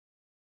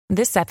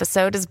This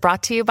episode is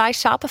brought to you by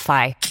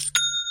Shopify.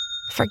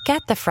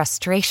 Forget the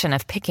frustration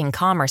of picking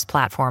commerce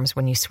platforms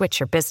when you switch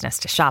your business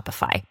to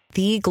Shopify,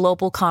 the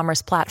global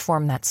commerce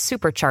platform that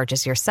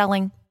supercharges your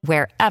selling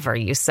wherever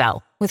you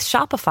sell. With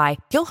Shopify,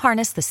 you'll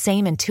harness the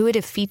same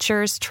intuitive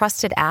features,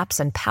 trusted apps,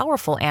 and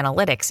powerful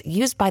analytics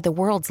used by the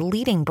world's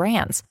leading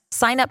brands.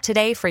 Sign up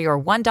today for your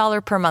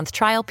 $1 per month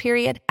trial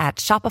period at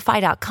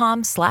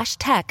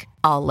shopify.com/tech,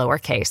 all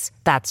lowercase.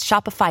 That's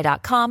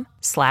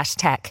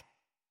shopify.com/tech.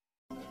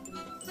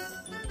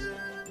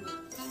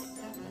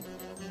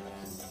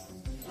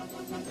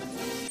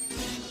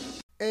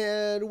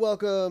 And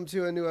welcome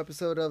to a new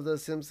episode of The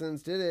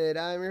Simpsons Did It.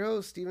 I'm your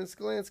host, Steven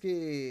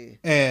Skolansky.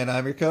 And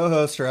I'm your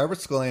co-host, Robert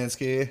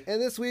Skolansky. And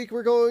this week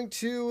we're going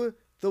to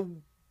the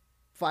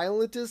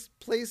violentest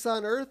place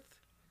on Earth.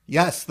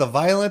 Yes, the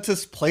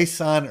violentest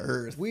place on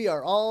Earth. We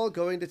are all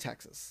going to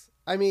Texas.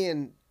 I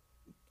mean...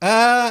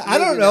 I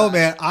don't know,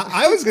 man.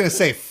 I was going to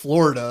say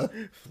Florida.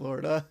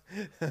 Florida?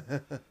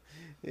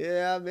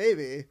 Yeah,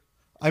 maybe.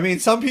 I mean,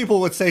 some people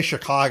would say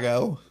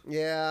Chicago.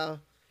 Yeah.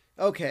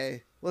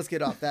 Okay. Let's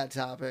get off that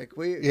topic.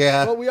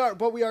 But we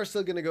are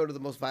still going to go to the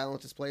most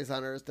violentest place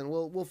on Earth, and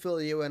we'll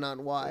fill you in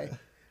on why.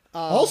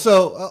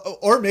 Also,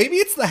 or maybe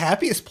it's the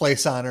happiest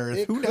place on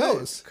Earth. Who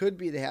knows? Could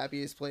be the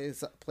happiest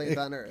place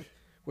on Earth,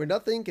 where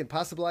nothing can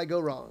possibly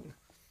go wrong.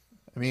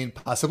 I mean,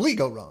 possibly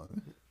go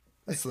wrong.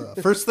 That's the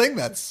first thing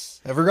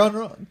that's ever gone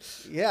wrong.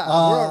 Yeah,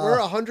 we're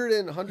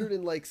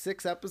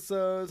 106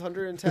 episodes,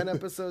 110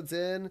 episodes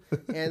in,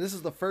 and this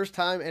is the first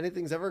time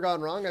anything's ever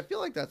gone wrong. I feel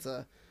like that's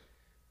a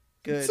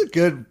good. It's a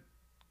good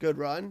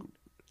run.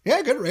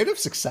 Yeah, good rate of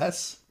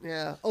success.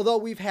 Yeah, although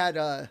we've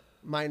had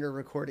minor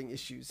recording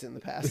issues in the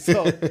past,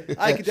 so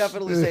I could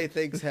definitely say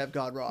things have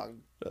gone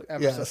wrong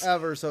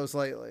ever so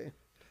slightly.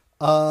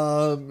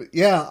 I'm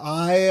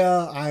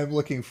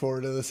looking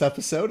forward to this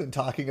episode and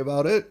talking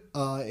about it.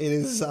 It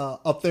is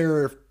up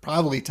there,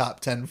 probably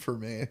top 10 for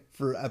me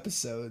for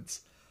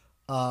episodes.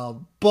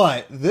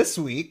 But this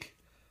week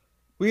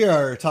we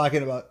are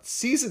talking about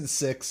season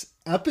 6,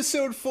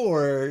 episode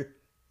 4,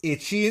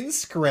 Itchy and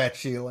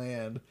Scratchy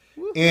Land.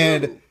 Woo-hoo.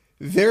 And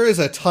there is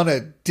a ton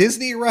of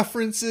Disney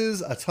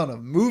references, a ton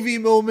of movie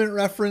moment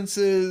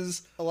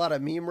references. A lot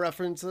of meme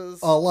references.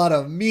 A lot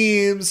of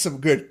memes, some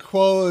good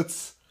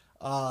quotes.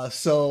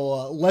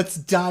 So let's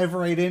dive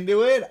right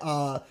into it.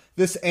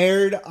 This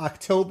aired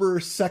October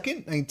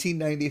 2nd,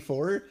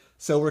 1994.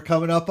 So we're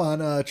coming up on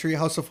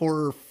Treehouse of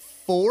Horror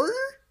 4?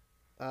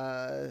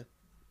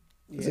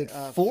 Is it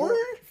 4?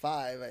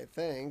 5, I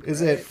think.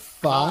 Is right? it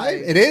 5?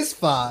 It is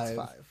 5. It's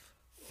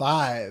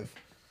 5.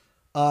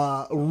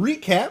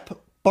 Recap.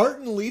 Bart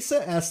and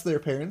Lisa ask their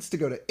parents to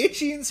go to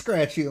Itchy and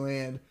Scratchy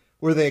Land,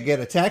 where they get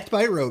attacked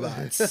by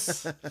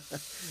robots.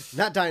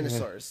 Not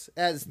dinosaurs,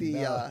 as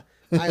the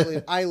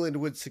island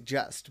would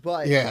suggest.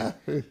 But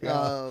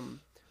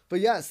but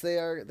yes, they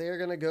are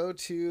going to go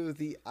to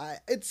the.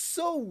 It's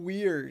so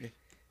weird.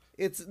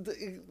 It's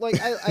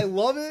like I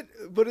love it,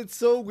 but it's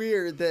so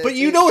weird that. But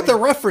you know what the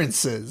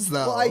reference is,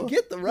 though. Well, I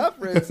get the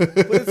reference, but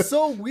it's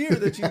so weird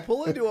that you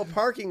pull into a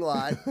parking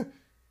lot.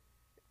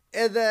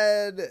 And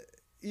then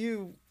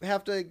you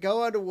have to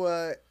go onto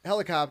a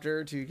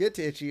helicopter to get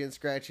to Itchy and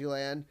Scratchy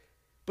Land.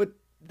 But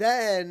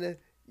then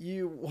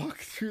you walk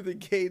through the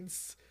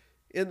gates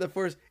in the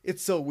forest.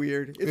 It's so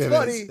weird. It's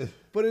funny,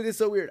 but it is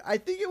so weird. I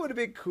think it would have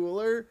been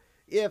cooler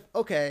if,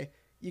 okay,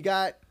 you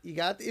got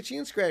the Itchy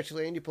and Scratchy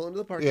Land, you pull into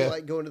the parking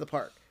lot, go into the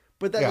park.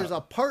 But then there's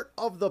a part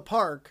of the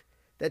park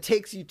that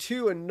takes you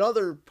to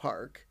another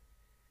park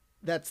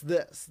that's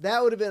this.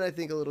 That would have been, I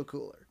think, a little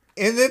cooler.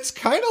 And that's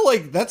kind of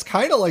like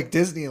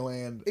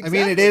Disneyland. Exactly. I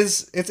mean, it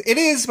is,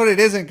 but it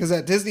isn't, because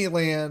at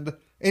Disneyland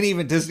and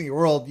even Disney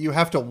World, you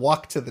have to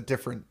walk to the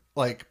different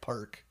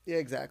park. Yeah,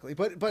 exactly.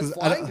 But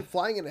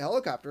flying in a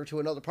helicopter to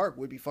another park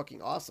would be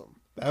fucking awesome.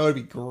 That would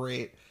be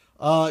great.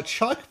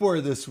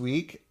 Chalkboard this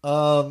week.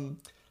 I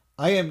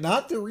am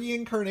not the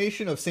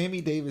reincarnation of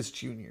Sammy Davis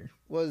Jr.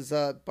 Was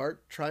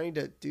Bart trying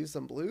to do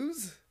some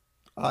blues?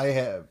 I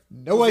have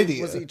no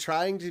idea. Was he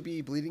trying to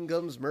be Bleeding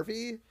Gums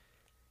Murphy?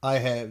 I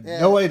have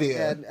no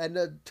idea. And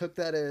Edna took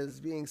that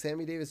as being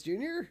Sammy Davis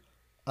Jr.?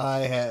 I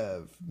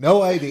have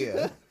no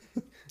idea.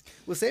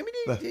 Was Sammy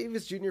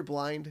Davis Jr.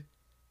 blind?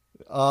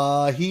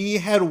 He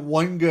had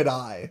one good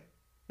eye,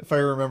 if I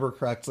remember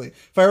correctly.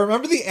 If I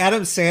remember the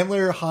Adam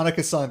Sandler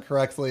Hanukkah song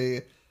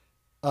correctly,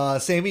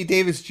 Sammy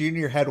Davis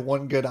Jr. had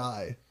one good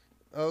eye.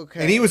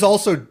 Okay. And he was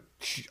also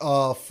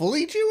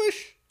fully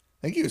Jewish?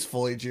 I think he was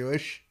fully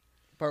Jewish.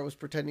 Bart was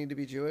pretending to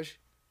be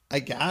Jewish? I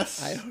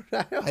guess. I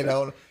don't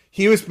know.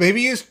 He was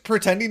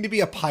pretending to be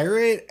a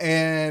pirate,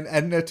 and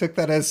Edna took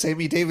that as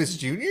Sammy Davis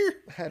Jr.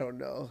 I don't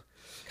know.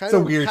 It's a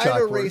weird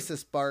kind of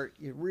racist, Bart.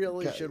 You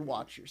really should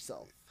watch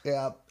yourself.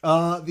 Yeah.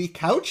 The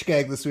couch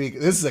gag this week.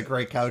 This is a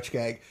great couch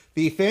gag.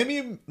 The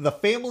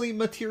family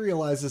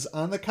materializes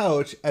on the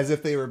couch as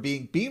if they were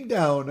being beamed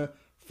down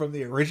from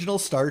the original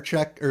Star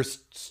Trek or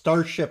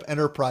Starship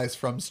Enterprise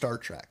from Star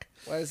Trek.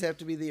 Why does it have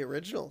to be the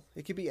original?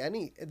 It could be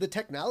any. The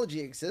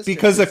technology exists.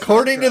 Because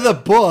according to the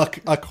book,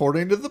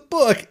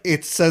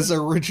 it says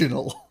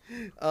original.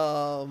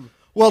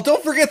 Well,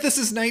 don't forget this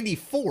is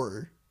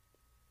 94.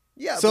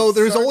 Yeah. So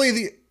there's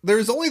only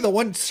the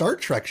one Star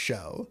Trek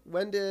show.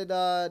 When did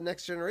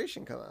Next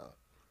Generation come out?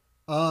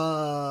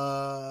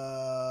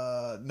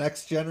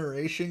 Next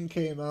Generation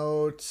came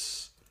out.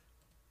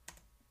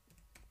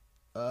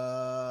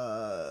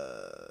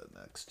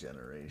 Next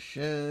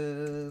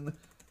Generation.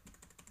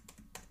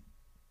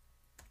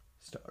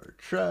 Star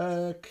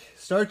Trek.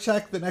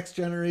 The Next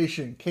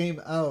Generation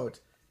came out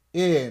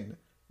in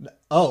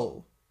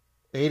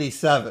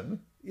 87.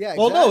 Yeah, exactly.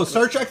 Well, no,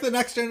 Star Trek The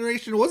Next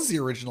Generation was the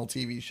original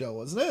TV show,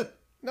 wasn't it?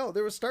 No,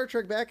 there was Star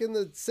Trek back in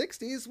the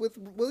 60s with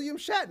William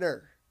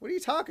Shatner. What are you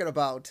talking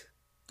about?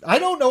 I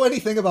don't know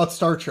anything about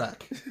Star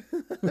Trek.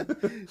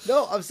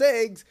 No, I'm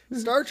saying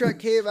Star Trek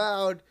came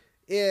out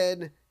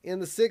in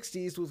the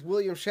 60s with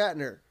William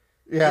Shatner.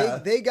 Yeah.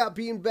 They got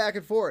beamed back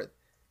and forth.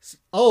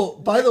 Oh,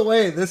 by the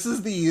way, this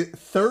is the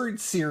third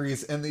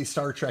series in the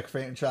Star Trek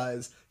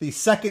franchise, the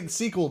second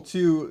sequel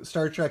to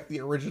Star Trek, the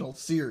original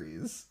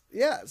series.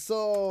 Yeah,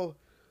 so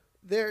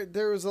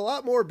there was a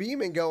lot more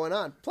beaming going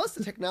on. Plus,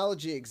 the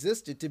technology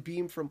existed to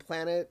beam from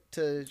planet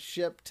to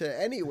ship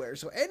to anywhere.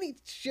 So any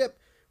ship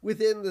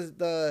within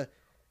the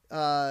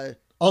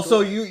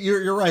also,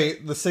 you're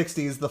right. The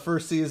 60s, the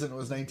first season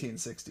was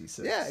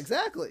 1966. Yeah,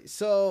 exactly.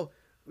 So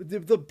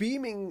the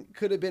beaming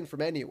could have been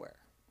from anywhere.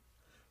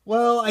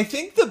 Well, I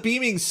think the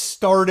beaming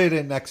started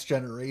in Next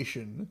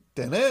Generation,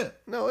 didn't it?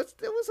 No, it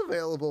was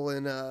available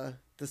in the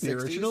 60s. The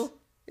original?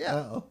 Yeah.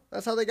 Oh.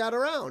 That's how they got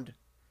around.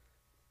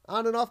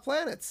 On and off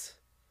planets.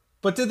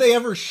 But did they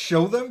ever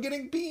show them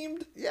getting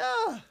beamed?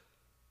 Yeah.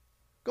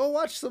 Go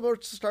watch some more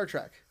Star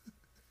Trek.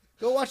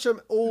 Go watch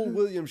some old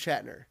William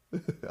Shatner.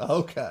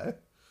 Okay.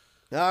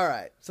 All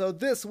right. So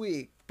this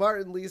week,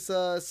 Bart and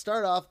Lisa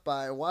start off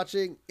by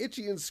watching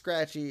Itchy and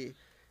Scratchy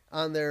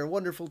on their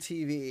wonderful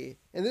TV.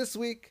 And this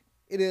week,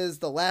 it is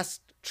The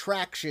Last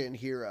Traction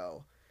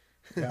Hero.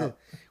 Yeah.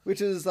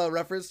 Which is a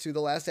reference to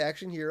The Last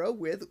Action Hero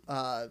with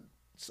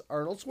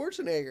Arnold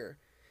Schwarzenegger.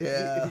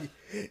 Yeah.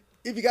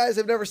 If you guys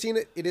have never seen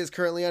it, it is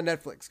currently on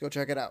Netflix. Go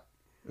check it out.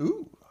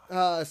 Ooh.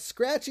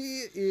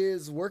 Scratchy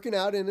is working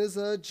out in his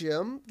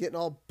gym, getting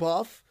all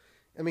buff.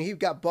 I mean, he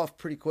got buff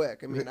pretty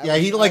quick. I mean,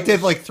 he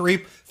did like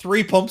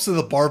three pumps of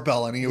the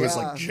barbell, and he was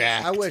like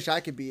jacked. I wish I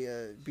could be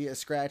a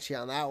Scratchy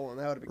on that one.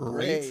 That would have been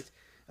great.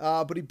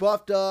 But he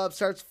buffed up,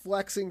 starts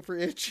flexing for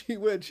Itchy,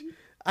 which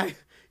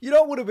you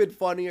know what would have been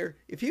funnier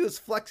if he was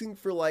flexing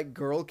for like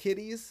girl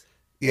kitties.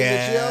 Yeah.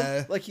 In the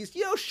gym. Like he's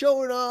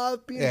showing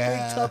off, being a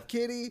big tough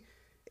kitty.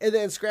 And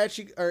then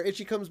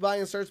Itchy comes by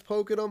and starts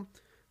poking him,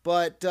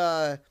 but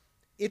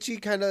Itchy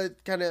kind of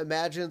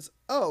imagines,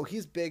 oh,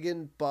 he's big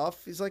and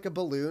buff. He's like a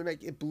balloon.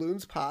 Like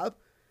balloons pop,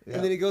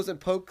 and then he goes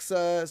and pokes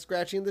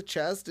Scratchy in the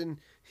chest, and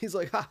he's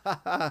like, ha ha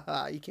ha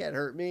ha, you can't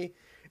hurt me.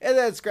 And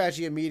then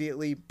Scratchy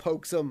immediately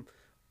pokes him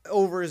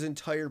over his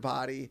entire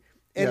body,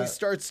 and he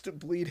starts to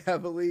bleed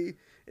heavily,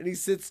 and he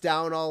sits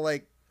down all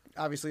like,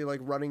 obviously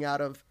like running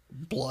out of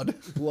blood.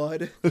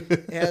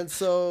 And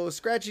so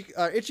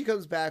Itchy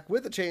comes back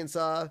with a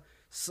chainsaw,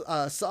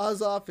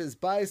 saws off his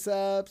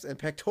biceps and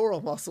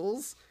pectoral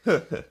muscles.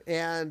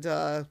 And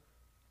then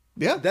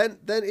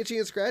Itchy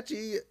and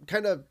Scratchy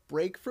kind of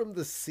break from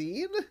the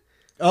scene.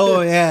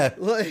 Oh yeah.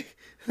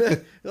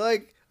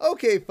 like,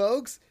 okay,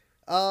 folks,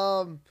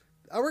 we're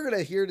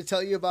going to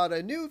tell you about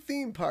a new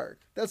theme park.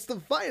 That's the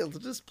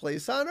violentest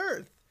place on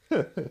earth.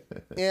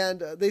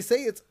 And they say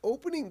it's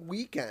opening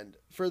weekend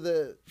for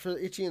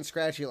Itchy and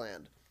Scratchy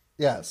Land.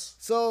 Yes.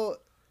 So,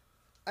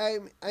 I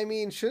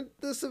mean, shouldn't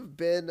this have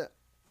been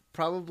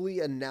probably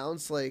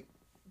announced like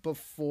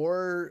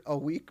a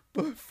week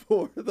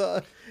before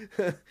the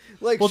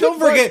like? Well, don't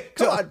forget.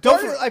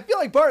 I feel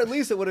like Bart and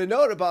Lisa would have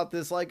known about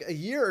this like a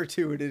year or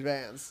two in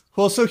advance.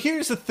 Well, so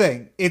here's the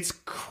thing: it's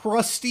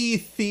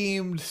Krusty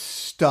themed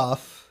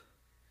stuff.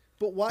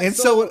 But why? And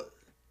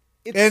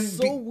it's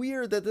so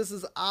weird that this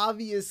is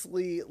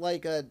obviously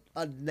like a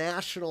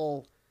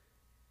national,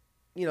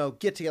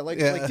 get together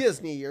like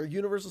Disney or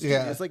Universal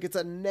Studios. Yeah. Like it's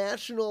a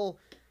national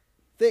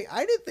thing.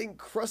 I didn't think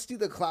Krusty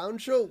the Clown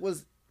Show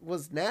was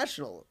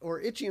national, or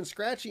Itchy and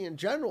Scratchy in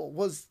general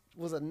was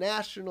a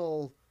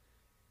national.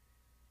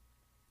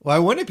 Why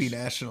wouldn't it be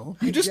national?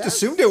 You just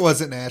assumed it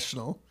wasn't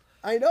national.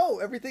 I know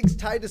everything's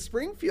tied to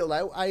Springfield.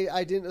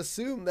 I didn't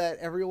assume that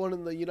everyone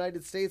in the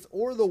United States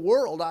or the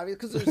world,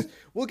 obviously, because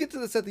we'll get to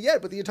this at the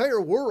end, but the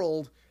entire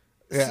world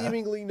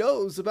seemingly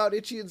knows about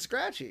Itchy and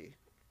Scratchy.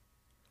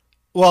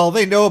 Well,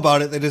 they know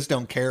about it. They just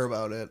don't care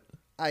about it.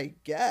 I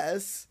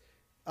guess.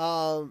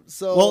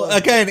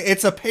 Again,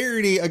 it's a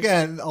parody.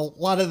 Again, a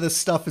lot of this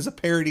stuff is a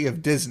parody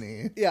of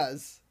Disney.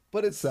 Yes,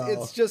 but it's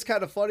just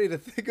kind of funny to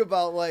think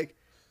about. Like,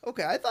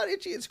 okay, I thought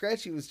Itchy and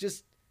Scratchy was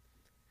just,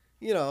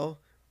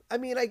 I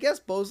mean, I guess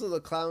Bozo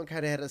the Clown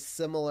kind of had a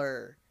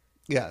similar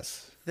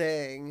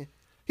thing.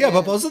 Yeah,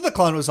 but Bozo the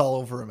Clown was all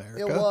over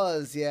America. It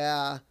was,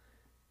 yeah.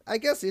 I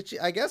guess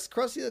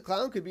Krusty the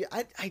Clown could be.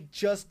 I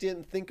just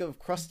didn't think of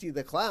Krusty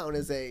the Clown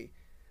as a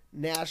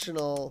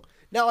national.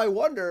 Now I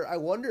wonder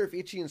if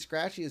Itchy and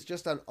Scratchy is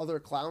just on other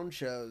clown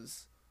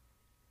shows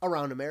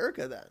around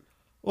America then.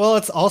 Well,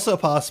 it's also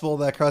possible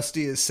that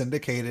Krusty is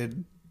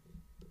syndicated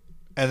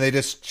and they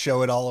just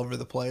show it all over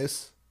the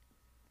place.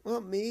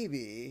 Well,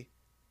 maybe.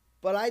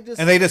 But I just...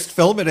 And they just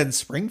film it in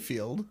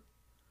Springfield.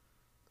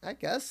 I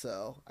guess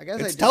so. I guess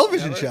It's a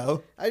television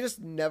show. I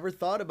just never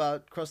thought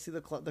about the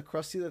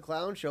Krusty the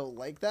Clown show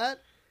like that.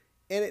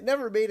 And it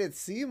never made it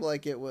seem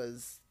like it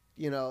was,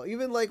 you know,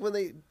 even like when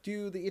they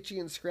do the Itchy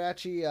and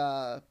Scratchy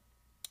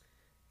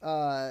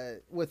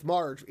with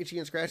Marge, Itchy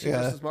and Scratchy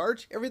versus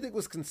Marge, everything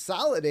was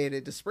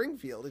consolidated to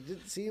Springfield. It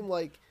didn't seem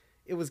like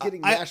it was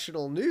getting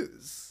national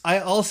news. I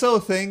also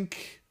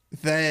think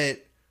that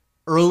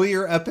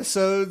earlier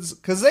episodes,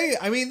 because they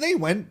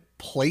went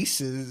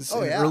places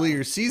in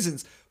earlier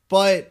seasons,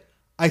 but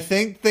I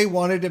think they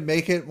wanted to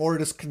make it more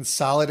just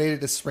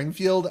consolidated to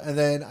Springfield, and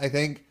then I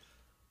think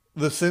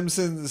the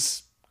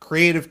Simpsons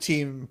creative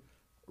team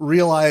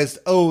realized,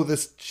 oh,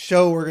 this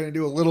show we're going to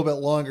do a little bit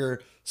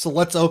longer, so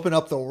let's open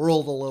up the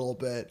world a little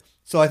bit.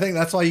 So I think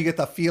that's why you get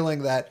the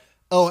feeling that,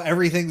 oh,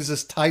 everything's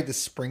just tied to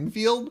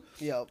Springfield.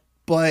 Yep.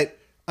 But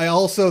I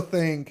also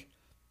think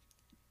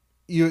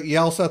you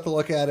also have to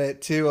look at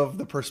it too of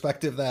the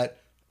perspective that,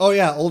 oh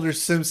yeah, older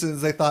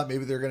Simpsons, they thought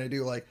maybe they're going to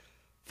do like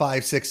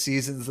 5-6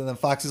 seasons, and then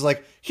Fox is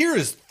like,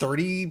 here's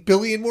 30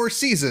 billion more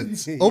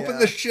seasons, open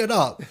this shit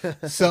up.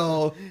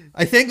 So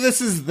I think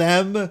this is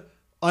them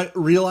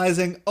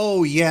realizing,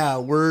 oh yeah,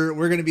 we're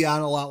going to be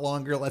on a lot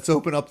longer, let's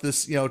open up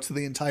this, you know, to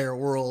the entire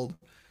world.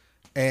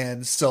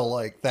 And so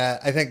like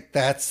that, I think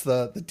that's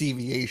the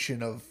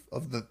deviation of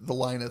the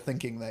line of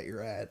thinking that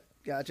you're at.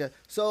 Gotcha.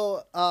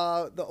 So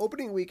the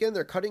opening weekend,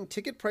 they're cutting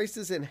ticket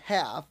prices in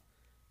half,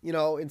 you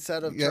know,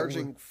 instead of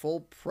charging full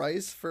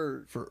price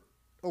for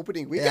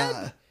opening weekend.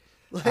 Yeah.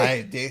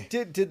 Like,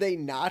 did they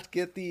not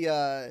get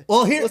the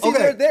well here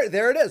okay.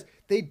 there it is.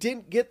 They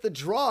didn't get the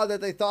draw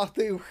that they thought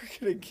they were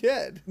gonna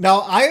get.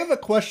 Now I have a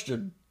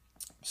question.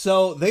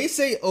 So they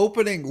say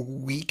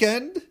opening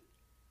weekend.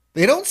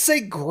 They don't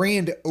say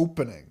grand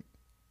opening.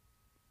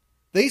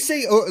 They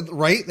say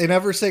right? They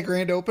never say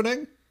grand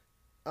opening?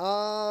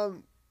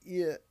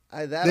 Yeah,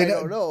 I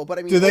don't know, but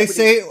I mean, do they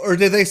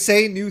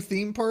say new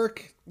theme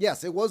park?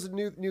 Yes, it was a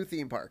new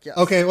theme park. Yes.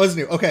 Okay, it was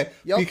new. Okay,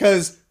 yep.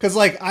 because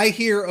like I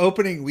hear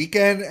opening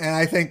weekend and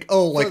I think,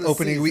 oh, like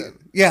opening week.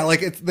 Yeah,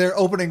 like they're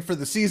opening for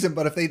the season.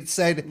 But if they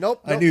said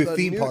new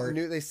theme park,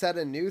 they said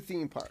a new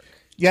theme park.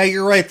 Yeah,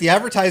 you're right. The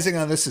advertising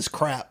on this is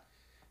crap.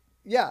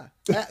 Yeah,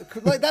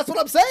 like that's what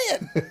I'm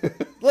saying.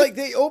 Like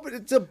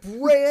it's a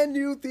brand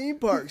new theme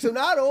park. So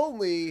not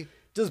only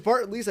does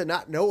Bart and Lisa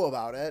not know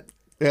about it.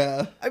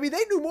 Yeah. I mean,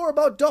 they knew more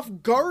about Duff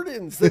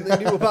Gardens than they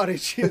knew about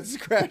Itchy and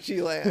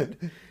Scratchy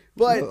Land.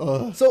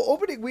 But so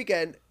opening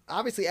weekend,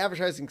 obviously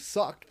advertising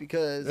sucked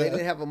because they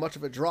didn't have much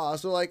of a draw.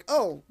 So like,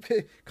 oh,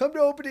 come to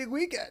opening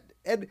weekend.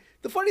 And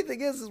the funny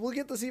thing is we'll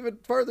get this even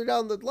farther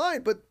down the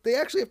line, but they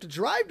actually have to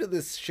drive to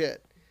this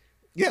shit.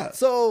 Yeah.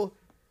 So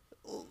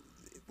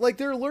like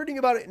they're learning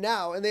about it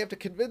now, and they have to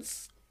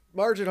convince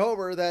Marge and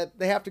Homer that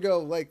they have to go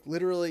like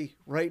literally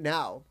right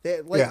now.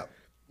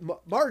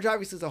 Marge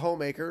obviously is a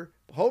homemaker.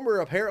 Homer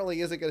apparently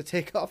isn't going to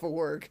take off of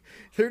work.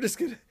 They're just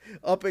going to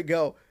up and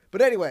go.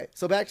 But anyway,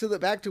 so back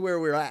to where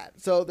we're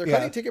at. So they're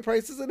cutting ticket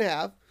prices in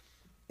half,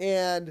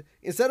 and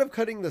instead of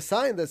cutting the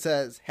sign that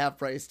says half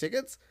price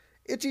tickets,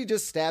 Itchy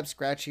just stabs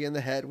Scratchy in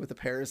the head with a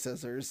pair of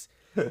scissors,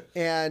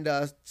 and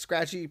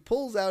Scratchy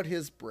pulls out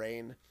his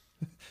brain.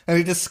 And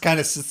he just kind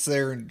of sits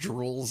there and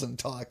drools and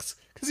talks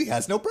because he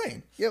has no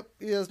brain. Yep,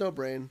 he has no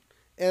brain.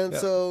 And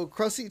so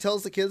Krusty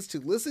tells the kids to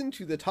listen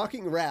to the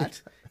talking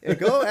rat and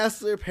go ask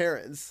their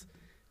parents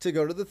to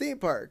go to the theme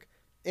park.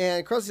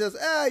 And Krusty says,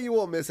 you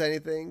won't miss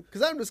anything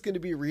because I'm just going to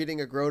be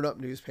reading a grown-up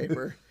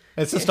newspaper.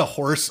 It's just a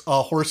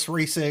horse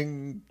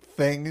racing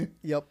thing.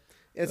 Yep.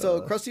 And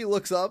so Krusty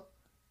looks up.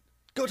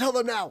 Go tell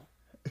them now.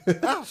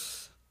 And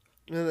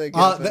they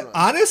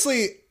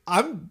honestly,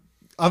 I'm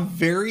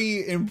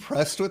very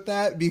impressed with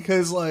that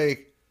because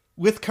like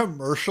with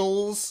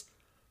commercials,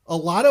 a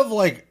lot of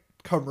like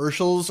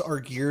commercials are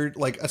geared,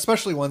 like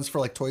especially ones for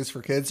like toys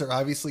for kids, are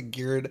obviously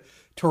geared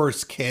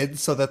towards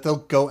kids so that they'll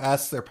go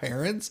ask their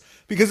parents,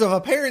 because if a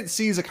parent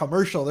sees a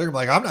commercial, they're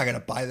like, I'm not going to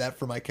buy that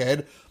for my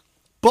kid.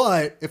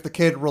 But if the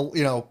kid,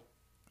 you know,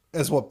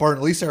 as what Bart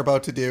and Lisa are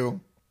about to do,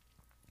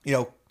 you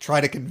know,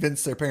 try to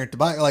convince their parent to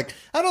buy it. Like,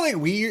 I don't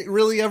think we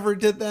really ever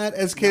did that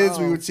as kids.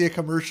 No. We would see a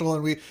commercial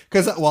and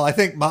I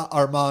think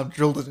our mom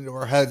drilled it into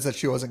our heads that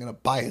she wasn't going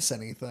to buy us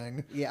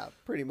anything. Yeah,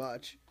 pretty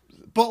much.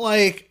 But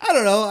like, I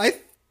don't know.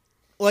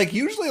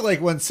 Usually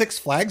like when Six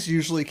Flags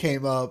usually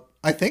came up,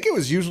 I think it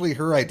was usually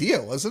her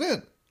idea, wasn't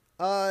it?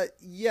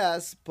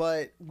 Yes,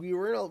 but we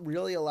weren't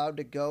really allowed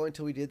to go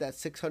until we did that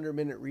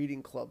 600-minute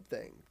reading club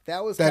thing.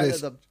 That was kind of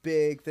the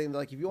big thing.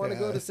 Like, if you want to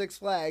go to Six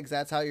Flags,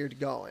 that's how you're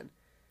going.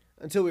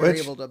 Until we were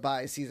able to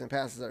buy season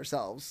passes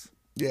ourselves.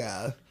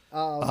 Yeah.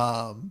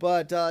 So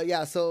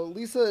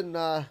Lisa and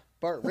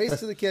Bart race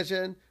to the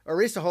kitchen, or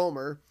race to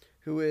Homer,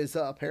 who is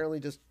apparently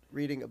just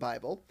reading a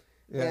Bible.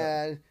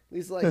 Yeah. And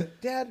Lisa's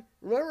like, Dad,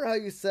 remember how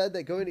you said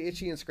that going to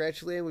Itchy and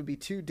Scratchy Land would be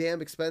too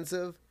damn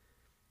expensive?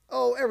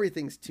 Oh,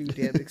 everything's too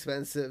damn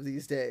expensive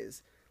these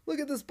days. look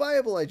at this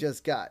Bible I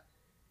just got.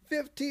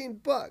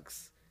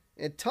 $15.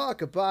 And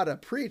talk about a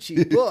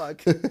preachy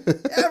book.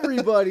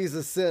 Everybody's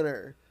a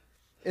sinner.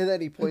 And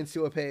then he points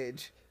to a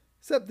page.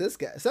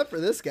 Except for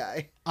this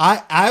guy.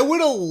 I would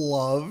have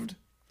loved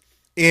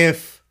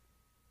if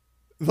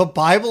the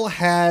Bible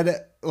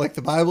had, like,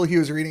 the Bible he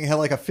was reading had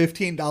like a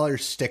 $15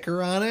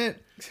 sticker on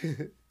it,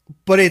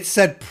 but it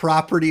said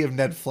property of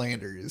Ned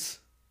Flanders.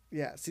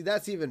 Yeah, see,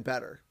 that's even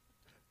better.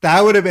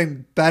 That would have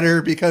been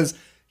better because,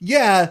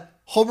 yeah,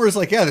 Homer's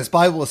like, yeah, this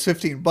Bible is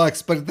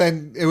 $15, but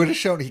then it would have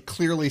shown he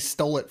clearly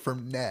stole it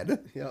from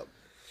Ned. Yep.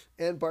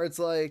 And Bart's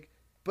like,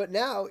 but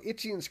now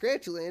Itchy and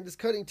Scratchy Land is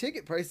cutting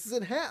ticket prices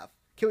in half.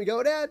 Can we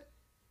go, Dad?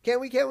 Can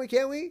we?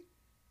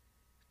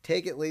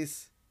 Take it,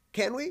 Lise.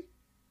 Can we?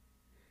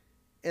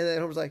 And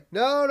then Homer's like,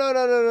 no.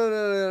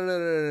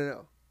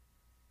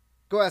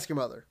 Go ask your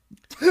mother.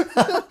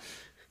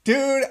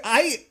 Dude,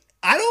 I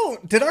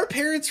don't, did our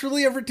parents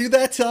really ever do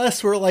that to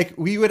us where, like,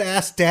 we would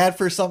ask Dad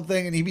for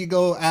something and he'd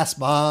go ask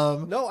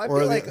Mom? No, I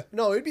feel like,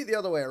 no, it'd be the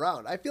other way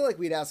around. I feel like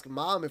we'd ask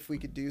Mom if we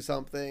could do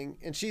something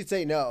and she'd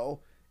say no.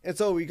 And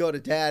so we go to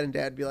Dad and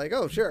Dad'd be like,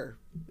 oh, sure.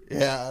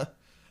 Yeah.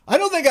 I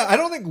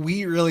don't think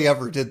we really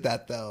ever did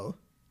that though.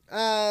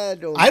 I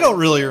don't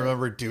really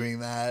remember doing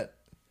that.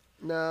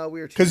 No,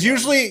 we were too because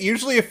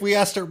usually if we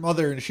asked our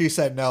mother and she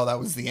said no, that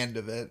was the end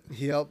of it.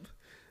 Yep.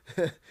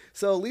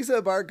 So Lisa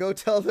and Bart go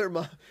tell their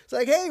mom. It's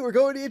like, hey, we're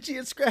going to Itchy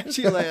and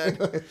Scratchy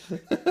Land.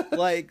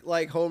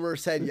 like Homer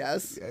said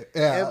yes.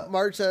 Yeah. And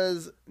Marge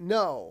says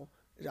no.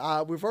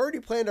 We've already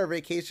planned our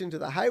vacation to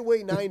the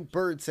Highway 9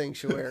 Bird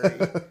Sanctuary.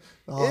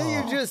 And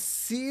you just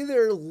see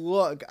their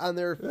look on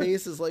their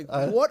faces like,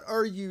 what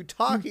are you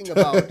talking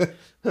about?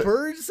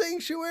 Bird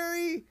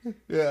Sanctuary?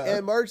 Yeah.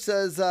 And Marge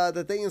says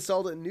that they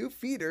installed a new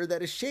feeder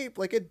that is shaped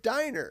like a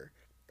diner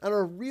on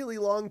a really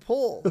long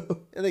pole.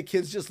 And the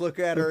kids just look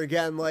at her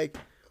again like,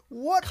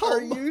 what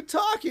are you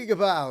talking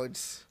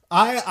about?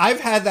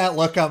 I've had that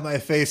look on my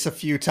face a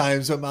few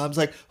times when Mom's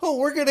like, oh,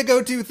 we're going to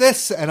go do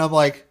this. And I'm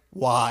like,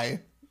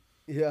 why?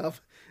 Yep.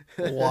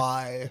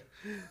 Why?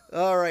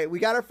 All right. We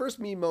got our first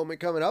meme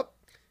moment coming up.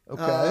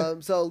 Okay.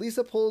 So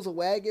Lisa pulls a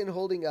wagon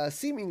holding a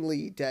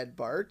seemingly dead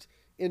Bart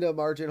into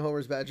Marge and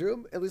Homer's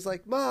bedroom. And Lisa's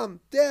like,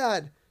 Mom,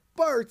 Dad,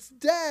 Bart's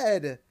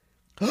dead.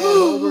 And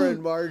Homer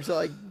and Marge are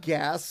like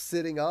gasp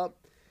sitting up.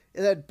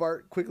 And then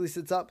Bart quickly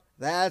sits up.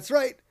 That's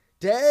right.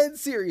 Dead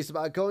serious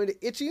about going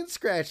to Itchy and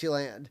Scratchy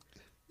Land.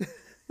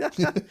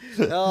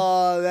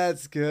 Oh,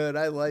 that's good.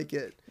 I like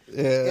it.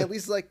 Yeah. And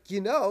Lisa's like,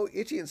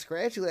 Itchy and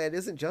Scratchy Land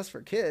isn't just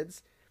for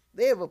kids.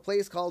 They have a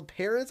place called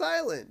Parents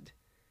Island.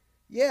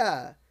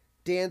 Yeah.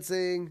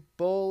 Dancing,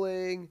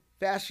 bowling,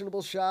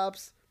 fashionable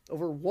shops,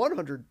 over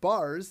 100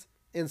 bars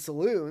and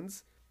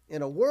saloons,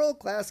 and a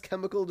world-class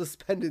chemical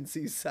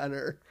dependency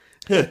center.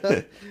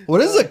 What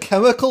is a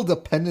chemical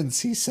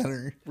dependency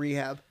center?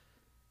 Rehab.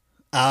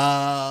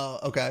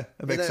 Okay.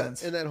 That makes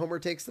sense. And then Homer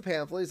takes the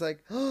pamphlet. He's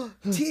like, oh,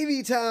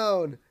 TV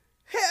Town,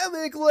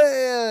 Hammock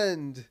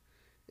Land.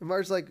 And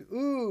Marge's like,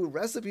 ooh,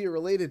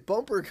 recipe-related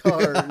bumper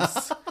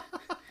cars.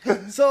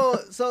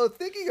 So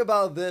thinking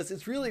about this,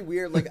 it's really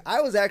weird. Like,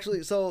 I was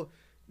actually,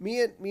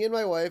 me and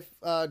my wife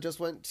just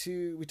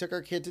we took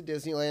our kid to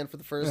Disneyland for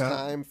the first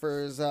time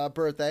for his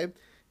birthday.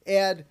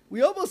 And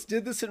we almost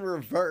did this in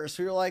reverse.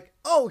 We were like,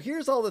 oh,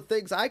 here's all the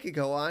things I could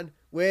go on.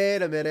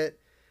 Wait a minute.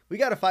 We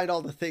got to find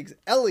all the things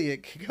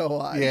Elliot could go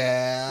on.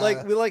 Yeah.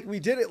 We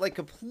did it like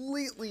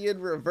completely in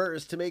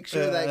reverse to make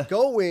sure that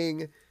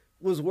going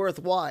was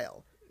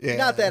worthwhile. Yeah.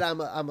 Not that I'm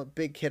a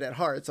big kid at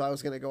heart, so I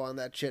was going to go on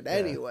that shit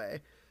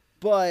anyway.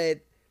 But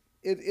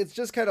it's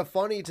just kind of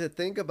funny to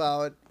think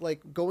about,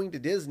 like, going to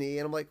Disney.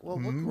 And I'm like, well,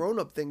 what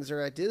grown-up things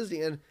are at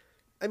Disney? And,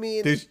 I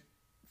mean...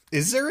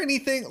 Is there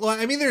anything... Well,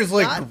 I mean, there's,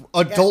 like,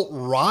 adult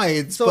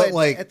rides, but,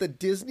 at the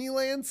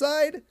Disneyland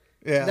side,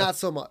 not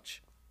so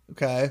much.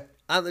 Okay.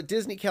 On the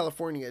Disney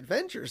California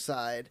Adventure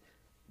side,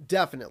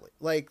 definitely.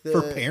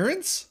 For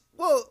parents?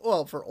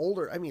 Well, for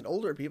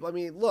older people. I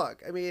mean,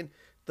 look,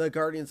 the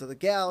Guardians of the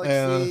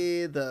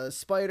Galaxy, the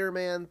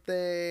Spider-Man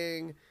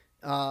thing,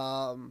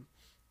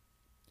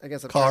 I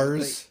guess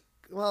Cars.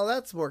 Well,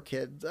 that's more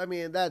kids. I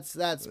mean, that's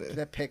that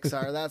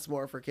Pixar. That's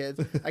more for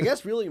kids. I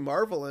guess really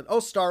Marvel and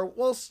I'd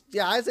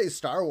say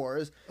Star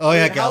Wars. Oh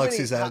yeah,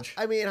 Galaxy's Edge.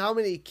 How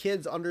many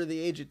kids under the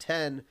age of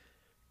 10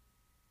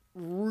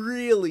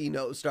 really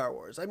know Star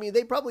Wars? I mean,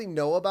 they probably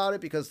know about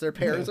it because their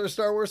parents are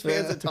Star Wars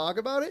fans and talk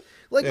about it.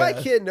 Like my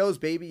kid knows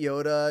Baby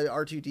Yoda,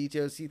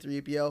 R2-D2,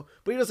 C-3PO,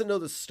 but he doesn't know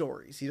the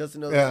stories. He doesn't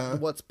know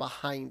what's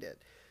behind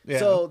it. Yeah.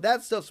 So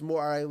that stuff's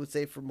more, I would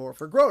say, for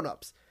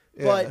grown-ups.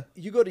 Yeah. But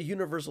you go to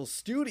Universal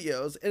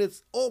Studios and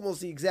it's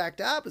almost the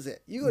exact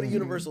opposite. You go to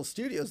Universal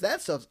Studios,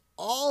 that stuff's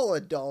all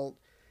adult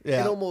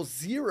and almost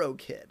zero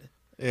kid.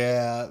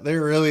 Yeah,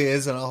 there really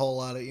isn't a whole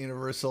lot at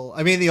Universal.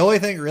 I mean, the only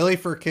thing really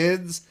for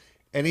kids,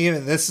 and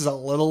even this is a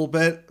little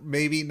bit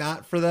maybe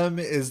not for them,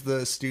 is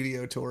the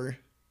studio tour.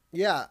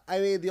 Yeah, I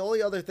mean, the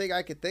only other thing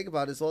I could think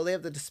about is, well, they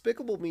have the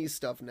Despicable Me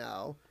stuff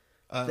now.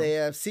 They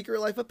have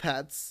Secret Life of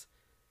Pets.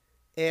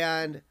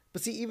 And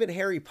But see, even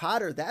Harry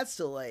Potter, that's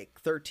still like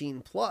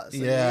 13 plus.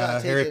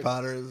 Harry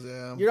Potter is,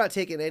 You're not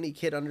taking any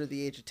kid under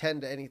the age of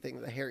 10 to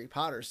anything, the Harry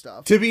Potter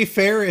stuff. To be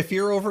fair, if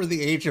you're over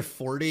the age of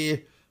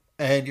 40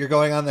 and you're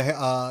going on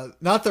the,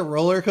 not the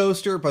roller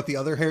coaster, but the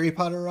other Harry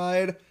Potter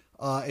ride,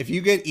 if you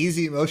get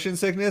easy motion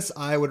sickness,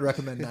 I would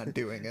recommend not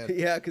doing it.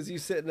 Yeah, because you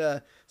sit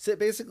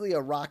basically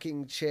a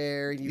rocking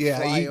chair and you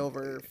fly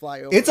over.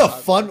 It's a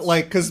fun,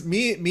 like, because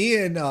me and me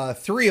and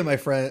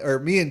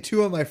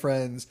two of my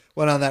friends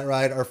went on that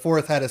ride. Our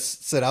fourth had to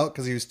sit out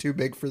because he was too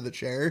big for the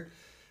chair,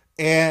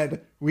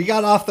 and we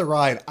got off the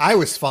ride. I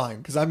was fine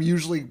because I'm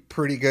usually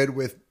pretty good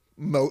with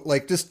not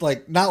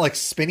like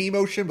spinny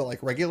motion, but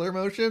like regular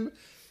motion.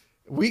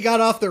 We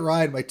got off the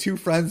ride. My two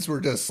friends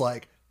were just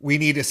like, we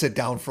need to sit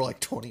down for like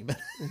 20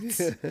 minutes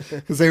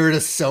because they were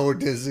just so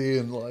dizzy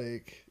and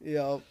like.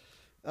 Yep.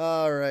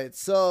 All right.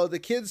 So the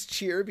kids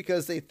cheer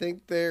because they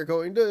think they're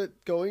going to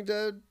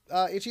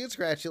Itchy and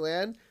Scratchy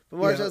Land. But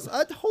Marge says,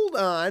 hold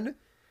on.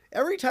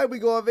 Every time we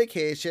go on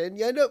vacation,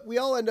 we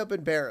all end up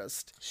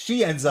embarrassed.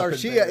 She ends up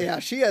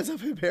embarrassed. She ends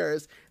up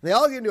embarrassed. And they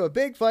all get into a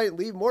big fight and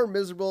leave more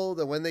miserable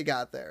than when they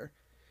got there.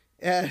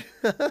 And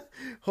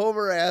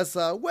Homer asks,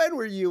 when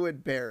were you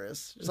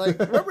embarrassed? It's like,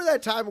 remember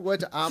that time we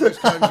went to Amish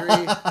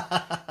country?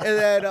 And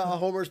then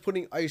Homer's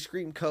putting ice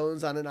cream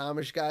cones on an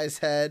Amish guy's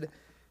head.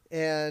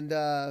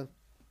 And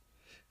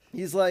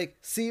he's like,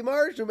 see,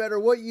 Marge, no matter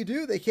what you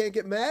do, they can't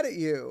get mad at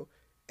you.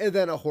 And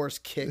then a horse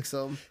kicks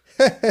him.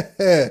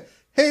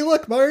 Hey,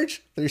 look,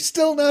 Marge, they're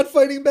still not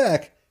fighting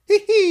back.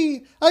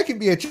 Hee, I can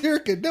be a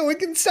jerk and no one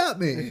can stop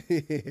me.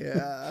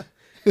 Yeah.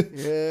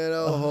 And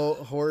a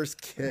horse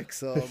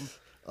kicks him.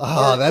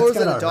 Oh, that's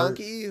gotta hurt.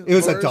 Donkey? It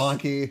was a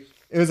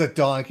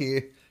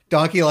donkey.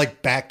 Donkey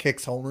like back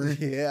kicks Homer.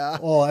 Yeah.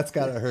 Oh, that's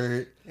gotta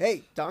hurt.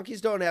 Hey,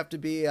 donkeys don't have to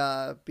be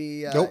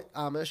nope.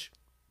 Amish.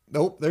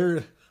 Nope.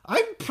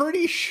 I'm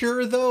pretty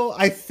sure though.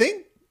 I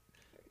think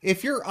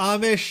if you're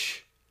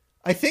Amish,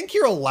 I think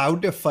you're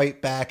allowed to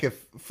fight back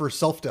for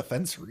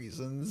self-defense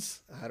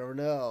reasons. I don't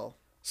know.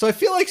 So I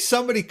feel like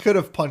somebody could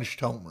have punched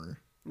Homer.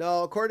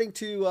 No, according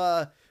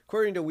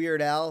to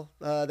Weird Al,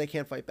 they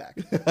can't fight back.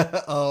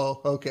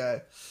 Oh,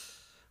 okay.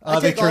 I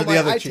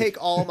take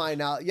all my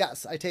knowledge.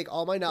 Yes, I take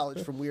all my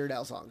knowledge from Weird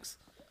Al songs.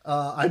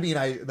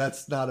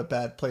 That's not a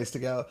bad place to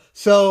go.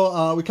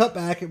 So we cut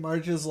back and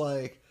Marge is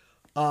like,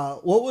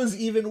 what was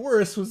even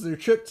worse was their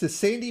trip to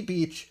Sandy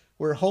Beach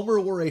where Homer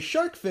wore a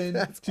shark fin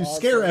to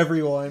scare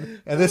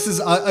everyone. And this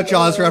is a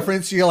Jaws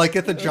reference. You like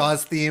get the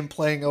Jaws theme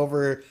playing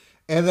over.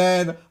 And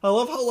then I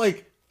love how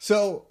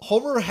so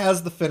Homer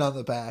has the fin on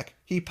the back.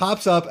 He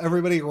pops up,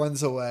 everybody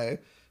runs away.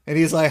 And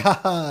he's like,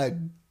 haha,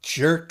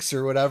 jerks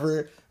or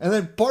whatever. And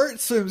then Bart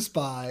swims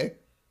by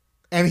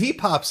and he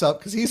pops up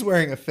because he's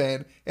wearing a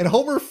fin. And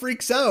Homer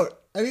freaks out.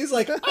 And he's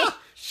like,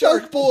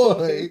 Shark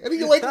Boy. And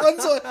he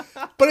runs away.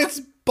 But it's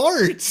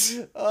Bart.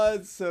 Oh,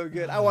 it's so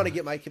good. I want to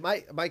get my kid.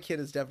 My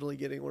kid is definitely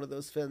getting one of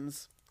those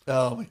fins.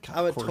 Oh my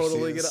god!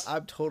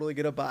 I'm totally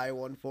gonna buy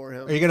one for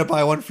him. Are you gonna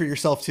buy one for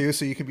yourself too,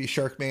 so you can be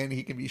Shark Man,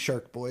 he can be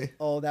Shark Boy?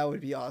 Oh, that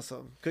would be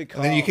awesome. Good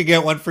call. And then you could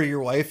get one for your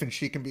wife, and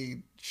she can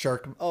be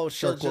Shark. Oh,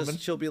 Woman.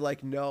 She'll be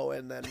like no,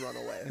 and then run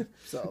away.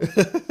 So.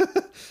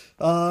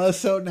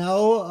 So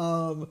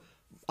now,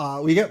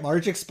 we get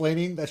Marge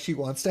explaining that she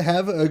wants to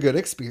have a good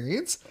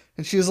experience,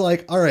 and she's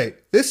like, "All right,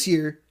 this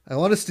year I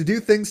want us to do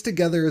things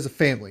together as a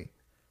family,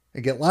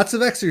 and get lots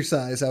of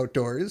exercise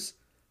outdoors."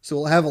 So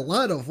we'll have a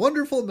lot of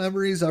wonderful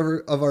memories of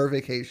our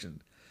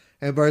vacation.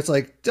 And Bart's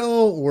like,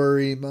 don't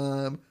worry,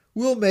 Mom.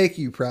 We'll make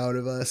you proud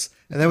of us.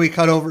 And then we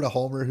cut over to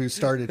Homer, who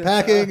started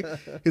packing.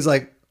 He's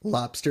like,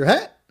 lobster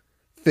hat,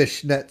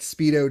 fishnet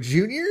Speedo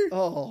Jr.,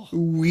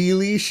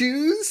 wheelie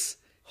shoes.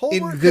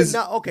 Homer could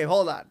not. Okay,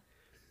 hold on.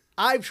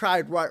 I've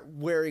tried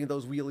wearing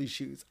those wheelie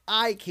shoes.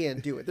 I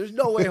can't do it. There's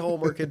no way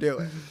Homer could do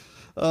it.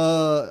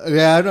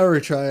 Yeah, I've never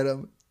tried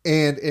them.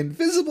 And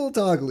invisible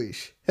dog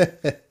leash.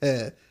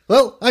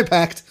 Well, I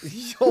packed.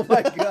 Oh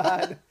my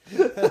god.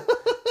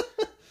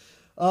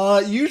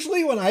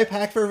 Usually when I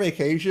pack for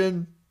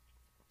vacation,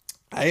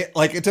 even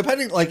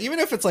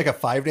if it's like a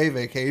 5-day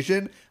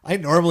vacation, I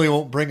normally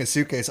won't bring a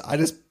suitcase. I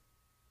just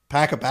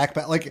pack a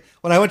backpack. Like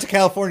when I went to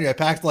California, I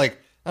packed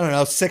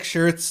 6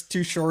 shirts,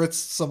 2 shorts,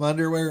 some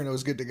underwear, and it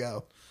was good to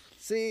go.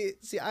 See,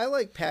 I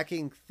like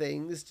packing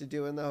things to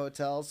do in the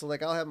hotel. So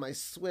I'll have my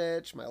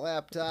Switch, my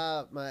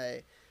laptop,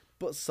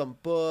 some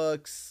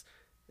books.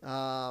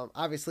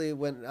 Obviously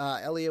when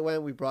Elliot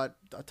went, we brought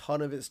a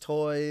ton of his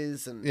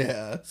toys, and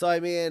yeah. So I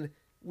mean,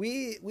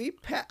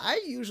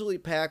 I usually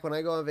pack when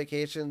I go on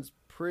vacations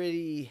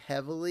pretty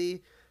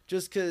heavily,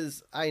 just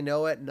because I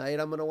know at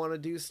night I'm gonna want to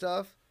do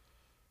stuff,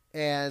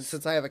 and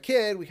since I have a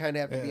kid, we kind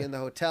of have to be in the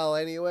hotel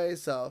anyway.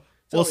 So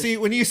see,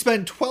 when you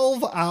spend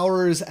 12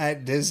 hours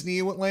at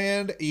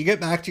Disneyland, you get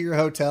back to your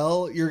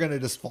hotel, you're gonna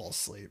just fall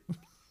asleep.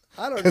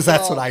 I don't know. Because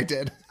that's what I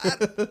did.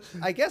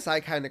 I guess I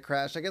kind of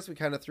crashed. I guess we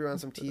kind of threw on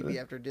some TV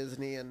after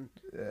Disney and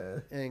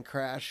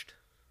crashed.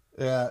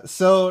 Yeah.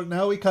 So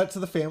now we cut to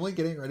the family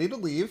getting ready to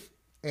leave.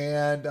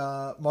 And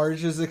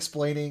Marge is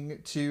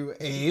explaining to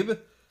Abe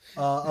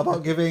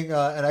about giving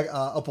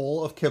a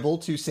bowl of kibble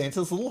to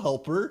Santa's little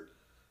helper,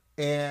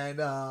 and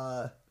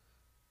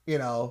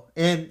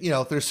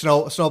there's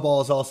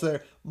Snowball is also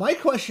there. My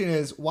question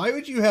is, why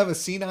would you have a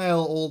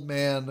senile old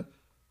man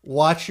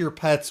watch your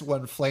pets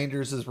when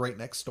Flanders is right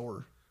next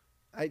door?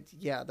 I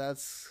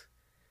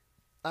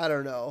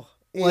don't know.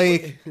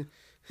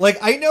 Like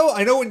I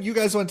know when you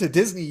guys went to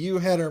Disney, you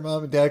had our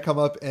mom and dad come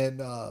up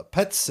and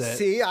pet sit.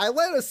 See, I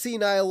let a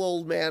senile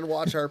old man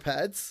watch our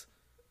pets.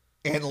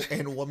 And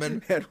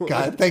woman. And woman.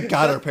 God, thank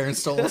God our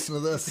parents don't listen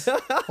to this.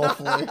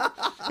 Hopefully,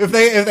 if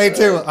they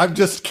do, I'm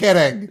just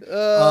kidding.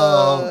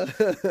 No,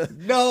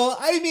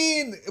 I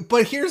mean,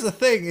 but here's the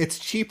thing: it's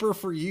cheaper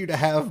for you to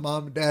have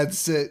mom and dad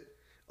sit.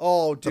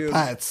 Oh, dude, the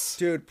pets.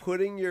 Dude,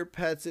 putting your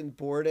pets in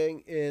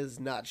boarding is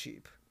not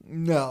cheap.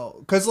 No,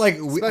 because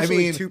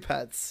especially two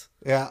pets.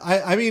 Yeah,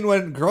 I mean,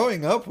 when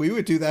growing up, we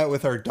would do that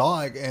with our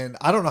dog, and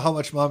I don't know how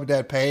much mom and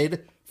dad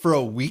paid for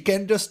a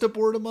weekend just to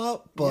board them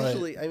up. But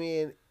usually, I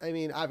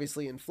mean,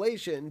 obviously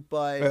inflation,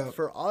 but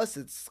for us,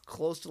 it's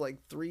close to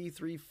like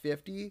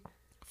 $350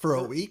 for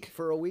a week.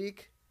 For a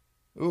week.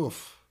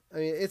 Oof. I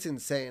mean, it's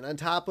insane. On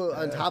top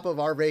of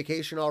our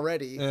vacation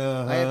already,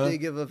 I have to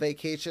give a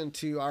vacation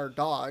to our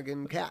dog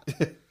and cat.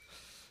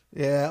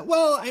 Yeah,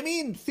 well, I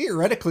mean,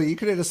 theoretically, you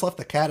could have just left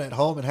the cat at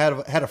home and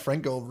had a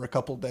friend go over a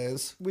couple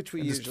days, which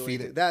we usually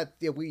do.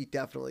 We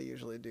definitely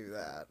usually do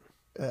that.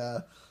 Yeah.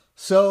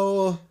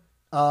 So,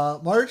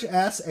 Marge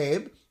asks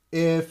Abe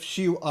if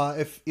he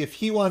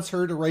wants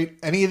her to write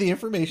any of the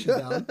information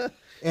down,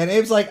 and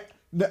Abe's like,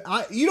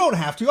 "You don't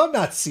have to. I'm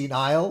not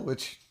senile,"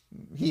 which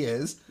he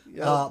is.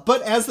 Yep.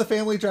 But as the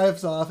family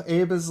drives off,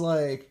 Abe is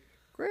like,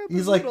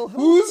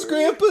 "Who's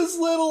Grandpa's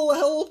little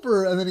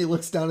helper?" And then he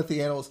looks down at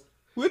the animals.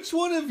 Which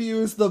one of you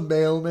is the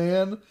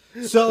mailman?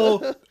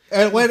 So,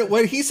 and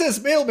when he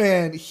says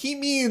mailman, he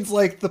means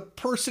like the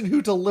person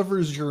who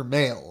delivers your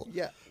mail.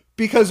 Yeah.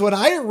 Because when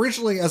I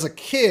originally, as a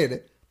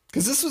kid,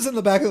 because this was in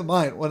the back of the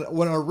mind,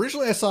 when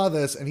originally I saw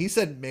this and he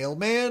said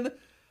mailman,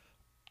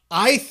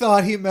 I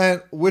thought he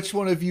meant which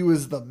one of you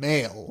is the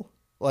male.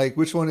 Like,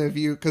 which one of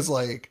you, because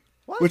like,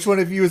 what? Which one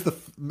of you is the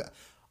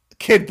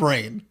kid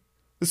brain?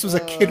 This was a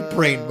kid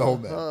brain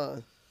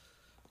moment.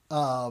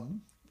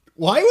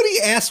 Why would he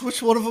ask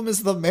which one of them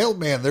is the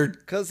mailman?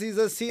 Because he's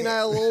a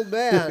senile old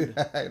man.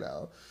 I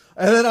know.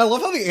 And then I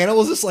love how the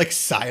animals just like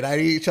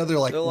side-eyeing each other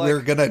like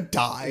we're gonna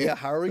die. Yeah,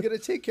 how are we gonna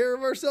take care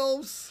of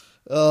ourselves?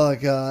 Oh,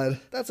 God.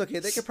 That's okay.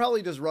 They could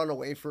probably just run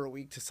away for a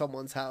week to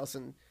someone's house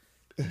and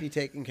be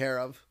taken care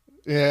of.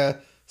 Yeah.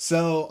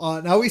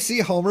 So now we see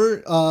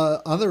Homer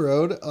on the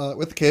road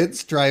with the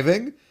kids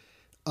driving.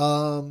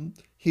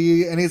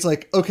 He's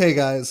like, "Okay,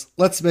 guys,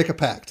 let's make a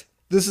pact.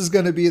 This is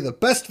going to be the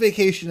best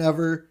vacation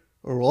ever,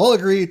 or we'll all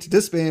agree to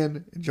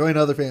disband and join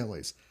other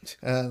families."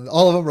 And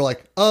all of them were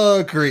like,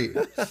 "Agreed."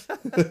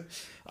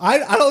 I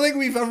don't think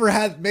we've ever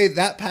made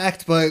that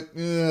pact, but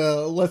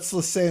let's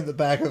say in the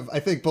back of, I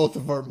think, both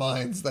of our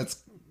minds,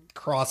 that's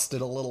crossed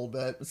it a little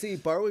bit. See,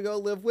 Bart would go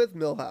live with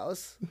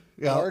Milhouse.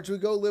 Yeah. Marge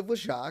would go live with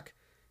Jacques.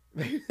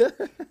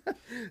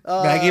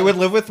 Maggie would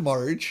live with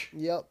Marge.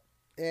 Yep.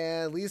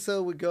 And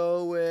Lisa would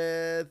go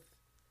with...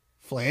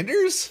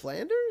 Flanders?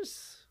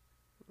 Flanders?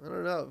 I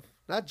don't know.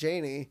 Not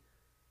Janie.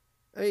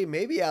 I mean,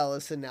 maybe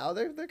Allison now.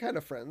 They're kind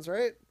of friends,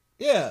 right?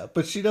 Yeah,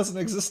 but she doesn't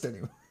exist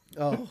anymore.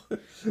 Oh,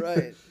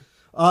 right.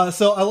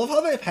 So I love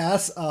how they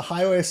pass a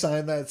highway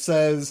sign that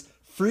says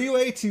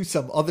freeway to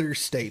some other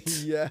state.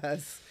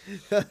 Yes.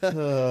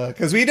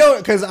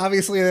 Because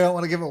obviously they don't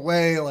want to give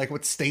away like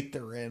what state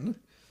they're in.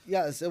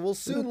 Yes, and we'll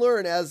soon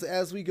learn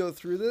as we go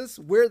through this,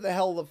 where the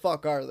hell the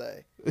fuck are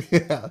they?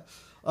 Yeah.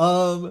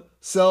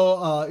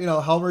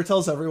 So Homer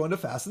tells everyone to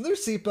fasten their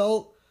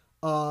seatbelt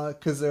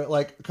because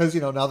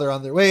now they're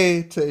on their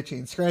way to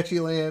Itchy Scratchy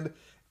Land.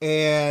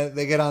 And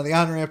they get on the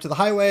on-ramp to the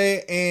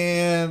highway,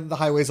 and the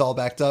highway's all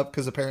backed up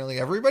because apparently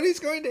everybody's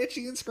going to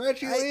Itchy and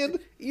Scratchy Land.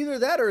 Either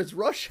that or it's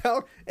rush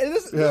hour. And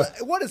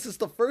what is this,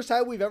 the first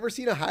time we've ever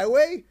seen a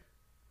highway?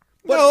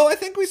 No, I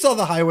think we saw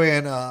the highway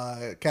in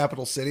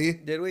Capital City.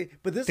 Did we?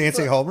 But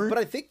Homer. But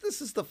I think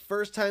this is the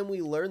first time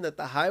we learned that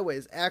the highway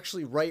is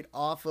actually right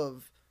off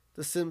of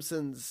the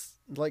Simpsons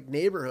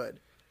neighborhood.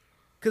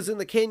 Because in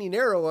the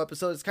Canyonero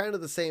episode, it's kind of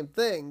the same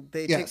thing.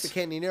 They take the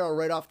Canyonero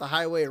right off the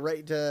highway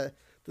right to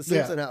the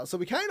Simpson house. So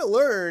we kind of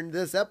learned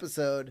this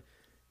episode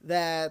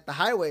that the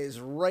highway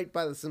is right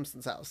by the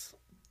Simpsons house.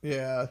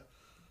 Yeah.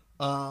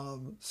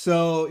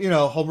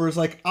 So, Homer's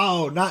like,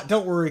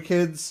 don't worry,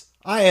 kids.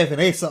 I have an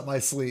ace up my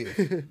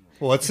sleeve.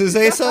 What's his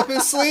ace up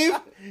his sleeve?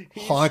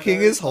 Honking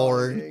his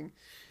horn.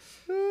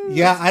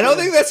 Yeah, I don't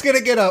think that's going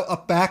to get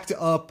a backed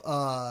up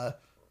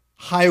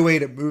highway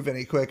to move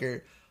any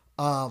quicker.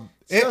 I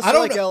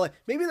don't know. LA.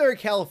 Maybe they're in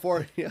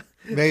California.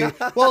 Maybe.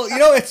 Well,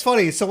 it's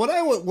funny. So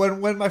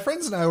when my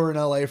friends and I were in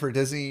LA for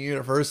Disney and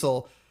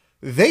Universal,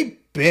 they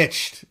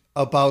bitched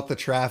about the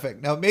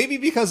traffic. Now, maybe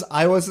because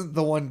I wasn't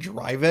the one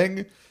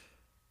driving,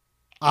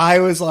 I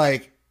was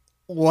like,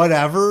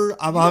 whatever,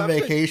 I'm on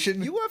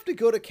vacation. You have to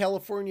go to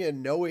California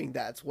knowing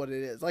that's what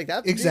it is. Like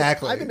that's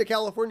exactly. I've been to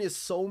California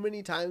so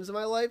many times in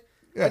my life.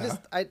 Yeah.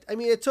 I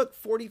mean, it took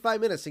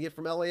 45 minutes to get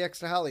from LAX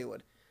to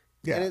Hollywood.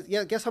 Yeah.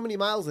 And guess how many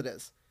miles it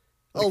is?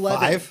 Like 11.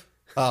 5?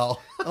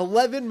 Oh.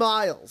 11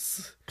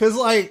 miles. Because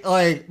like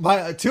my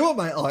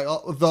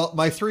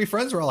my three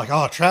friends were like,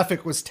 oh,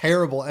 traffic was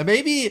terrible, and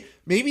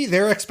maybe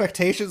their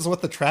expectations of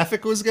what the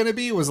traffic was going to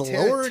be was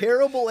lower.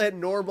 Terrible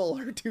and normal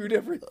are two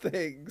different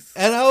things.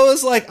 And I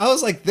was like,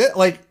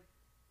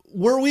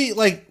 were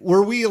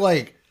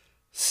we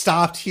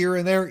stopped here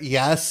and there?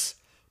 Yes,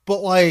 but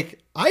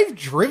like I've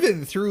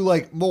driven through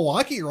like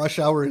Milwaukee rush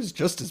hour is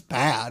just as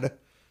bad.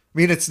 I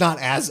mean, it's not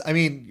as,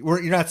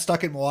 you're not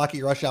stuck in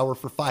Milwaukee rush hour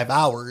for 5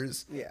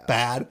 hours. Yeah.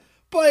 Bad.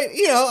 But,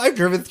 I've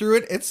driven through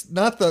it. It's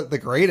not the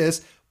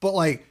greatest, but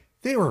like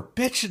they were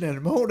bitching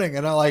and moaning.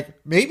 And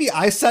maybe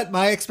I set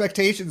my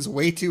expectations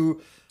way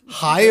too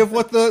high of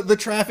what the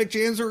traffic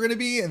jams were going to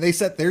be. And they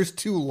set theirs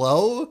too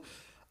low.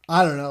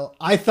 I don't know.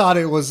 I thought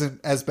it wasn't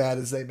as bad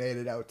as they made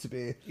it out to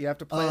be. You have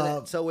to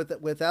plan it. So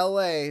with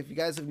LA, if you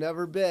guys have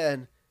never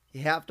been,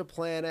 you have to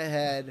plan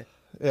ahead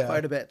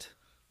quite a bit.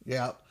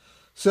 Yeah.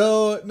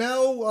 So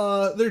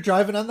now they're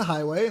driving on the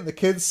highway, and the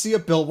kids see a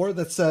billboard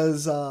that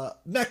says,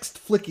 next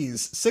Flickies,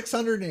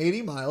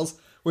 680 miles,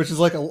 which is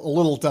like a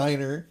little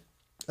diner.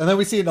 And then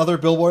we see another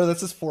billboard that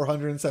says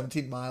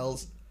 417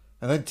 miles,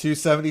 and then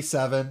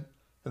 277,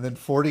 and then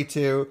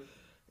 42.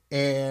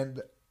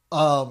 And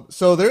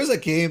so there's a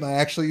game I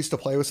actually used to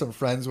play with some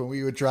friends when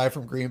we would drive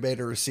from Green Bay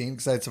to Racine,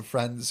 because I had some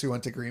friends who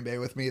went to Green Bay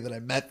with me that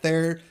I met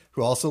there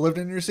who also lived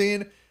in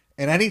Racine.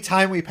 And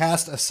anytime we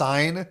passed a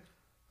sign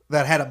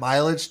that had a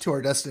mileage to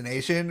our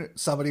destination,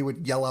 somebody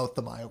would yell out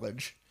the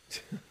mileage.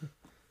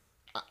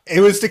 It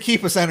was to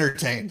keep us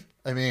entertained.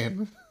 I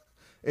mean,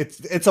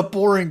 it's a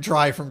boring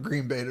drive from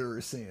Green Bay to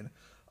Racine.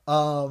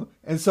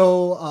 And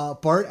so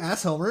Bart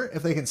asks Homer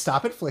if they can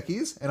stop at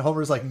Flickies, and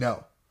Homer's like,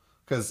 no,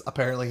 because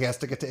apparently he has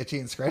to get to Itchy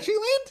and Scratchy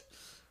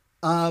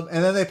Land.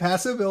 And then they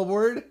pass a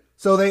billboard.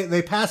 So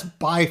they pass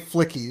by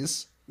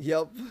Flickies.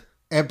 Yep.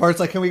 And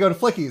Bart's like, can we go to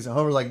Flickies? And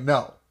Homer's like,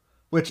 no.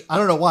 Which, I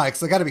don't know why, because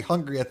they got to be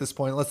hungry at this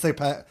point. Let's say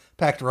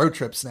packed road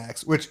trip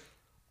snacks, which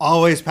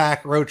always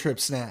pack road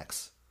trip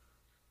snacks.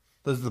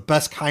 Those are the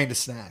best kind of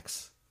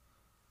snacks.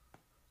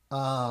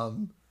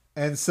 And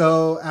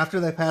so after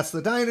they pass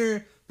the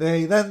diner,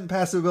 they then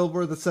pass a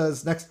billboard that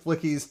says, next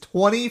Flickies,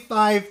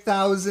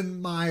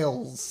 25,000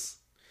 miles.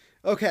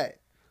 Okay,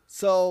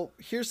 so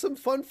here's some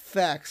fun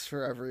facts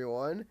for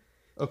everyone.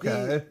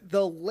 Okay.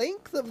 The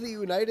length of the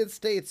United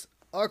States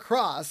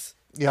across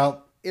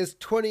is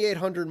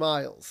 2,800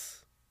 miles.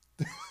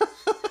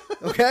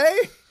 Okay?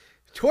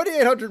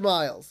 2,800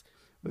 miles.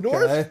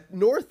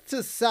 North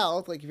to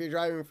south, like if you're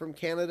driving from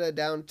Canada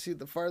down to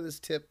the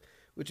farthest tip,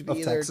 which would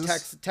be either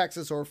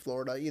Texas or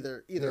Florida,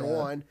 either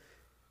one,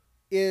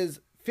 is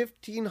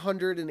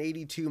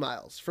 1,582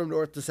 miles from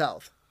north to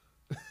south.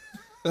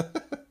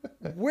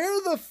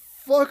 Where the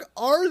fuck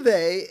are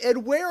they,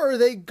 and where are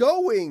they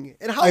going?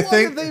 And how long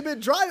have they been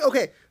driving?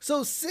 Okay,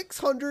 so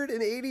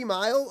 680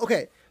 miles.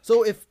 Okay,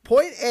 so if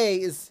point A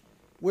is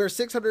where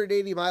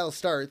 680 miles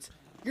starts,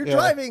 you're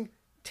driving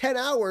 10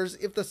 hours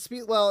if the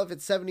speed, if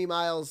it's 70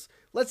 miles,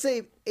 let's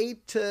say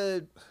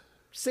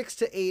 6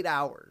 to 8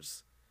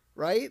 hours,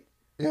 right?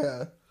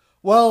 Yeah.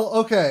 Well,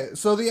 okay.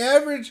 So the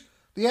average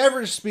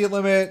speed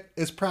limit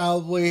is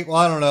probably,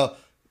 I don't know.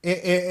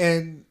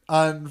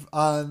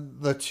 On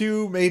the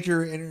two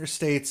major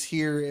interstates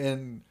here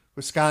in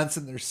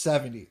Wisconsin, there's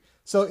 70.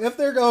 So if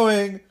they're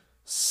going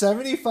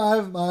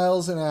 75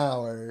 miles an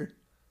hour,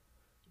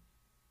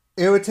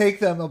 it would take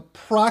them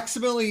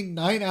approximately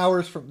 9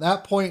 hours from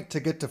that point to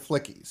get to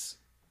Flickies.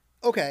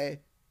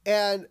 Okay.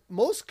 And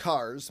most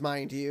cars,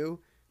 mind you,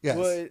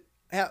 would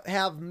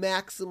have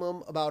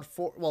maximum about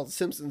the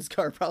Simpsons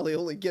car probably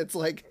only gets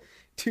like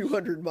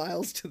 200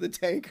 miles to the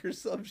tank or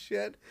some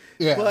shit.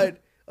 Yeah.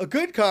 But a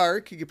good car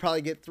could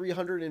probably get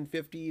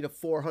 350 to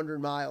 400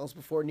 miles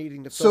before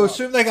needing to fill up.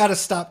 Assume they got to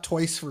stop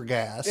twice for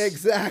gas.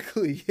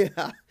 Exactly,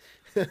 yeah.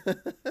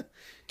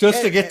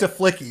 Just to get to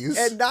Flickies.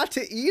 And not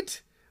to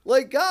eat?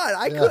 Like,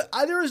 God,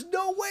 there is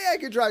no way I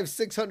could drive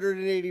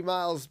 680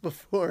 miles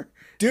before.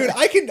 Dude,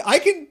 I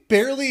can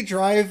barely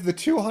drive the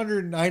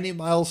 290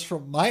 miles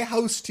from my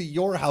house to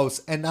your house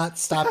and not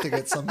stop to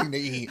get something to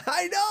eat.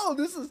 I know.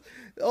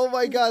 Oh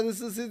my God,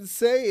 this is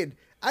insane.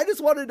 I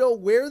just want to know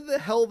where the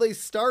hell they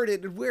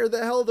started and where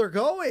the hell they're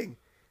going.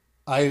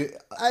 I mean,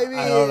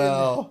 I don't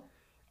know.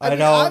 I don't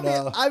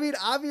know. I mean,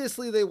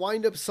 obviously they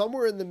wind up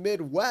somewhere in the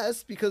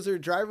Midwest because they're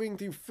driving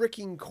through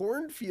freaking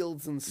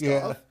cornfields and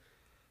stuff. Yeah.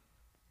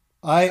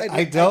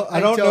 I don't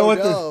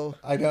know.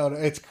 I don't.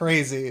 It's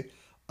crazy.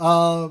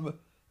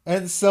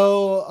 And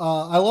so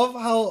I love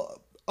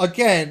how,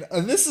 again,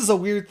 and this is a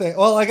weird thing.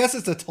 Well, I guess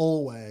it's a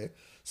tollway.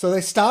 So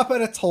they stop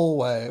at a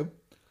tollway,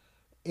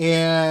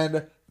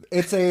 and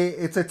it's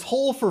a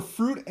toll for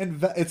fruit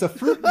and it's a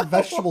fruit and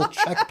vegetable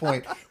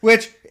checkpoint.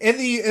 Which in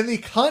the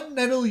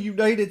continental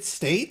United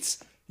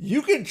States,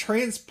 you can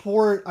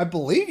transport. I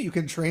believe you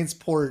can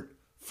transport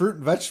fruit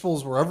and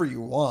vegetables wherever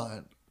you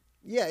want.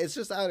 Yeah, it's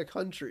just out of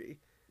country.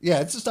 Yeah,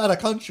 it's just out of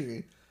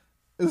country.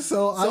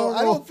 So I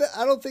don't know.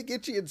 I don't think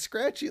Itchy and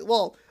Scratchy.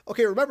 Well,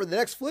 okay. Remember, the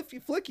next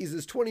Flickies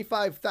is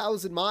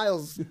 25,000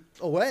 miles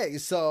away.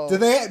 So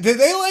Did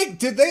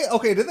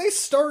they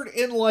start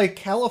in like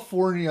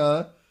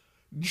California,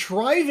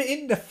 drive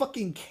into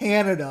fucking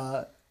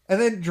Canada, and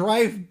then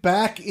drive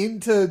back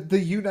into the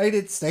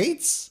United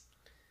States?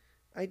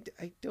 I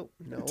don't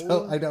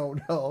know. I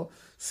don't know.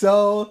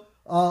 So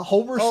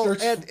Homer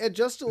starts. And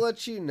just to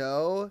let you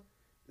know,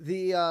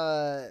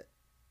 the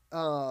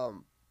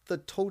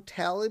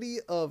totality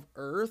of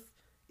Earth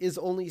is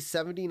only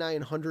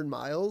 7,900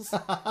 miles.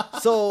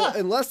 So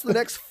unless the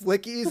next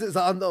Flickies is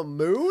on the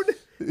moon,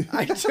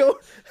 I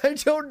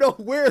don't know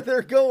where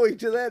they're going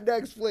to that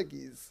next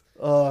Flickies.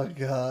 Oh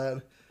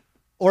God.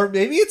 Or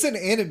maybe it's an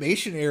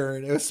animation error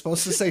and it was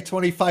supposed to say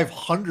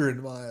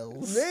 2,500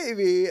 miles.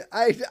 Maybe.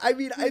 I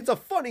mean, it's a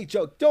funny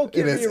joke. Don't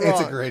get me wrong.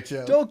 It's a great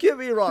joke. Don't get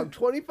me wrong.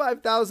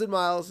 25,000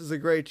 miles is a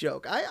great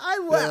joke. I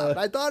laughed.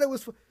 I thought it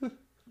was,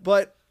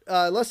 but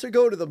unless they're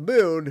going to the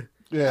moon,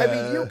 I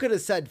mean, you could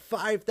have said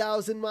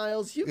 5,000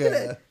 miles. You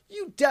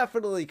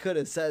definitely could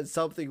have said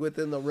something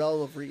within the realm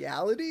of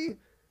reality.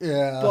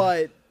 Yeah.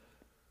 But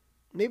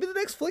maybe the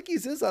next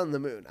Flickies is on the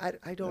moon.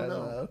 I don't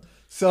know.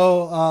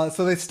 So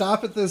they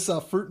stop at this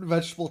fruit and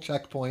vegetable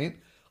checkpoint.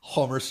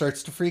 Homer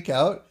starts to freak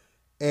out,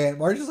 and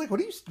Marge is like, "What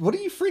are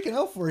you freaking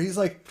out for?" He's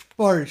like,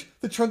 "Marge,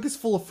 the trunk is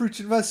full of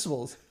fruits and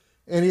vegetables."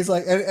 And he's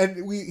like,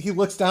 he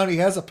looks down. He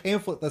has a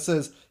pamphlet that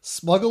says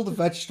 "Smuggled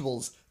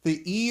Vegetables: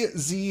 The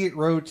EZ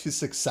Road to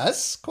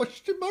Success?" ?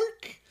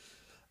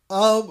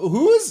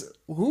 Who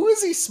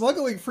is he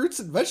smuggling fruits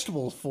and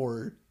vegetables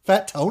for?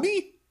 Fat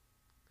Tony?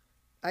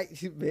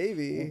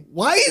 Maybe.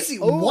 Why is he?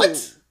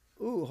 What?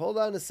 Ooh, hold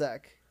on a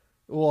sec.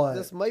 What?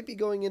 This might be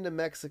going into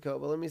Mexico,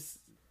 but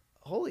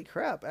holy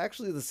crap.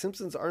 Actually, The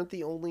Simpsons aren't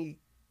the only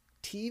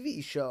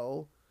TV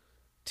show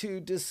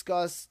to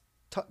discuss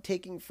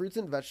taking fruits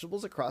and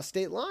vegetables across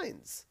state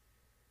lines.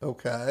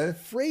 Okay.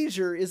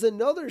 Frasier is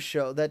another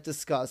show that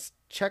discussed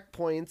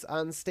checkpoints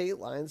on state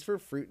lines for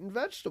fruit and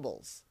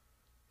vegetables.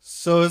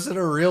 So is it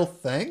a real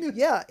thing?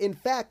 Yeah. In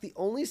fact, the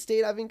only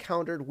state I've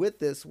encountered with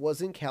this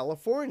was in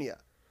California.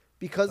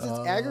 Because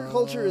its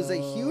agriculture is a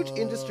huge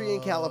industry in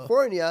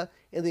California,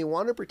 and they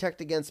want to protect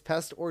against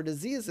pests or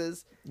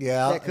diseases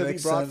that could be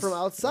brought from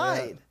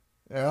outside.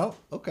 Yeah,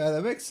 okay,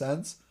 that makes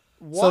sense.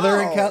 Wow.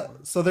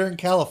 So they're in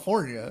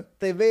California.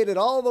 They made it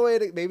all the way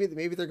to maybe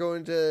they're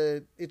going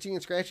to Itchy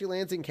and Scratchy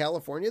Lands in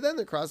California. Then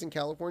they're crossing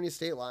California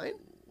state line.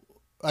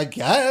 I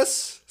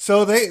guess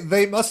so.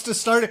 They must have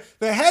started.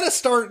 They had to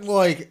start in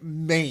like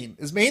Maine.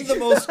 Is Maine the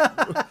most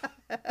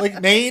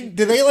like Maine?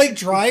 Do they like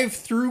drive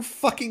through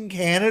fucking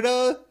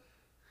Canada?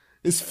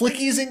 Is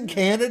Flickies in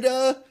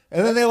Canada?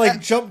 And then they like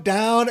jump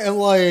down and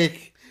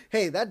like.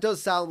 Hey, that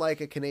does sound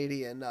like a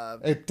Canadian.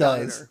 It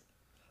does.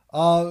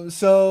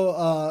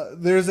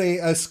 There's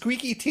a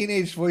squeaky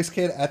teenage voice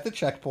kid at the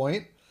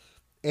checkpoint,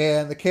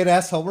 and the kid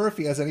asks Homer if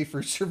he has any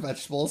fruits or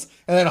vegetables,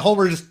 and then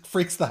Homer just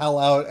freaks the hell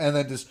out and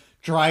then just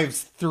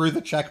drives through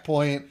the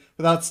checkpoint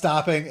without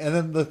stopping, and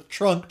then the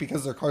trunk,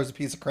 because their car's a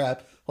piece of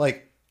crap,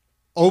 like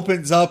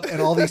opens up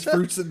and all these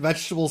fruits and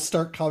vegetables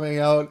start coming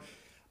out.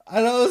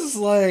 And I was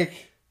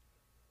like,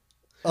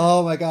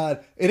 oh my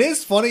God. It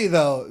is funny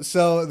though.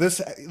 So this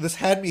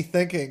had me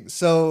thinking.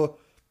 So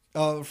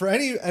for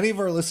any of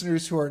our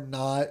listeners who are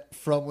not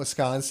from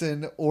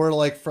Wisconsin or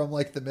like from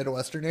like the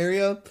Midwestern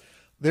area,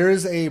 there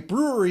is a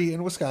brewery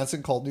in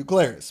Wisconsin called New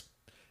Glarus,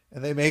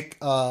 and they make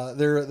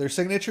their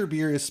signature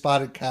beer is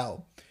Spotted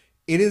Cow.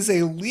 It is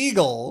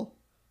illegal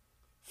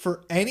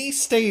for any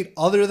state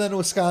other than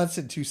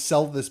Wisconsin to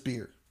sell this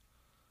beer.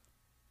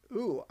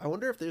 Ooh, I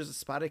wonder if there's a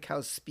Spotted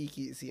Cow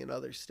speakeasy in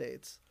other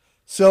states.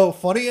 So,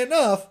 funny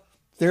enough,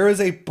 there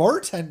is a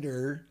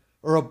bartender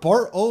or a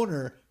bar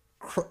owner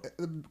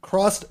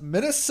crossed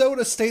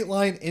Minnesota state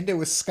line into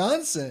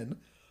Wisconsin,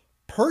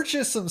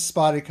 purchased some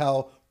Spotted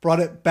Cow, brought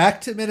it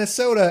back to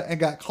Minnesota, and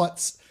got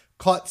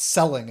caught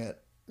selling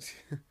it.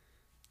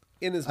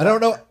 In his bar. I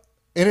don't know.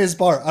 In his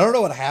bar. I don't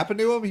know what happened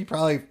to him. He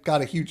probably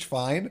got a huge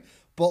fine.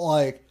 But,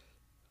 like,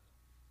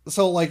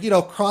 so, like, you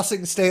know,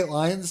 crossing state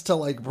lines to,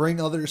 like, bring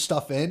other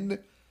stuff in,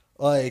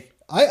 like,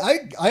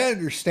 I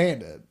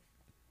understand it.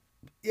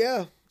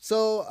 Yeah.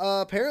 So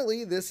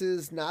apparently this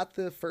is not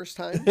the first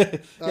time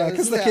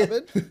because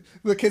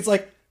the kid's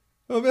like,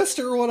 oh,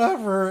 Mr.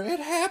 Whatever, it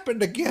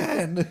happened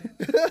again.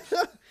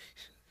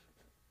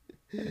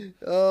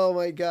 Oh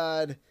my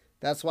God.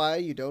 That's why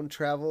you don't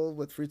travel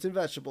with fruits and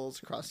vegetables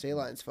across state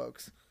lines,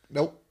 folks.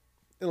 Nope.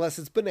 Unless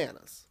it's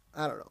bananas.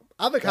 I don't know.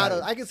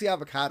 Avocados. I can see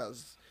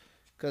avocados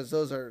because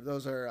those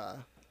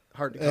are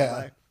hard to come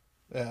by.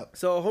 Yeah.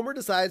 So Homer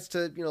decides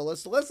to, you know,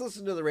 let's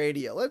listen to the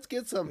radio. Let's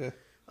get some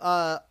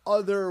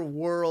other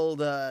world,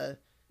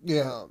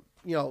 you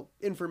know,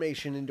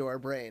 information into our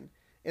brain.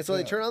 And so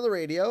they turn on the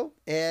radio,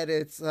 and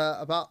it's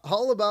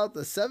all about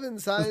the 7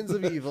 signs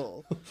of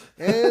evil,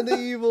 and the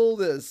evil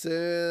this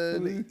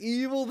and the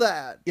evil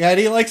that. Yeah, and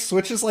he like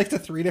switches like to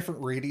 3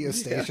 different radio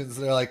stations.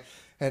 Yeah. They're like,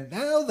 and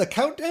now the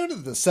countdown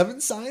of the 7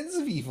 signs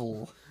of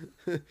evil.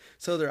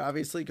 So they're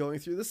obviously going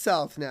through the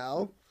South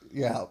now.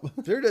 Yeah.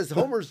 They're just,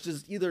 Homer's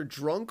just either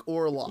drunk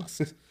or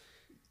lost.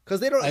 Because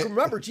they don't,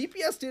 remember,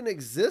 GPS didn't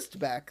exist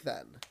back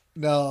then.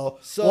 No.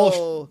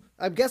 So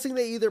I'm guessing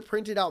they either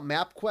printed out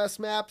MapQuest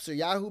maps or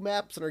Yahoo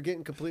maps and are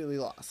getting completely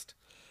lost.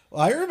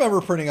 I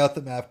remember printing out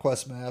the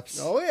MapQuest maps.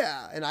 Oh,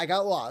 yeah. And I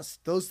got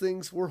lost. Those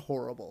things were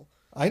horrible.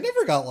 I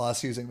never got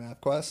lost using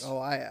MapQuest. Oh,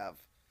 I have.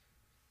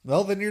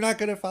 Well, then you're not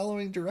good at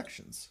following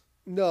directions.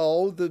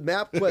 No, the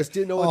MapQuest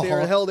didn't know what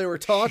the hell they were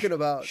talking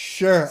about.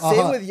 Sure.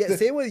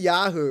 Same with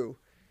Yahoo.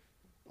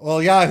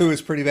 Well, Yahoo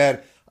is pretty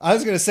bad. I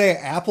was going to say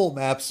Apple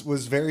Maps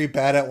was very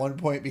bad at one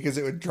point because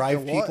it would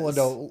drive people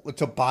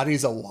into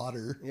bodies of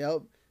water.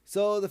 Yep.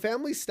 So the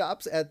family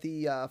stops at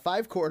the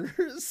Five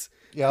Corners.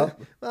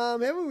 Yep.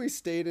 Haven't we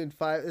stayed in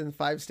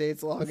five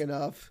states long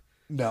enough?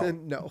 No.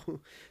 No.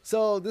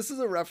 So this is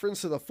a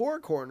reference to the Four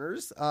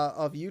Corners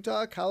of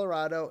Utah,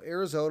 Colorado,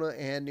 Arizona,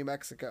 and New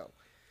Mexico.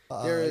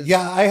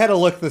 Yeah, I had to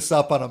look this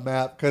up on a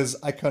map because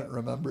I couldn't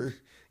remember.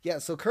 Yeah,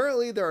 so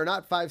currently there are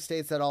not 5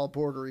 states that all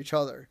border each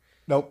other.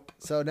 Nope.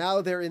 So now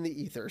they're in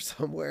the ether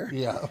somewhere.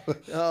 Yeah.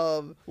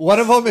 One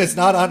of them is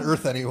not on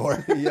Earth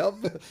anymore.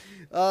 Yep.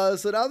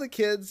 So now the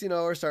kids,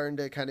 are starting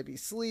to kind of be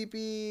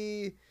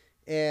sleepy,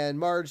 and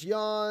Marge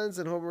yawns,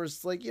 and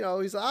Homer's like,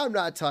 he's like, I'm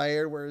not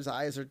tired, where his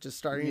eyes are just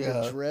starting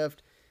to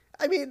drift.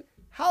 I mean,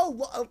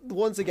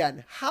 once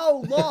again,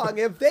 how long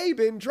have they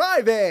been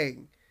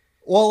driving?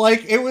 Well,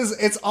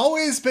 it's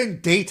always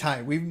been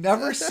daytime. We've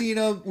never seen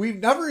them. We've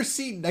never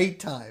seen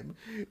nighttime.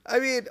 I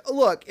mean,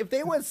 look, if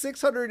they went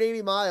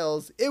 680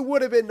 miles, it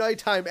would have been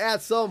nighttime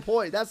at some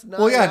point. That's 9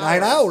 hours.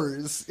 9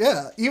 hours.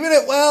 Yeah. If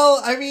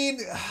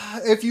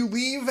you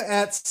leave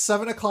at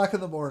 7 o'clock in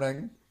the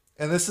morning,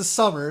 and this is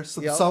summer, so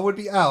the sun would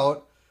be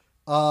out,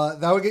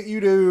 that would get you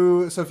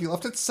to, so if you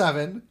left at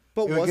 7.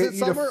 But was it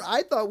summer?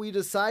 I thought we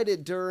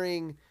decided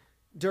during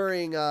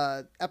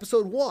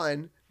episode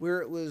 1, where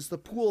it was the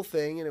pool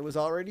thing and it was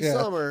already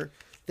summer,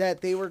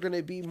 that they were going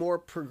to be more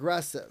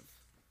progressive.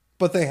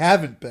 But they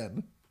haven't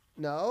been.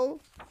 No,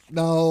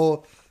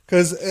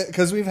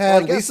 because we've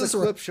had. I guess the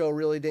clip show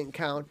really didn't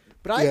count.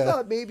 But I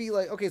thought maybe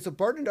so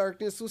Bart in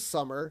Darkness was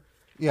summer.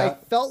 Yeah. I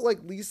felt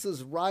like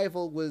Lisa's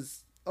rival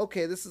was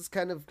this is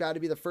kind of got to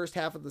be the first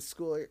half of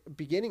the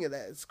beginning of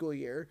that school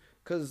year,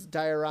 because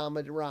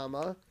diorama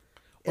drama.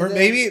 Or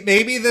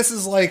maybe this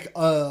is like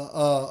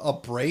a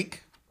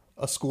break,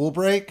 a school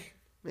break.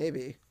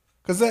 Maybe.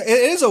 Because it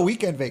is a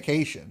weekend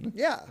vacation.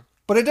 Yeah.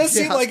 But it does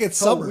seem like it's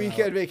summer. A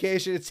weekend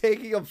vacation. It's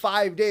taking them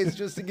 5 days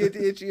just to get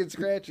to Itchy and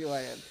Scratchy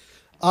Land.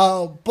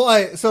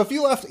 But so if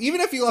you left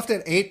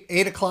at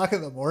 8 o'clock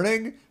in the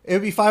morning, it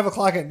would be 5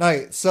 o'clock at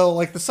night.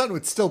 So the sun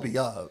would still be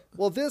up.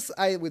 Well, this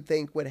I would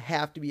think would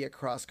have to be a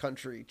cross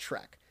country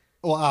trek.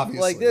 Well,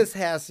 obviously. This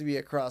has to be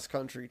a cross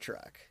country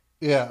trek.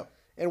 Yeah.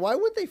 And why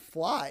wouldn't they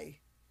fly?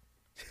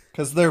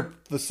 Because they're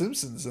the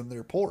Simpsons and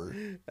they're poor.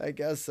 I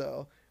guess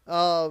so.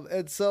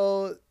 And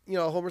so,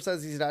 Homer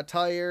says he's not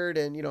tired,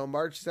 and,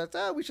 Marge says,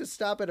 we should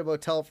stop at a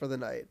motel for the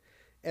night.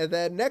 And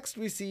then next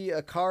we see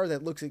a car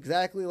that looks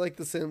exactly like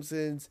the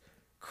Simpsons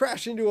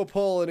crash into a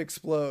pole and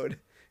explode.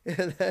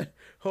 And then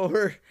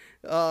Homer,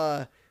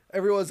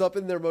 everyone's up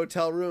in their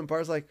motel room, and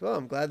Bart's like, oh,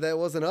 I'm glad that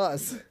wasn't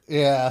us.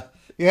 Yeah.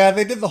 Yeah,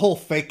 they did the whole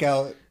fake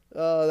out.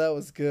 Oh, that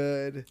was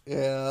good.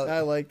 Yeah. I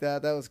like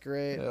that. That was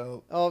great.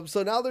 Yeah.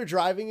 So now they're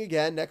driving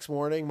again next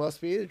morning, must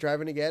be. They're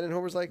driving again, and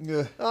Homer's like,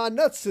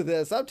 nuts to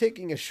this. I'm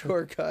taking a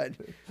shortcut.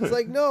 It's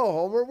like, no,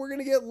 Homer, we're going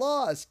to get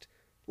lost.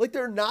 Like,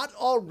 they're not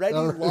already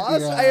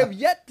lost. Yeah. I have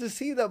yet to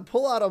see them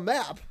pull out a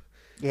map.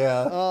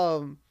 Yeah.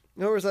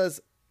 Homer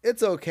says,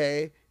 it's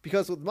okay,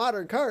 because with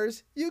modern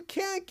cars, you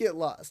can't get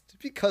lost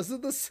because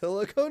of the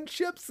silicone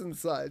chips and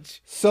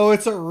such. So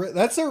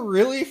that's a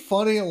really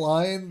funny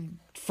line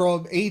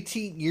from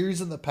 18 years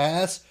in the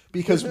past,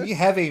 because we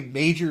have a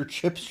major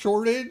chip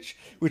shortage,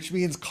 which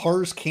means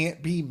cars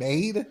can't be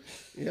made.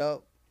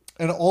 Yep.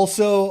 And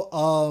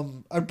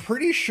also, I'm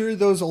pretty sure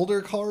those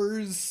older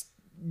cars,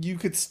 you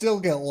could still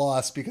get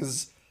lost,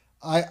 because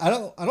I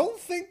don't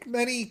think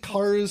many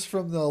cars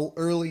from the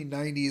early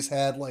 90s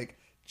had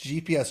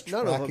GPS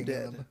tracking. None of them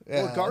did. Them.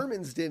 Yeah. Well,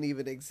 Garmin's didn't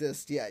even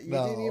exist yet. You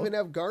didn't even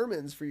have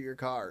Garmin's for your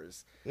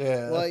cars.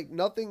 Yeah.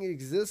 Nothing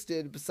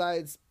existed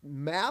besides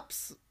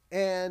maps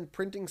and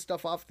printing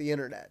stuff off the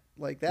internet.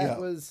 That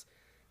was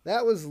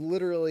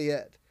literally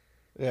it.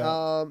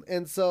 Yeah.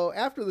 And so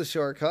after the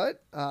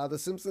shortcut, the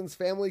Simpsons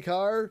family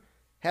car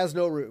has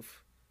no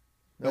roof.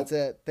 That's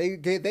it.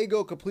 They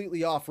go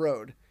completely off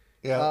road.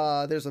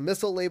 Yeah. There's a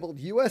missile labeled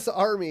U.S.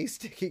 Army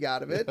sticking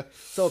out of it.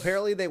 So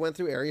apparently they went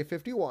through Area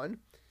 51.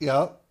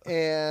 Yeah.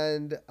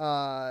 And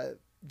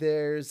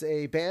there's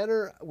a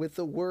banner with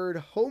the word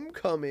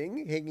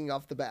homecoming hanging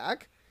off the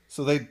back.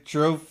 So they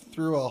drove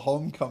through a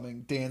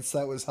homecoming dance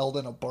that was held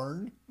in a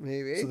barn?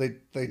 Maybe. So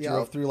they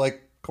drove through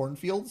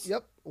cornfields?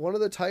 Yep. One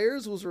of the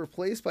tires was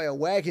replaced by a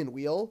wagon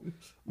wheel.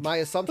 My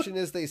assumption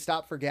is they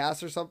stopped for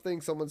gas or something.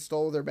 Someone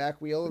stole their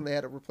back wheel and they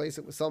had to replace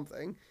it with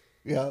something.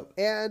 Yeah.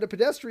 And a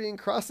pedestrian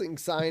crossing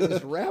sign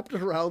is wrapped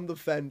around the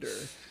fender.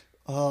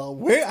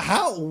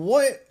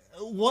 What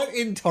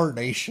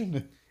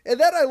incarnation? And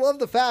then I love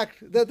the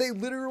fact that they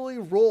literally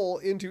roll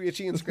into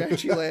Itchy and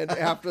Scratchy Land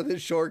after the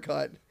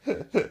shortcut.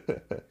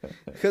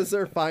 Because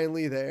they're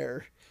finally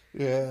there.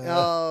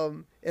 Yeah.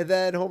 And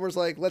then Homer's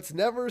like, let's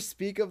never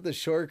speak of the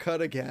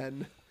shortcut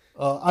again.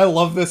 I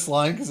love this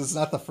line because it's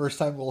not the first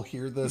time we'll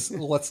hear this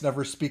let's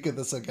never speak of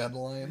this again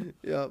line.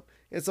 Yep.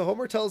 And so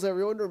Homer tells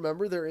everyone to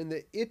remember they're in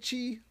the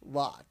Itchy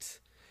lot.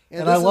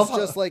 And I this love is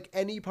just like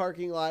any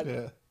parking lot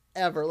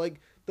ever. Like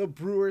the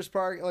Brewers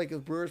parking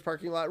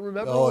lot.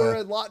 Remember we're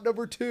in lot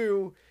number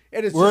 2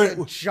 and it's just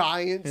a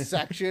giant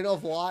section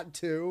of lot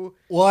 2.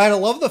 Well, I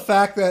love the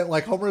fact that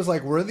like Homer's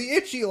like, we're in the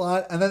Itchy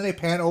lot, and then they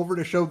pan over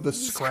to show the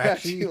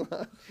Scratchy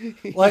lot.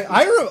 Like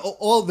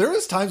there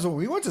was times when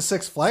we went to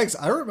Six Flags,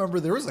 I remember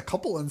there was a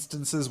couple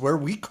instances where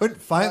we couldn't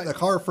find the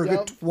car for a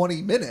good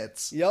 20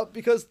 minutes. Yep,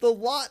 because the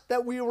lot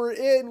that we were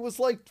in was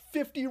like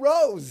 50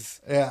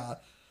 rows. Yeah.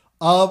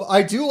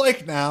 I do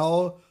like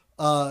now,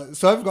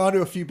 so I've gone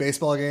to a few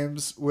baseball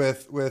games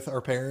with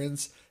our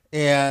parents,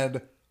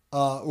 and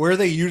where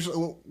they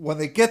usually, when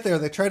they get there,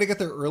 they try to get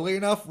there early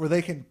enough where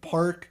they can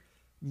park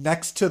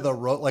next to the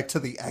road, like to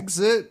the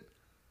exit.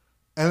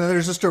 And then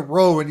there's just a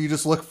row and you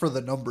just look for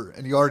the number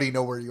and you already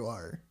know where you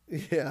are.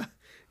 Yeah.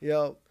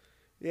 Yep.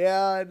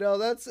 Yeah,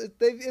 no,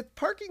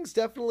 parking's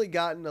definitely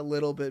gotten a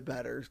little bit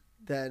better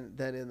than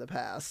in the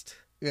past.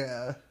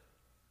 Yeah.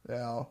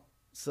 Yeah.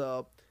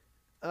 So,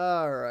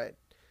 all right.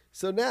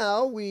 So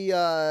now we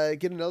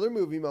get another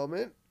movie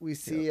moment. We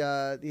see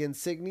the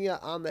insignia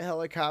on the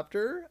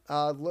helicopter.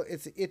 Look,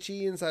 it's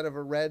Itchy inside of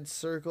a red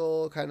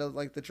circle, kind of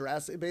like the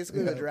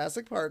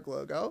Jurassic Park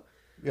logo.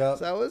 Yeah.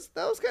 So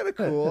that was kind of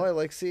cool. I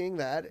like seeing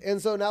that. And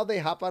so now they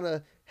hop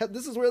on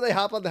this is where they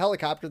hop on the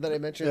helicopter that I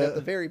mentioned at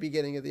the very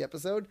beginning of the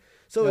episode.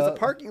 So it's a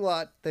parking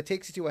lot that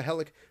takes you to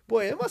a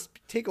Boy, it must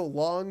take a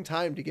long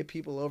time to get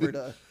people over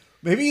to.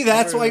 Maybe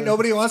that's why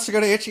nobody wants to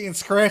go to Itchy and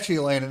Scratchy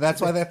Land, and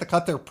that's why they have to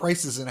cut their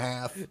prices in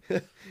half.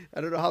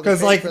 I don't know how.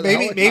 Because like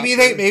maybe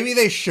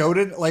they showed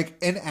it like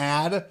an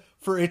ad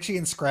for Itchy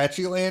and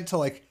Scratchy Land to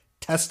like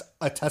test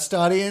a test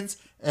audience,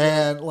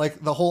 and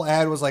like the whole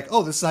ad was like,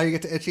 "Oh, this is how you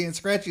get to Itchy and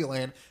Scratchy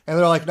Land," and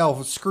they're like,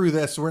 "No, screw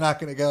this, we're not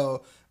going to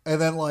go."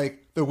 And then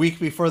like the week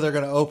before they're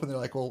going to open, they're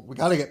like, "Well, we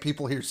got to get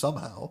people here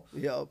somehow."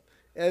 Yep.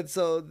 And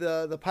so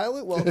the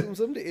pilot welcomes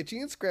them to Itchy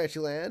and Scratchy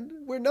Land,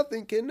 where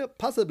nothing can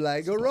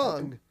possibly go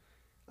wrong.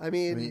 I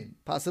mean,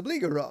 possibly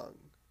go wrong.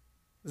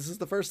 This is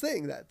the first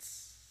thing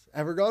that's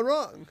ever gone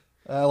wrong.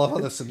 I love how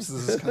the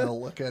Simpsons kind of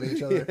look at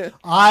each other. Yeah.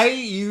 I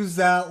use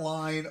that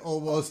line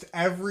almost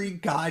every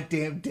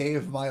goddamn day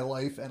of my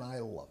life, and I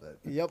love it.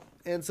 Yep.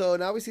 And so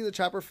now we see the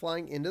chopper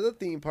flying into the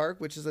theme park,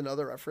 which is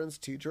another reference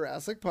to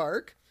Jurassic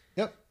Park.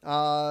 Yep.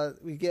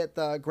 We get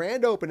the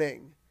grand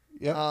opening.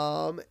 Yep.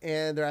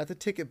 And they're at the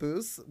ticket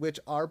booths, which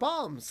are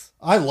bombs.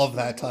 I love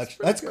that touch.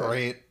 That's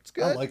great. It's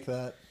good. I like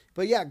that.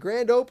 But yeah,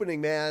 grand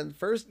opening, man.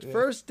 First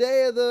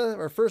day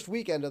of first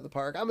weekend of the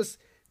park.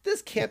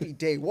 This can't be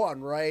day one,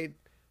 right?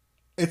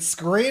 It's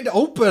grand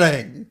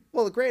opening.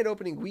 Well, the grand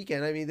opening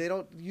weekend. I mean,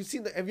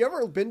 have you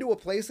ever been to a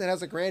place that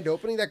has a grand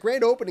opening? That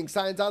grand opening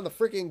sign's on the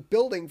freaking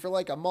building for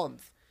like a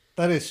month.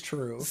 That is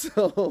true.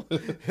 So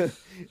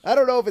I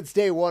don't know if it's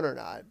day one or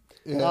not.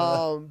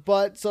 Yeah.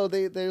 But so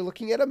they're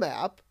looking at a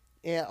map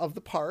of the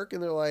park,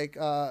 and they're like,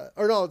 or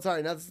no,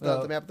 sorry, not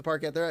the map of the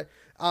park yet.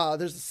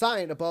 There's a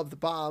sign above the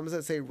bombs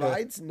that say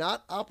rides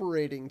not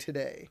operating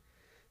today.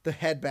 The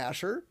Head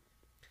Basher,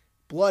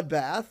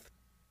 Bloodbath,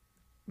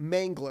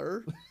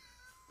 Mangler,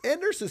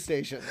 and Nurse's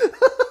Station. I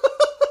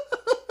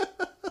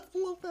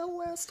love that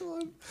last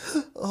one.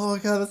 Oh my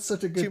god, that's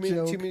such a good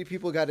joke. Too many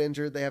people got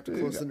injured. They have to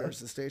close the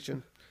Nurse's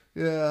Station.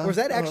 Yeah. Or is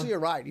that actually a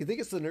ride? Do you think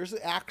it's the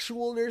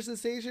actual Nurse's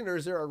Station, or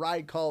is there a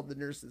ride called the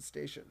Nurse's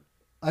Station?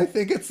 I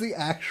think it's the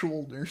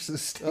actual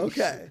Nurse's Station.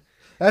 Okay.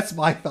 That's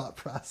my thought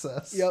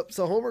process. Yep.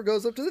 So Homer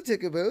goes up to the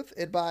ticket booth.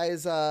 It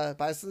buys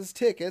his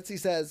tickets. He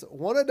says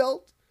 1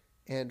 adult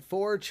and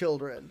 4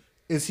 children.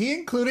 Is he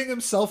including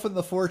himself in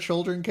the 4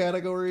 children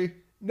category?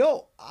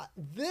 No,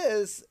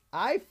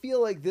 I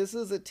feel like this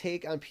is a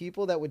take on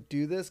people that would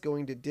do this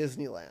going to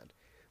Disneyland.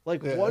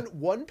 Like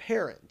one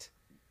parent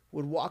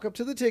would walk up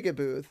to the ticket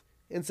booth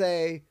and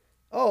say,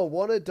 "Oh,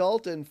 1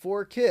 adult and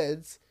 4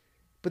 kids,"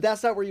 but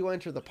that's not where you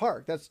enter the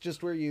park. That's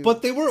just where you.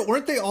 But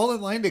weren't they all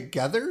in line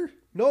together?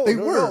 No, they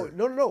were.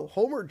 No.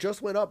 Homer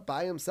just went up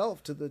by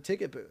himself to the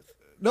ticket booth.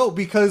 No,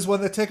 because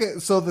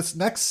this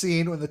next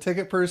scene, when the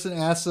ticket person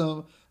asks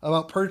him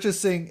about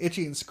purchasing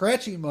Itchy and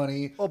Scratchy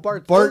money,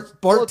 Bart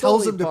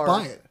tells him to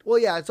buy it. Well,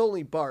 yeah, it's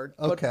only Bart.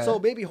 Okay. But, so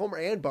maybe Homer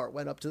and Bart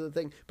went up to the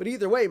thing. But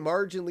either way,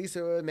 Marge and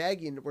Lisa and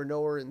Maggie were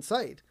nowhere in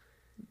sight.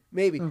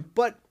 Maybe.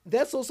 But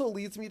that also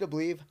leads me to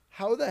believe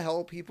how the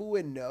hell people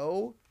would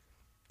know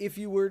if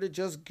you were to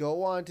just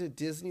go on to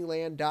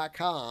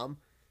Disneyland.com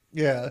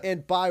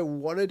and buy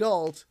 1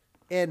 adult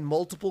and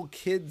multiple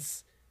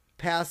kids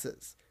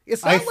passes.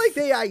 It's not like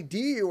they ID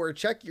you or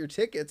check your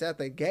tickets at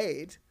the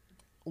gate.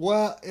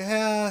 Well,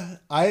 yeah,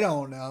 I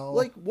don't know.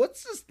 Like,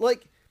 what's this?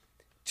 Like,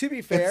 to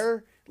be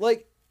fair,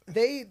 like,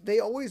 they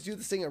always do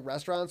this thing at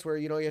restaurants where,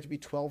 you have to be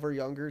 12 or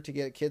younger to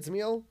get a kid's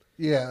meal.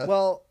 Yeah.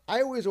 Well,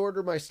 I always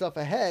order my stuff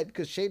ahead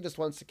because Shane just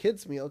wants a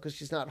kid's meal because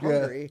she's not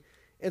hungry.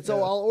 Yeah. And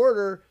so I'll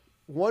order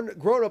 1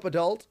 grown-up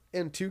adult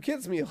and 2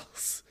 kids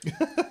meals.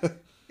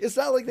 It's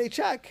not like they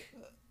check.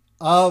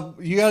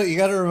 You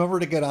gotta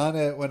remember to get on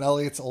it when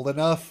Elliot's old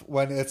enough,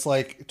 when it's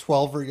like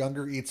 12 or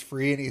younger eats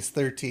free and he's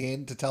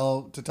 13, to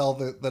tell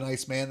the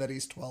nice man that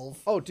he's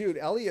 12. Oh, dude,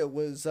 Elliot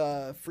was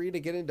free to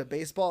get into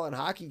baseball and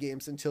hockey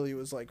games until he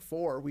was like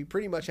 4. We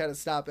pretty much had to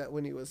stop it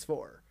when he was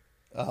 4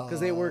 because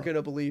they weren't going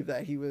to believe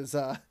that he was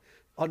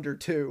under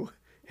 2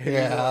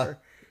 anymore.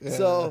 Yeah.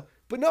 So,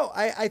 but no,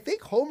 I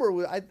think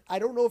Homer, I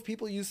don't know if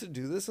people used to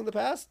do this in the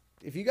past.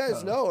 If you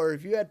guys know, or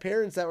if you had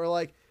parents that were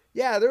like,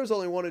 yeah, there was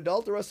only 1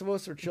 adult, the rest of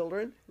us are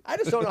children. I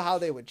just don't know how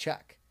they would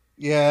check.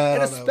 Yeah.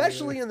 And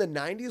especially in the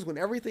 90s when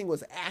everything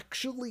was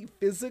actually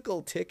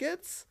physical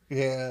tickets.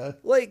 Yeah.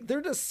 Like,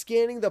 they're just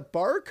scanning the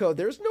barcode.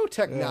 There's no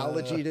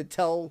technology to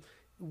tell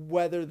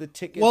whether the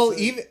tickets. Well,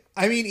 even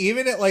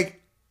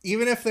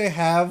if they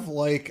have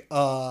like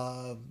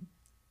a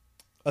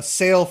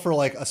sale for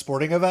like a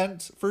sporting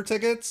event for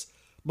tickets,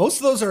 most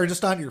of those are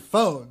just on your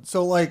phone.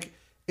 So like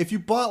if you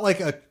bought like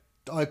a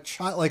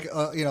child, like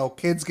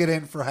kids get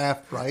in for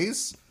half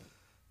price,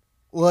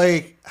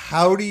 like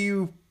how do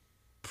you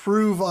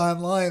prove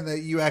online that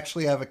you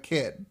actually have a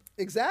kid?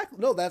 Exactly.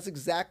 No, that's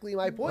exactly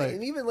my point. Right.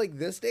 And even like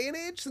this day and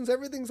age, since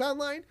everything's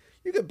online,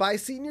 you could buy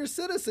senior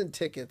citizen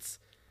tickets.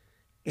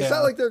 It's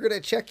not like they're going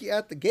to check you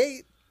at the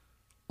gate.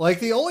 Like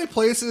the only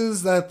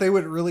places that they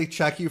would really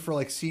check you for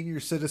like senior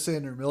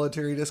citizen or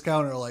military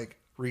discount are like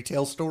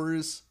retail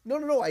stores.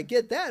 No, I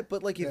get that.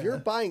 But like if you're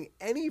buying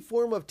any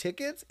form of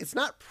tickets, it's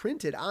not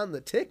printed on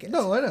the ticket.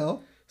 No, I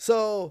know.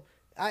 So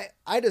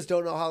I just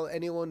don't know how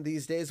anyone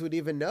these days would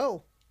even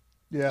know.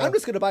 Yeah. I'm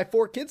just going to buy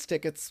 4 kids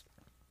tickets.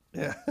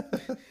 Yeah.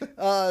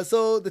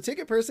 So the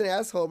ticket person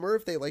asked Homer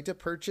if they like to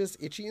purchase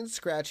Itchy and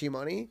Scratchy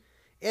money.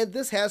 And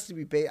this has to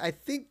be I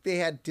think they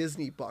had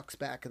Disney bucks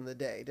back in the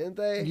day, didn't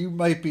they? You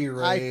might be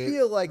right. I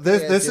feel like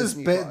this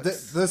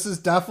is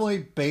definitely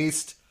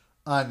based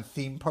on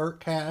theme park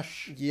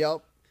cash. Yep.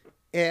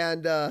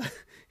 And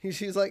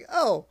she's like,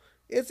 "Oh,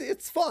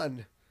 it's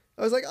fun."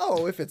 I was like,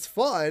 "Oh, if it's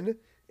fun."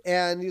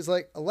 And he's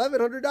like,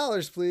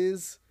 $1,100,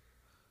 please.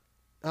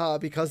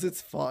 Because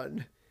it's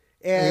fun.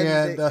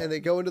 And they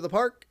go into the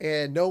park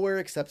and nowhere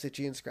accepts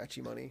Itchy and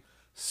Scratchy money.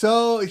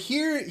 So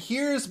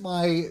here's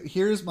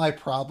my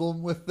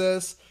problem with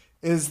this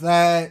is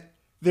that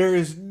there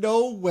is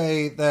no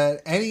way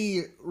that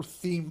any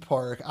theme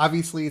park,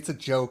 obviously it's a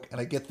joke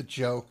and I get the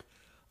joke,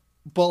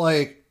 but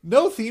like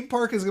no theme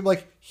park is gonna be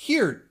like,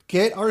 here,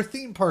 get our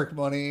theme park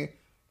money,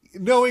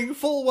 knowing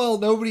full well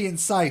nobody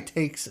inside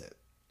takes it.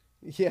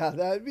 Yeah,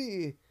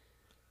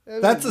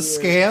 that's a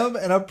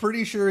scam, and I'm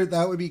pretty sure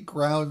that would be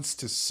grounds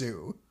to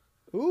sue.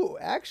 Ooh,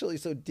 actually,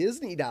 so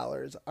Disney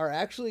dollars are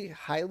actually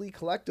highly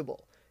collectible.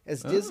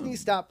 As Disney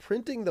stopped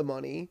printing the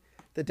money,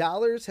 the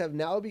dollars have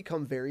now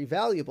become very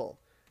valuable.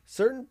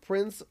 Certain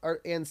prints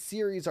and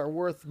series are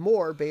worth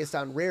more based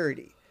on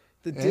rarity.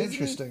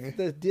 Interesting.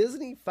 The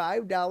Disney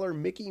 $5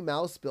 Mickey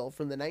Mouse bill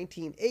from the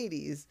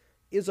 1980s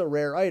is a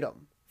rare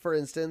item, for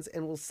instance,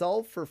 and will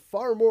sell for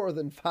far more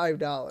than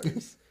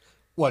 $5.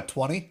 What,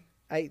 20?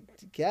 I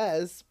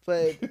guess,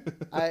 but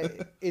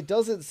it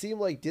doesn't seem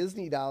like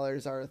Disney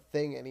dollars are a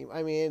thing anymore.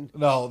 I mean,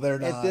 no, they're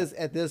not.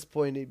 At this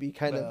point, it'd be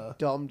kind of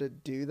dumb to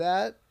do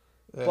that.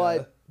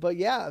 Yeah. But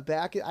yeah,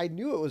 I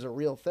knew it was a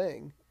real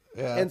thing.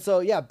 Yeah. And so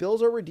yeah,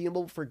 bills are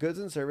redeemable for goods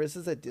and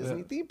services at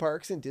Disney theme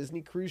parks and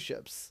Disney cruise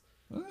ships.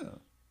 Yeah.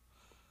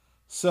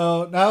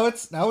 So now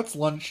it's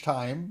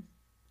lunchtime,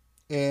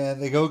 and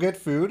they go get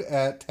food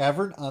at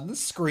Tavern on the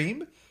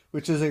Scream,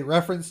 which is a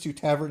reference to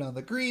Tavern on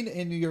the Green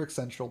in New York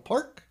Central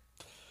Park.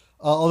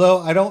 Although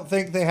I don't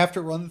think they have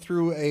to run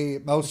through a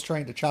mouse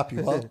trying to chop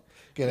you up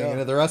getting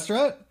into the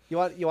restaurant. You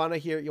want to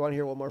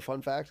hear one more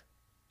fun fact?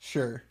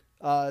 Sure.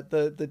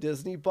 The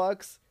Disney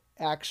bucks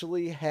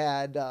actually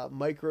had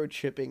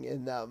microchipping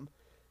in them.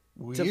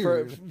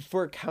 Weird.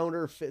 For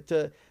counterfeit.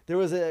 There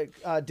was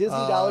Disney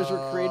dollars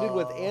were created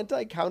with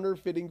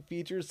anti-counterfeiting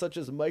features such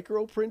as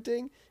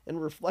microprinting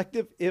and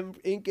reflective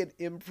ink and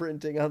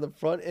imprinting on the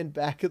front and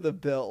back of the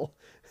bill.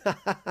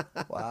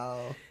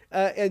 Wow.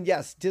 And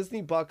yes,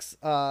 Disney bucks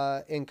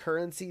and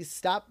currency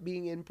stopped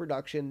being in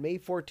production May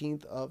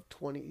 14th of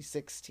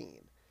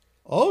 2016.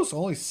 Oh, so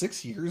only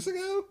 6 years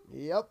ago?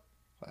 Yep.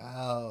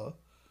 Wow.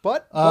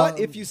 But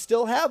if you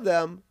still have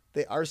them,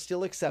 they are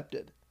still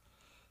accepted.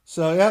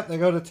 So yeah, they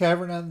go to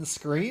Tavern on the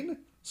Scream,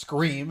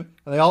 and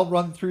they all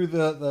run through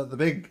the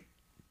big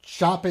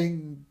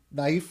chopping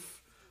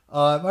knife.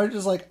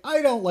 Marge's like,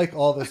 I don't like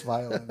all this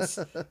violence.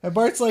 And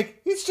Bart's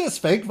like, it's just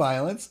fake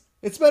violence.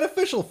 It's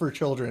beneficial for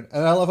children.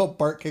 And I love how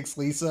Bart kicks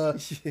Lisa,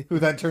 who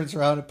then turns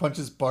around and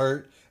punches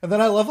Bart. And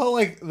then I love how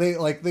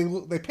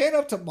they pan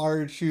up to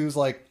Marge, who's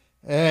like,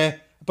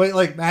 but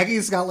like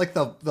Maggie's got like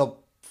the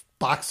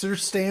boxer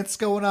stance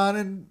going on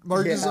in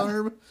Marge's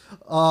arm.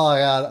 Oh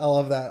yeah, I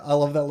love that. I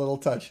love that little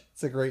touch.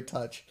 It's a great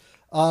touch.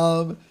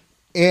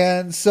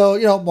 And so,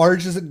 you know,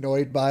 Marge is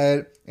annoyed by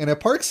it. And a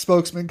park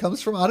spokesman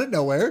comes from out of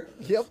nowhere.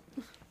 Yep.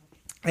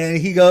 And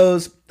he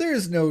goes,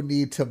 "There's no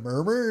need to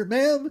murmur,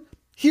 ma'am.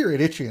 Here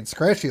at Itchy and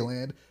Scratchy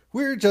Land,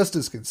 we're just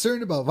as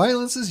concerned about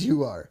violence as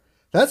you are.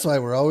 That's why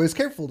we're always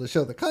careful to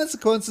show the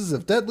consequences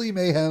of deadly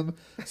mayhem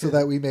so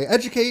that we may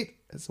educate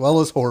as well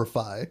as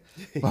horrify."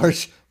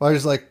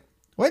 Marge's like,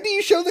 "When do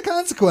you show the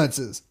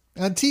consequences?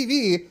 On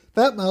TV,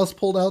 that mouse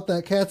pulled out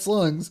that cat's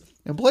lungs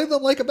and played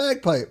them like a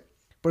bagpipe.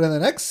 But in the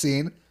next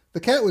scene, the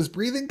cat was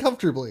breathing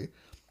comfortably."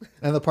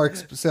 And the park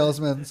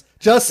salesman's,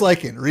 "Just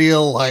like in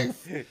real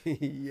life."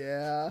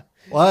 Yeah.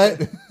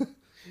 What?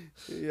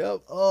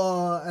 Yep.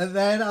 Oh, and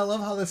then I love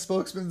how the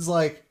spokesman's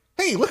like,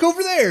 "Hey, look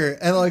over there."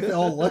 And like, they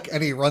all look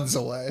and he runs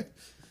away.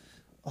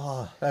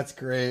 Oh, that's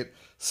great.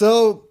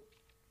 So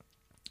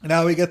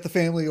now we get the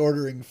family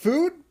ordering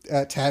food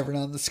at Tavern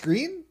on the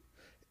Screen.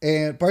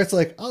 And Bart's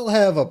like, "I'll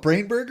have a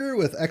brain burger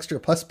with extra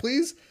pus,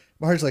 please."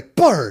 Marge's like,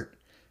 "Bart."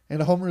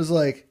 And Homer's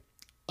like,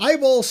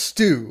 "Eyeball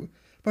stew."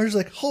 Marge's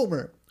like,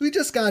 "Homer, we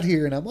just got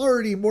here and I'm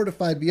already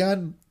mortified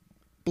beyond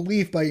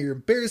belief by your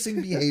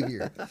embarrassing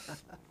behavior."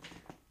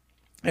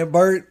 And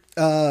Bart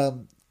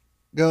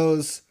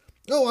goes,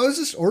 "Oh, I was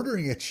just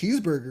ordering a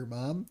cheeseburger,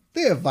 Mom.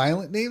 They have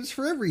violent names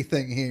for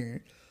everything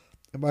here."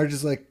 And Marge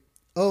is like,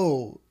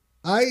 "Oh,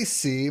 I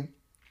see.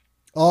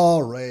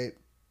 All right.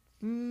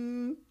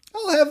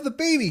 I'll have the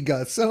baby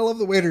guts." And I love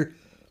the waiter,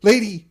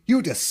 "Lady,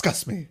 you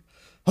disgust me."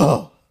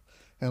 Oh.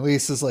 And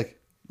Lisa's like,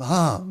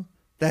 "Mom,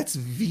 that's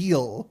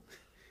veal."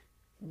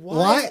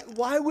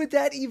 Why would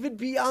that even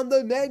be on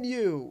the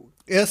menu?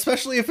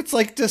 Especially if it's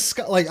like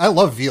like, I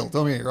love veal,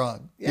 don't get me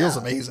wrong. Yeah. Veal's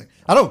amazing.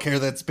 I don't care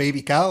that's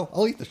baby cow.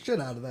 I'll eat the shit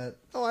out of that.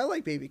 Oh, I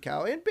like baby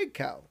cow and big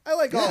cow. I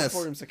like all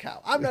forms of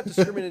cow. I'm not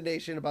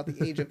discrimination about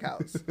the age of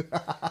cows.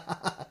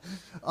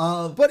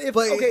 But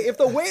if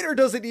the waiter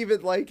doesn't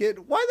even like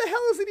it, why the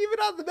hell is it even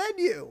on the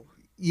menu?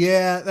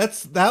 Yeah,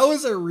 that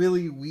was a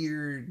really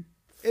weird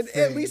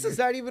And Lisa's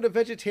not even a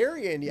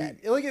vegetarian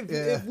yet. Like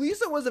if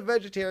Lisa was a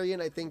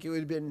vegetarian, I think it would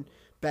have been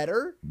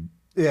better.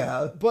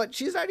 Yeah. But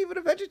she's not even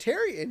a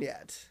vegetarian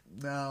yet.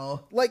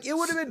 No. Like, it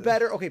would have been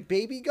better. Okay,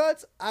 baby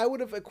guts, I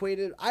would have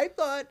equated. I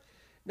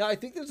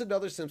think there's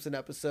another Simpson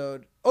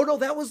episode. Oh, no,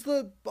 that was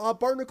the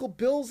Barnacle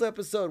Bills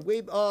episode.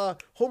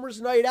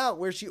 Homer's Night Out,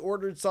 where she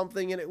ordered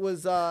something and it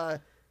was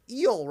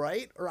eel,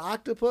 right? Or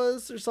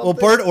octopus or something.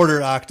 Well, Bart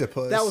ordered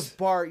octopus. That was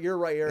Bart. You're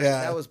right. Yeah.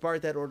 That was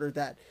Bart that ordered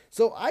that.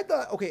 So I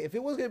thought, okay, if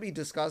it was going to be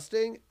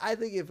disgusting, I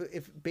think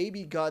if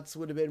baby guts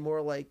would have been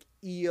more like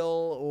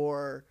eel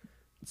or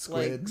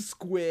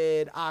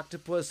squid,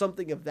 octopus,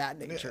 something of that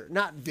nature,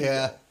 not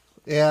veal.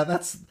 Yeah,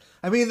 that's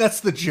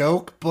the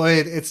joke,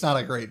 but it's not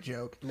a great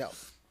joke. No.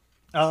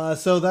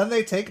 So then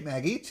they take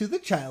Maggie to the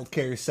child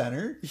care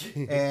center,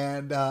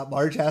 and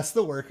Marge asks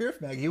the worker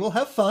if Maggie will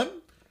have fun,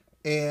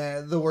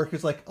 and the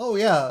worker's like, "Oh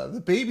yeah, the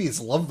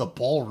babies love the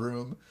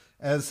ballroom,"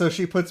 and so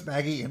she puts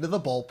Maggie into the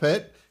ball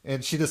pit,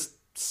 and she just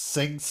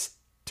sinks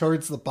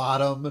towards the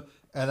bottom.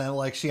 And then,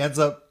 like, she ends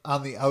up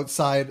on the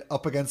outside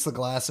up against the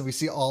glass, and we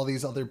see all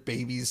these other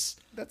babies.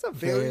 That's a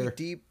very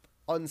deep,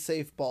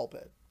 unsafe ball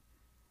pit.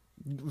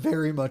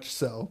 Very much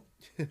so.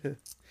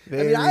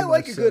 I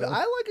like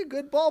a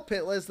good ball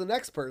pit as the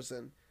next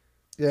person.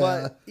 Yeah.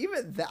 But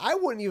even that, I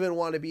wouldn't even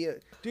want to be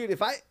dude.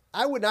 If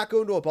I would not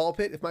go into a ball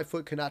pit if my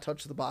foot could not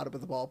touch the bottom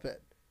of the ball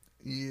pit.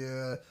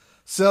 Yeah.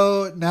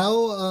 So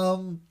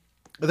now,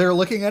 they're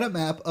looking at a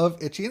map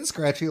of Itchy and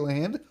Scratchy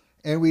Land,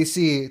 and we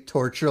see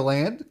Torture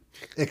Land,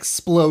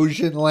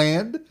 Explosion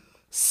Land,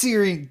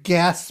 Searing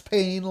Gas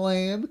Pain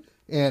Land,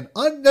 and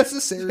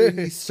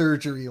Unnecessary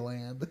Surgery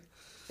Land.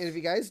 And if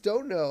you guys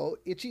don't know,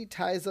 Itchy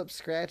ties up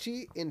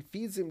Scratchy and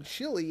feeds him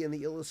chili in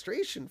the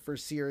illustration for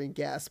Searing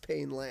Gas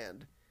Pain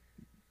Land.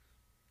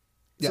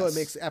 So it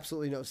makes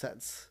absolutely no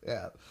sense.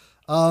 Yeah.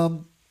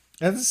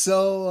 And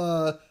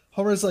so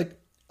Homer's like,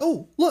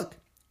 "Oh, look,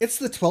 it's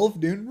the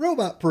 12 noon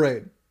robot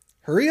parade.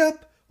 Hurry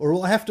up, or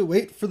we'll have to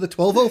wait for the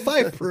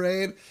 12:05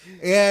 parade."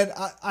 And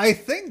I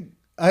think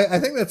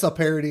that's a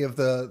parody of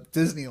the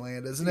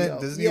Disneyland, isn't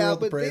it? Disney World,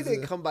 but they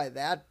didn't come by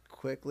that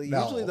quickly.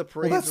 No. Usually the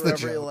parades were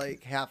every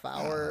like half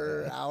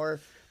hour,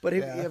 hour. But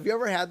have you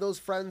ever had those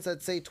friends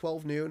that say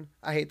 12 noon?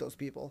 I hate those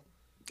people.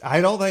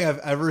 I don't think I've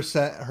ever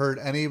heard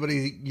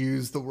anybody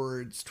use the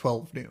words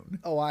 12 noon.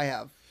 Oh, I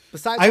have.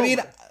 Besides,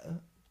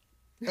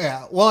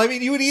 yeah. Well,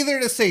 you would either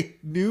just say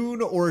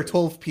noon or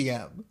 12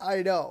 p.m.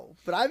 I know,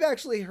 but I've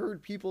actually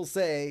heard people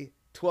say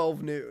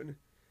 12 noon.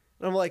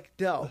 And I'm like,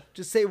 no,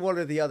 just say one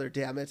or the other,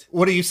 damn it.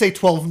 What do you say,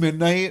 12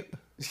 midnight?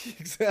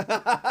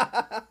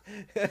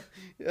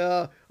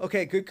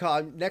 Okay, good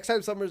call. Next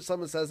time someone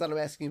says that, I'm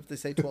asking if they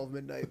say 12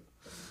 midnight.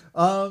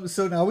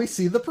 So now we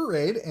see the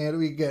parade, and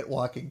we get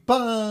walking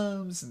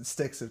bombs and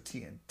sticks of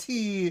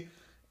TNT,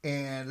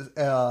 and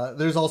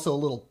there's also a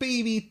little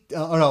baby.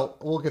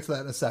 We'll get to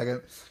that in a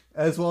second.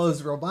 As well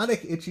as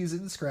robotic Itchies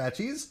and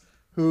Scratchies,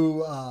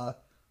 who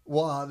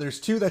there's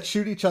two that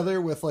shoot each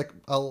other with like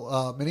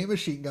mini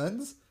machine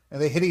guns, and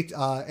they hit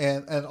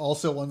and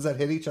also ones that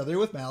hit each other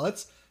with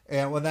mallets.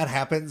 And when that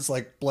happens,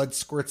 like blood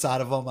squirts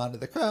out of him onto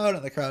the crowd,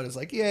 and the crowd is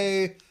like,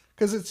 "Yay!"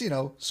 Because it's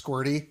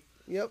squirty.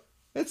 Yep.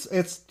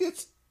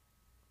 It's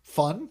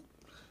fun.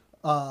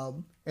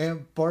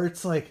 And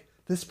Bart's like,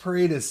 "This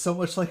parade is so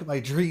much like my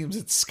dreams.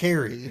 It's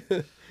scary."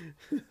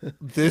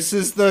 This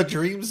is the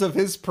dreams of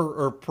his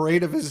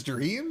parade of his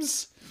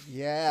dreams.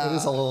 Yeah, it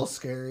is a little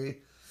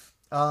scary.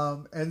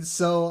 And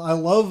so I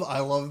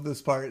love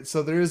this part.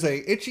 So there's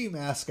a Itchy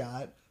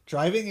mascot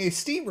driving a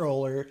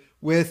steamroller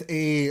with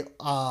a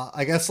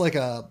I guess like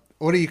a,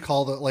 what do you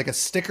call it, like a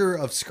sticker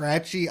of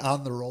Scratchy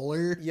on the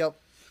roller. Yep,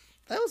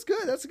 that was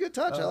good. That's a good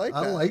touch.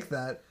 I like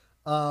that.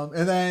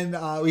 And then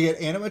we get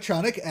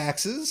animatronic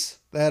axes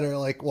that are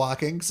like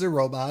walking because they're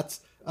robots.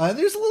 And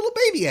there's a little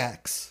baby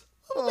axe.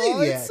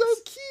 It's so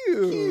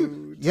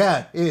cute.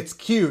 Yeah, it's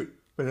cute,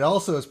 but it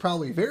also is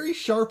probably very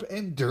sharp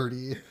and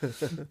dirty.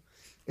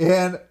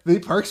 And the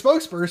park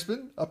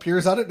spokesperson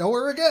appears out of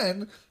nowhere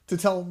again to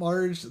tell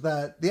Marge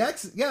that the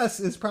axe, yes,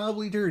 is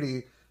probably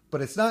dirty,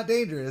 but it's not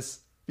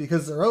dangerous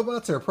because the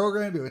robots are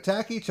programmed to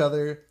attack each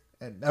other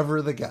and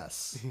never the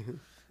guests.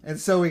 And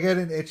so we get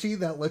an Itchy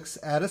that looks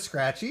at a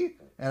Scratchy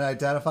and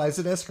identifies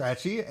it as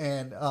Scratchy,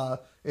 and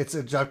its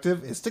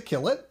objective is to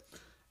kill it.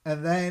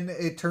 And then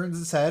it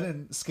turns its head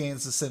and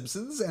scans the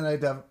Simpsons and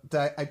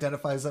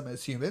identifies them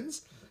as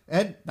humans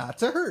and not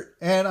to hurt.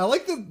 And I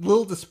like the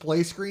little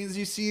display screens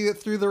you see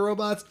through the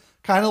robots,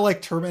 kind of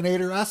like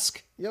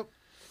Terminator-esque. Yep.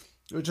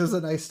 Which is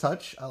a nice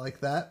touch. I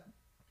like that.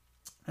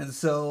 And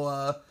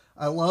so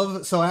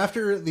so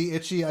after the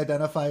Itchy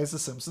identifies the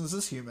Simpsons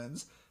as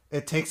humans,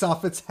 it takes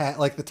off its hat,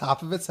 like the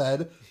top of its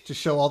head, to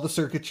show all the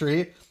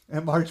circuitry.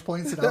 And Marge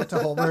points it out to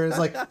Homer and is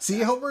like, "See,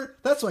 Homer,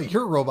 that's why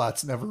your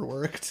robots never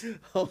worked."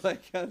 Oh my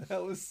God,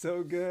 that was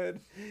so good.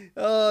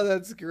 Oh,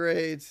 that's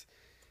great.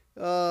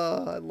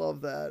 Oh, I love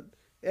that.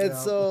 And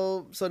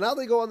so now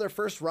they go on their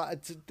first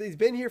ride. They've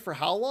been here for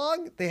how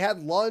long? They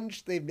had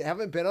lunch. They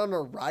haven't been on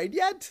a ride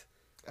yet?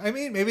 I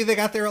mean, maybe they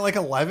got there at like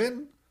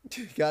 11.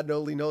 God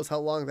only knows how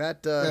long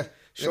that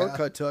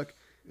shortcut took.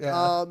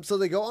 Yeah. So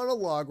they go on a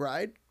log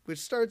ride, which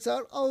starts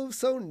out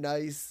so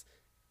nice,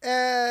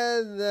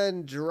 and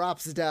then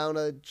drops down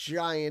a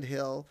giant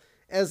hill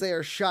as they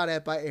are shot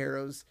at by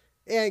arrows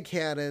and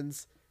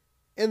cannons,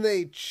 and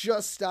they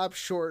just stop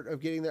short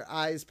of getting their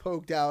eyes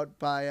poked out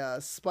by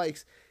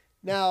spikes.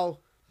 Now,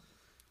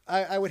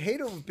 I would hate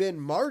to have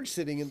been Marge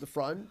sitting in the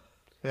front,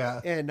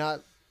 and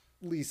not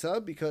Lisa,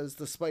 because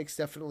the spikes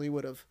definitely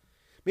would have.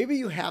 Maybe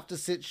you have to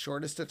sit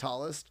shortest to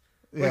tallest.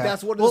 Like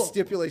that's one of the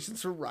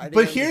stipulations for riding.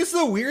 But here's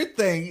the weird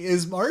thing: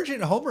 is Marge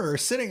and Homer are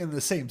sitting in the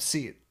same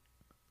seat.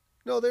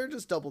 No, they're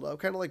just doubled up,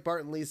 kind of like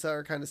Bart and Lisa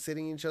are kind of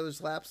sitting in each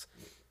other's laps.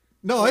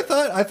 No, I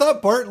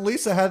thought Bart and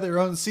Lisa had their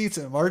own seats,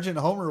 and Marge and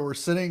Homer were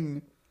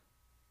sitting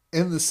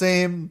in the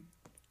same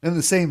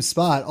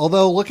spot.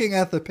 Although looking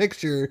at the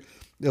picture,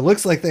 it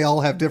looks like they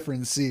all have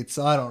different seats.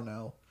 So I don't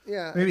know.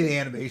 Yeah, maybe the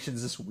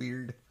animation's just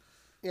weird.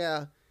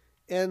 Yeah,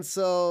 and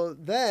so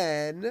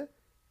then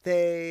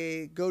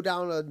they go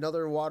down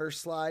another water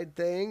slide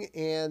thing,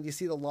 and you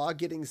see the log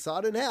getting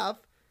sawed in half.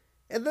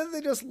 And then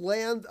they just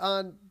land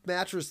on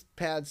mattress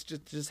pads,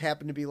 just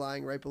happen to be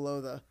lying right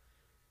below the...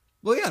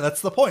 Well, yeah,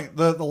 that's the point.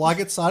 The log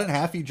gets sawed in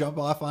half, you jump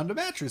off onto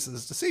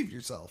mattresses to save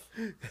yourself.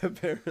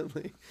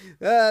 Apparently.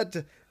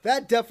 That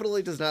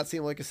definitely does not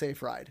seem like a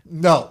safe ride.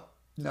 No.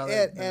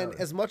 And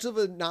as much of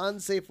a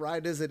non-safe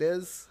ride as it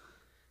is,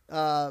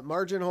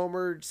 Marge and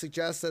Homer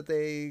suggest that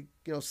they,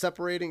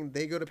 separating,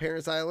 they go to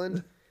Parents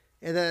Island,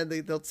 and then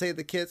they'll say to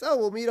the kids, "Oh,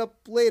 we'll meet up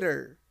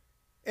later."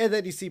 And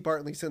then you see Bart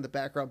and Lisa in the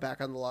background back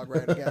on the log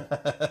ride again.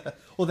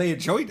 Well, they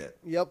enjoyed it.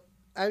 Yep.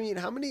 I mean,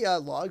 how many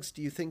logs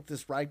do you think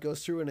this ride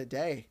goes through in a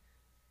day?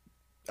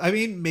 I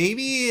mean,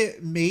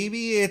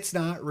 maybe it's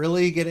not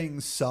really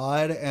getting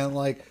sawed, and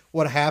like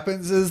what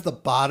happens is the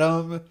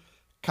bottom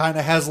kind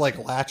of has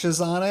like latches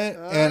on it,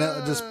 and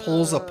it just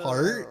pulls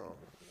apart.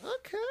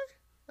 Okay.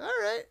 All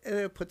right. And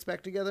it puts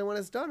back together when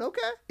it's done.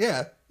 Okay.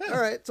 Yeah.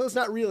 All right. So it's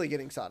not really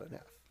getting sawed in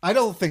half. I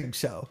don't think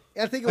so.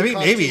 I think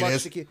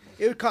it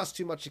would cost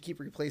too much to keep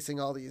replacing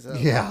all these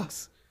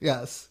logs.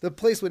 Yes. The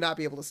place would not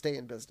be able to stay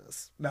in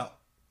business. No.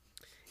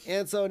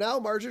 And so now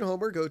Marge and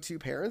Homer go to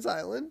Parents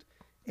Island,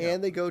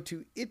 and they go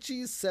to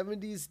Itchy's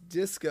 70s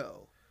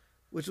Disco,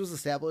 which was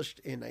established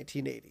in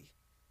 1980.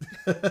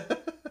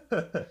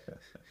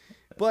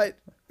 But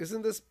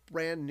isn't this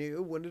brand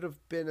new? Wouldn't it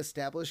have been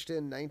established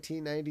in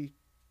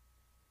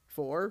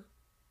 1994?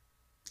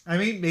 I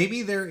mean,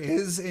 maybe there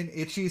is an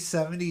Itchy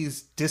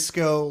 70s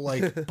disco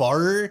like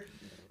bar,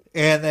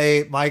 and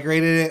they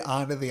migrated it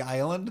onto the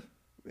island.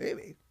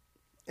 Maybe.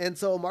 And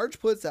so Marge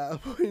points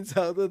out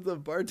that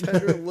the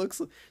bartender looks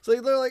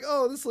so they're like,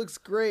 "Oh, this looks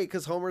great,"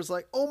 because Homer's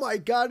like, "Oh my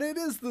God, it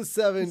is the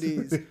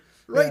 70s,"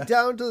 right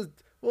down to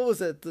what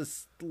was it, the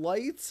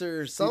lights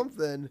or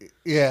something?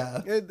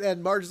 Yeah.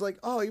 And Marge is like,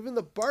 "Oh, even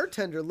the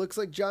bartender looks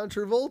like John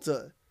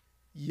Travolta."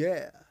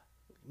 Yeah,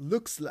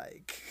 looks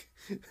like.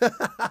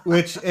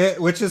 which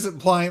is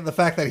implying the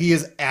fact that he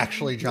is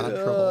actually John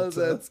Travolta. Oh,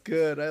 that's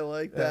good. I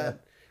like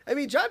that. I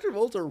mean, John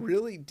Travolta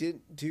really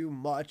didn't do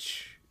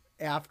much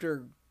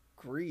after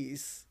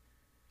Grease.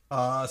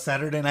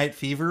 Saturday Night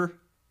Fever.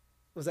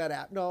 Was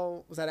that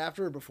was that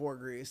after or before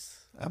Grease?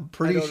 I'm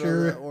pretty I don't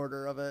sure know the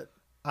order of it.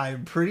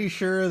 I'm pretty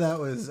sure that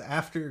was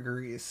after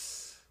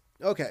Grease.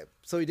 Okay,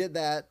 so he did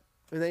that,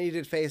 and then he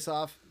did Face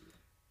Off,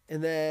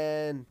 and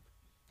then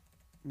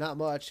not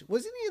much.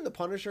 Wasn't he in The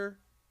Punisher?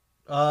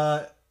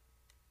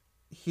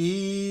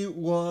 He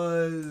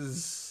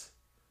was.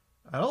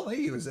 I don't think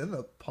he was in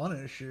The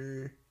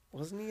Punisher.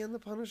 Wasn't he in The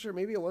Punisher?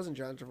 Maybe it wasn't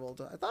John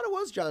Travolta. I thought it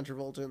was John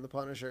Travolta in The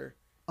Punisher.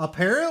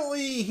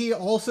 Apparently, he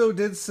also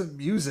did some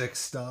music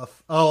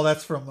stuff. Oh,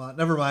 that's from.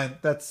 Never mind.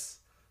 That's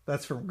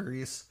from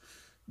Grease.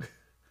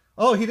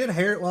 Oh, he did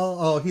hair. Well,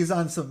 oh, he's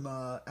on some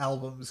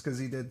albums because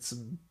he did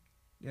some,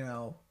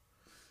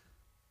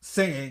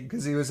 singing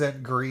because he was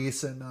in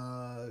Grease and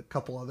a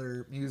couple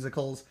other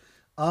musicals.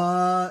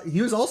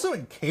 He was also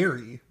in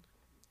Carrie.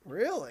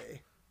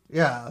 Really?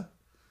 Yeah.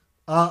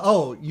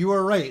 Oh, you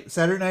are right.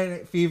 Saturday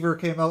Night Fever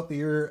came out the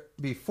year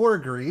before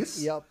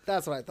Grease. Yep,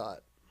 that's what I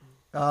thought.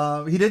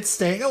 He did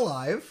Staying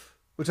Alive,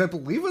 which I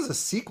believe was a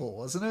sequel,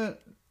 wasn't it?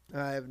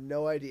 I have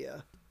no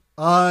idea.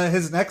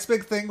 His next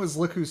big thing was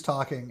Look Who's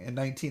Talking in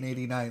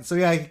 1989. So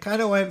yeah, he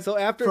kind of went. So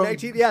after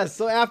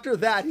so after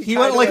that, he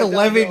went like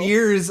 11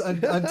 years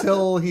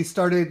until he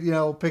started,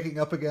 picking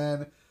up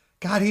again.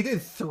 God, he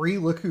did 3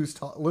 Look Who's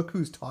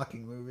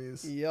Talking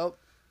movies. Yep.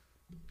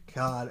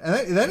 God,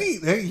 and then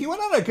he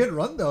went on a good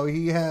run though.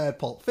 He had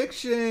Pulp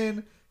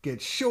Fiction,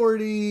 Get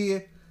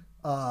Shorty,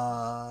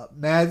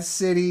 Mad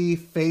City,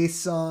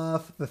 Face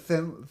Off, the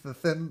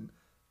Thin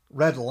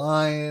Red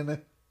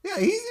Line. Yeah,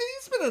 he's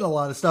been in a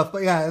lot of stuff.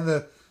 But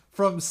yeah,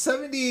 from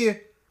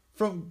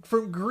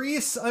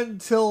Grease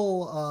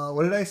until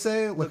what did I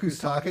say? Look Who's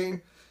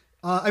Talking.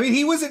 I mean,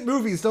 he was in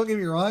movies. Don't get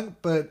me wrong,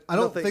 but I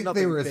don't think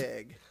they were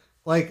big.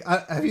 Like,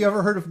 have you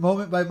ever heard of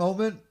Moment by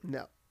Moment?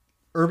 No.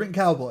 Urban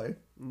Cowboy.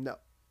 No.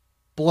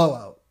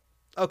 Blowout.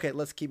 Okay,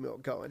 let's keep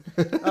going.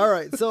 All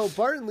right, so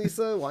Bart and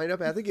Lisa wind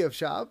up at the gift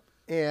shop,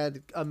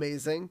 and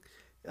amazing.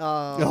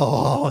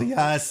 Oh,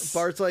 yes.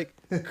 Bart's like,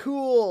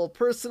 cool,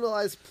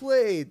 personalized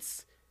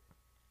plates.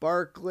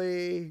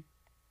 Barkley,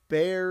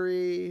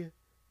 Barry,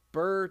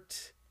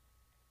 Bert.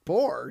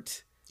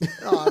 Bort?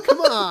 Oh, come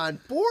on,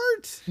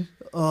 Bort? And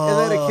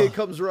then a kid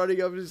comes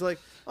running up and he's like,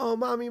 oh,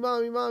 mommy,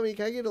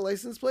 can I get a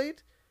license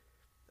plate?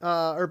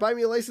 Or buy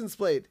me a license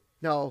plate.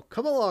 No,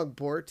 come along,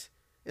 Bort.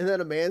 And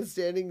then a man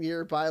standing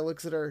nearby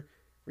looks at her.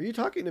 Were you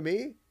talking to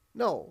me?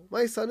 No,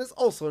 my son is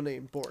also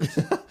named Bort.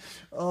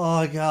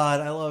 Oh, God,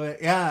 I love it.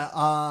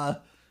 Yeah,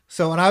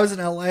 so when I was in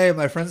LA,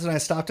 my friends and I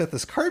stopped at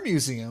this car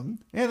museum,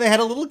 and they had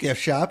a little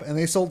gift shop, and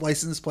they sold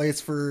license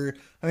plates for,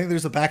 I think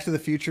there's a Back to the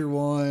Future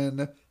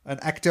one, an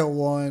Ecto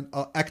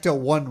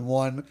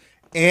one,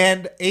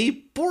 and a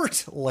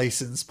Bort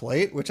license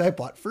plate, which I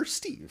bought for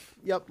Steve.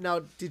 Yep. Now,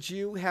 did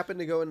you happen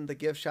to go in the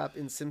gift shop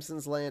in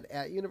Simpsons Land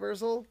at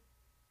Universal?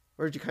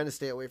 Or did you kind of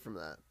stay away from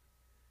that?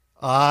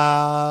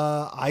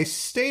 I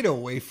stayed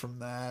away from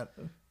that.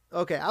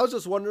 Okay, I was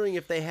just wondering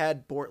if they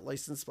had Bort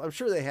license. I'm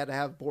sure they had to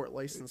have Bort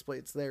license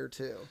plates there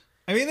too.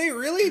 I mean, they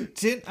really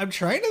didn't. I'm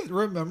trying to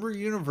remember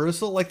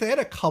Universal. Like, they had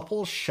a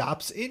couple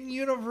shops in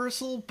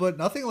Universal, but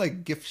nothing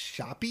like gift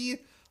shoppy.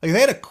 Like, they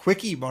had a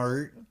Quickie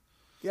Mart.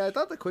 Yeah, I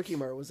thought the Quickie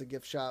Mart was a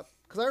gift shop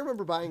because I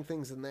remember buying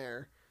things in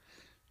there.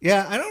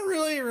 Yeah, I don't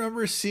really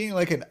remember seeing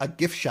like a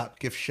gift shop.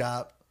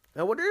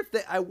 I wonder if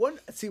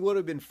see what would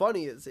have been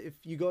funny is if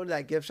you go into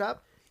that gift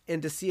shop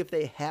and to see if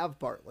they have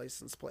Bart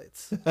license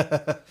plates.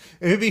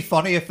 It'd be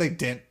funny if they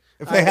didn't.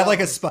 If they had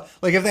like a spot,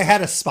 like if they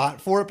had a spot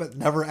for it, but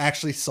never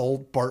actually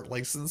sold Bart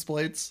license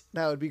plates.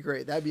 That would be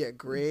great. That'd be a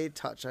great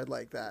touch. I'd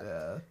like that.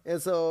 Yeah. And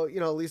so,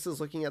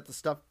 Lisa's looking at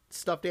the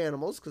stuffed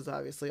animals because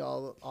obviously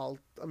all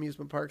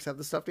amusement parks have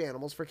the stuffed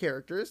animals for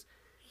characters.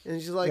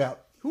 And she's like,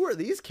 Who are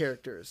these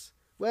characters?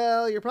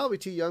 Well, you're probably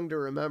too young to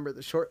remember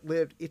the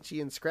short-lived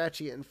Itchy and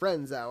Scratchy and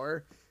Friends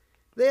hour.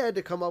 They had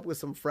to come up with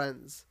some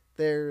friends.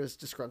 There's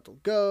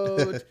Disgruntled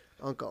Goat,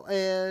 Uncle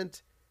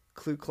Ant,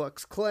 Ku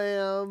Klux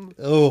Klam.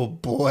 Oh,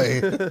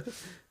 boy.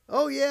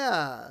 Oh,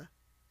 yeah.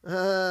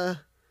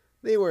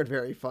 They weren't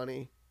very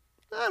funny.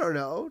 I don't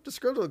know.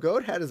 Disgruntled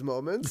Goat had his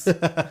moments.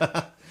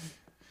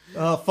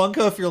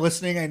 Funko, if you're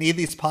listening, I need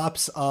these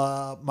pops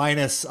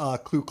minus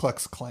Ku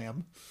Klux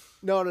Klam.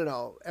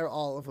 No.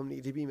 All of them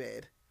need to be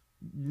made.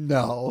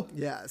 No.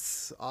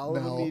 Yes, all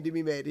of them need to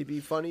be made. It'd be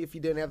funny if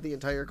you didn't have the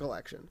entire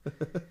collection.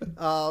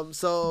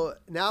 So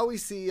now we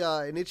see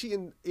an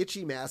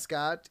Itchy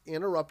mascot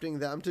interrupting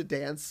them to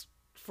dance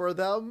for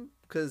them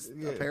because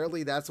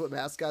apparently that's what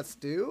mascots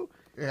do.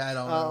 Yeah, I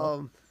don't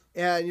know.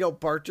 And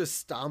Bart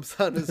just stomps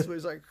on his foot.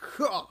 He's like,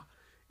 huh!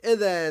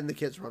 And then the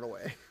kids run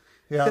away.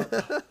 Yeah.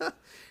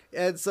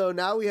 And so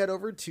now we head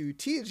over to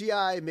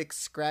TGI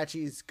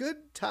McScratchy's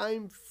Good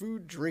Time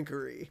Food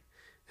Drinkery.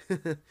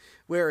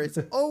 Where it's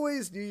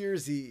always New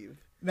Year's Eve.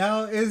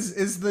 Now,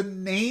 is the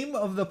name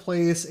of the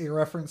place a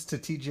reference to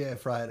TGI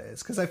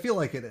Fridays? Because I feel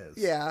like it is.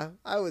 Yeah,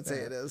 I would say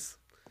it is.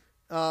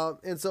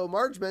 And so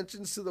Marge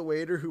mentions to the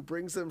waiter who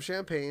brings them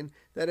champagne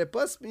that it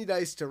must be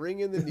nice to ring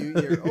in the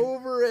new year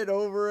over and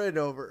over and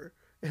over.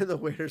 And the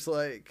waiter's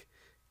like,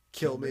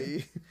 kill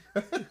me.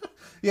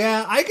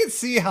 Yeah, I could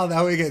see how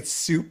that would get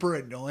super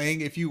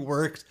annoying if you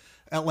worked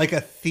at like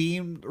a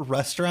themed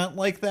restaurant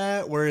like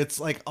that, where it's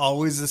like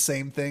always the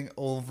same thing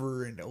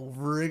over and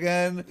over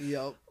again.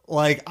 Yep.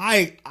 Like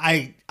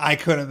I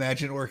couldn't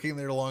imagine working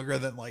there longer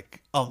than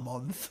like a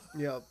month.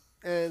 Yep.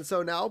 And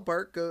so now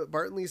Bart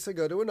and Lisa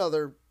go to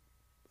another,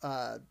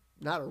 not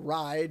a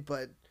ride,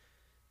 but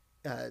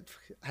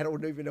I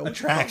don't even know.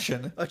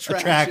 Attraction.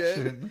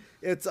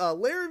 It's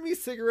Laramie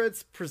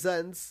Cigarettes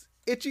presents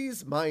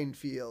Itchy's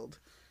Minefield.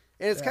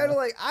 And it's kind of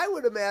like, I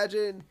would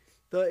imagine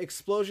the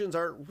explosions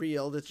aren't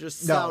real. It's just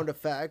sound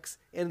effects.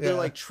 And they're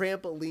like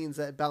trampolines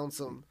that bounce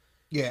them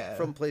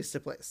from place to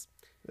place.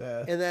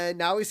 Yeah. And then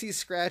now we see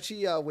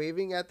Scratchy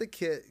waving at the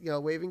kid,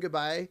 waving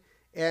goodbye.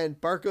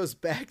 And Bart goes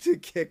back to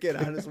kick it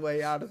on his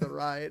way out of the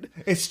ride.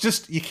 It's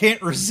just, you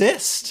can't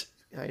resist.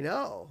 I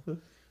know.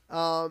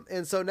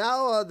 And so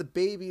now the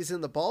baby's in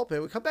the ball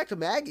pit. We come back to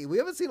Maggie. We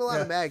haven't seen a lot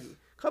of Maggie.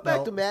 Come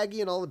back to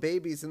Maggie and all the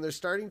babies, and they're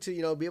starting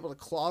to, be able to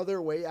claw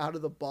their way out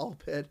of the ball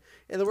pit.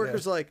 And the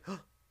workers are like,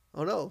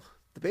 oh no,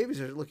 the babies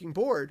are looking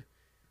bored.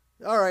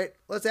 All right,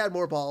 let's add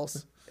more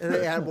balls. And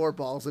they add more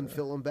balls and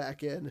fill them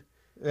back in.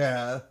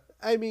 Yeah.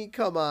 I mean,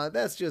 come on,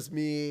 that's just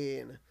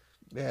mean.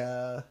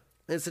 Yeah.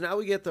 And so now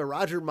we get the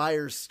Roger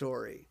Myers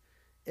story.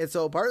 And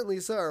so Bart and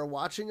Lisa are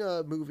watching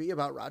a movie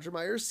about Roger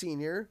Myers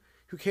Sr.,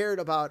 who cared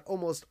about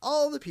almost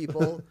all the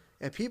people,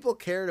 and people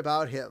cared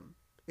about him,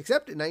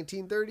 except in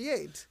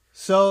 1938.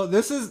 So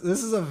this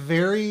is a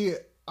very,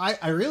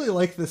 I really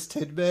like this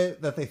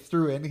tidbit that they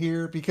threw in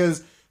here,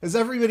 because as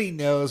everybody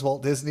knows,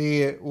 Walt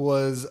Disney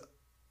was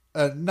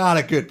not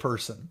a good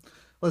person.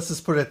 Let's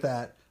just put it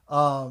that.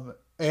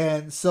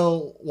 And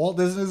so Walt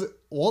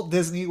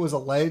Disney was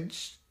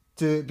alleged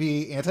to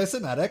be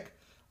anti-Semitic,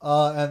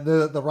 and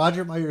the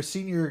Roger Myers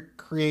Sr.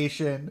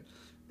 creation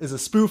is a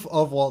spoof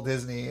of Walt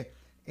Disney.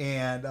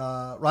 And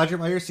Roger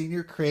Myers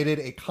Sr. created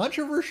a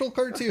controversial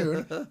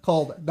cartoon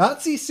called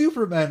Nazi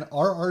Supermen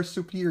Are Our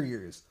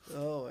Superiors.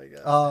 Oh, my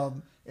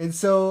God. And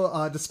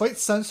so, despite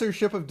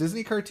censorship of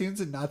Disney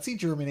cartoons in Nazi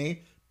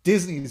Germany,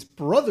 Disney's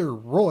brother,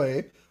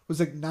 Roy,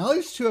 was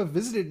acknowledged to have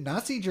visited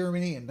Nazi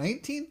Germany in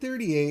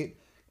 1938.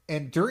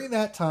 And during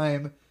that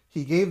time,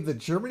 he gave the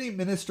Germany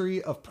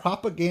Ministry of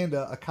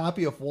Propaganda a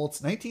copy of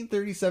Walt's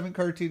 1937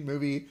 cartoon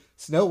movie,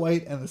 Snow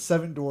White and the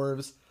Seven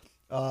Dwarfs,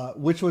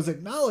 which was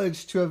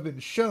acknowledged to have been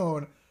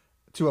shown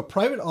to a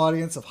private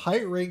audience of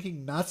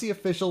high-ranking Nazi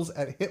officials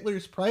at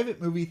Hitler's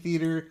private movie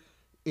theater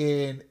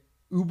in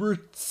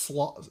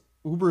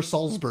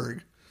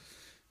Salzburg.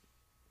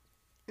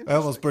 I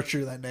almost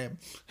butchered that name.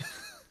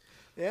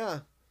 Yeah.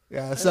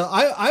 Yeah, so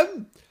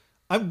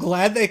I'm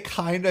glad they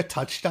kind of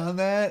touched on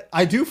that.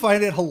 I do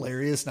find it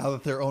hilarious now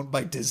that they're owned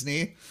by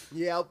Disney.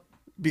 Yep.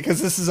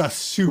 Because this is a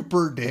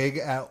super dig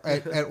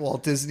at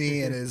Walt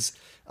Disney and his...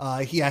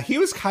 he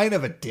was kind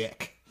of a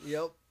dick.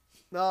 Yep.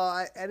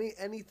 No,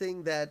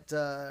 anything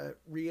that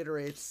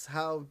reiterates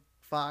how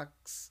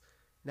Fox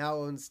now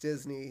owns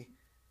Disney,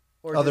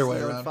 or Other Disney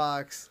way owns around.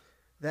 Fox,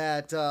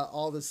 that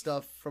all the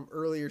stuff from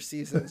earlier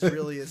seasons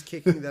really is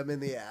kicking them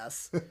in the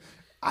ass.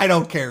 I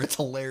don't care. It's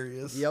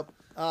hilarious. Yep.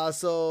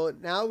 So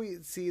now we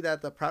see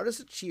that the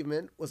proudest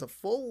achievement was a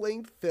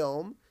full-length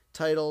film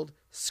titled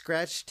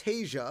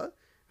Scratchtasia,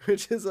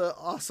 which is an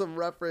awesome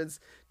reference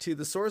to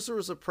the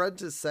Sorcerer's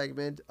Apprentice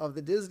segment of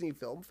the Disney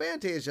film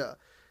Fantasia.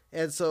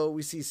 And so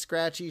we see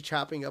Scratchy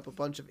chopping up a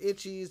bunch of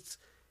Itchies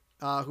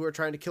who are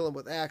trying to kill him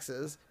with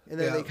axes. And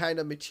then they kind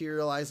of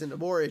materialize into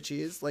more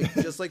Itchies,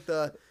 just like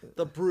the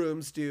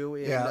brooms do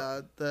in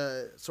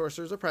the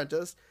Sorcerer's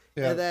Apprentice.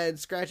 Yeah. And then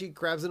Scratchy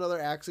grabs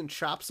another axe and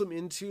chops them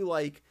into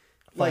like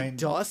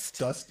dust.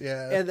 Dust,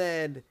 yeah. And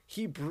then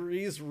he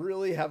breathes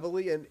really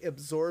heavily and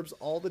absorbs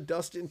all the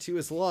dust into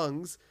his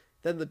lungs.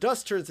 Then the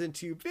dust turns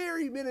into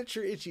very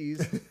miniature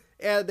Itchies,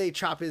 and they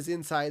chop his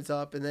insides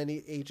up, and then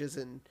he ages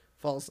and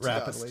falls to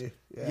rapidly. Dust.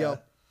 Yeah.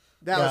 Yep.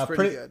 That was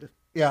pretty good.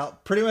 Yeah,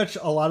 pretty much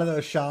a lot of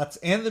those shots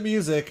and the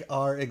music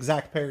are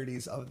exact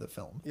parodies of the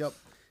film. Yep.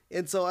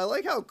 And so I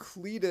like how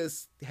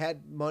Cletus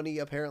had money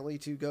apparently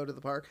to go to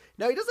the park.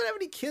 Now he doesn't have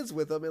any kids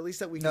with him, at least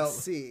that we can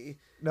see.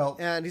 No.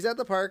 And he's at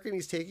the park and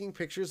he's taking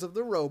pictures of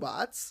the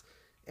robots,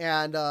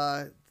 and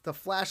the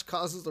flash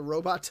causes the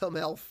robot to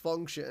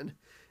malfunction.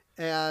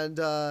 And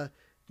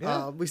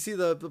we see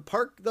the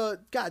park,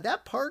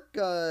 that park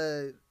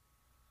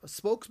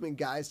spokesman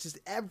guy's just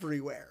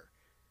everywhere.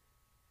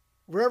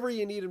 Wherever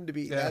you need him to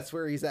be, that's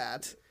where he's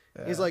at.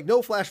 Yeah. He's like,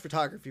 no flash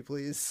photography,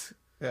 please.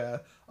 Yeah.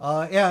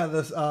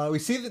 We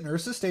see the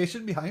nurse's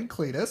station behind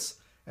Cletus,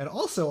 and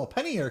also a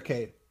penny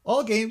arcade.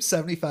 All games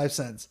 75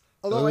 cents.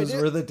 Although those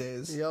were the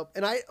days. Yep.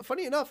 And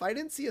funny enough, I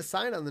didn't see a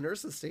sign on the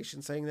nurse's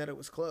station saying that it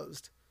was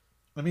closed.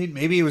 I mean,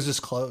 maybe it was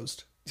just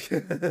closed.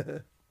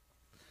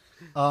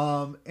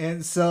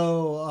 And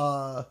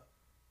so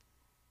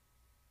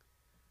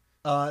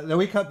then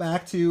we cut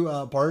back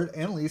to Bart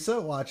and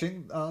Lisa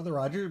watching the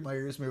Roger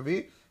Myers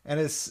movie, and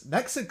his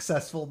next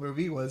successful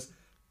movie was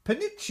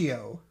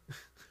Pinocchio,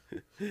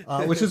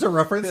 which is a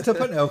reference to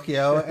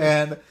Pinocchio,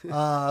 and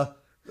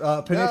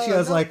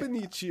Pinocchio's like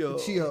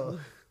Pinocchio.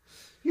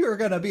 You're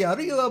going to be a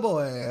real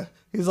boy.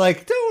 He's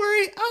like, don't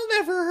worry, I'll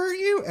never hurt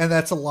you. And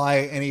that's a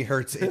lie, and he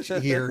hurts Itchy.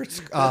 He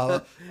hurts,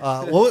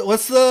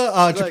 what's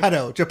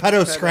the,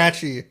 Geppetto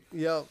Scratchy.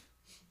 Yep.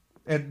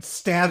 And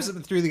stabs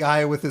him through the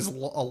eye with his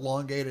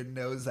elongated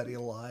nose that he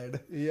lied.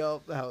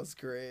 Yep, that was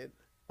great.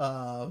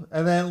 And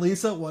then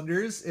Lisa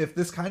wonders if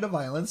this kind of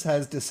violence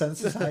has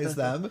desensitized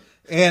them,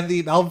 and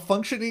the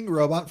malfunctioning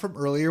robot from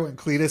earlier when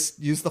Cletus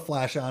used the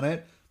flash on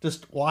it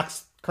just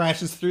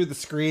crashes through the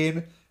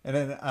screen, and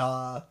then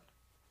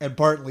and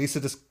Bart and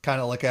Lisa just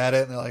kind of look at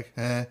it and they're like,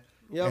 eh.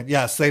 Yep. And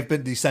yes, they've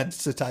been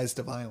desensitized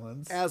to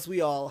violence, as we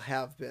all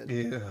have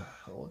been. Yeah.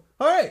 All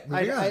right.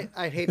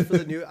 I hate for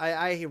the new.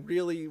 I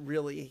really,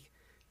 really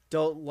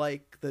don't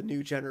like the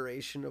new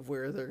generation of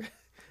where they're.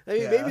 I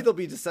mean, maybe they'll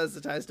be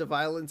desensitized to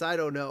violence. I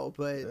don't know,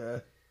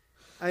 but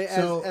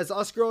as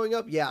us growing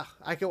up,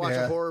 I can watch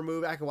a horror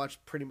movie. I can watch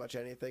pretty much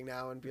anything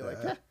now and be like,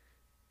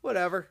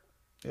 whatever.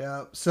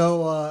 Yeah.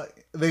 So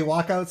they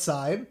walk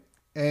outside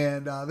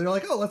and they're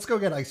like, "Oh, let's go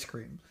get ice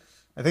cream."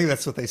 I think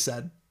that's what they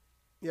said.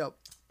 Yep.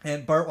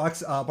 And Bart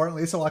and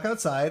Lisa walk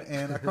outside,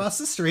 and across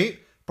the street,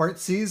 Bart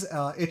sees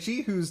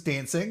Itchy, who's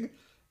dancing.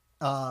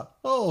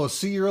 Oh,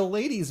 so you're a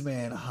ladies'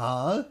 man,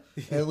 huh?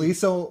 And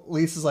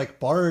Lisa's like,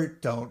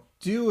 Bart, don't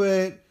do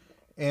it.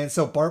 And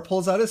so Bart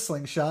pulls out his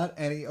slingshot,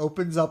 and he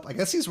opens up, I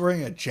guess he's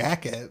wearing a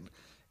jacket,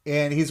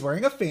 and he's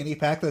wearing a fanny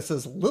pack that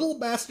says Little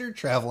Bastard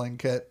Traveling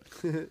Kit.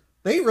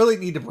 They really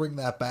need to bring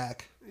that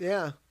back.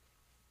 Yeah.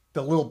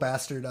 The Little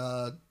Bastard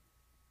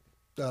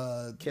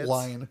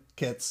line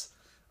kits.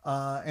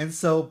 And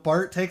so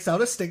Bart takes out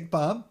a stink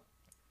bomb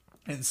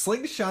and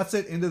slingshots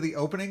it into the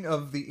opening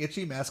of the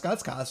Itchy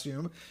mascot's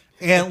costume.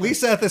 And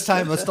Lisa at this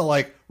time must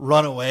have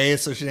run away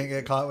so she didn't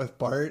get caught with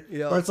Bart.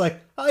 Yep. Bart's like,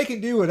 I can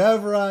do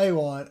whatever I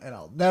want and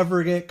I'll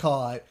never get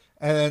caught.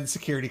 And then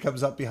security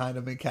comes up behind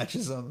him and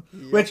catches him,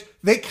 which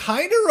they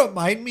kind of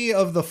remind me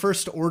of the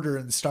First Order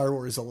in Star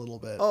Wars a little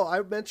bit. Oh,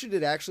 I mentioned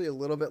it actually a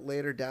little bit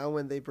later down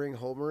when they bring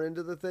Homer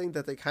into the thing,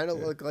 that they kind of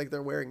look like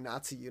they're wearing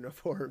Nazi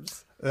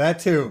uniforms.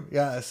 That too,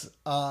 yes.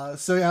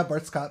 So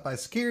Bart's caught by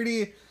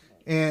security,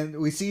 and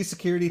we see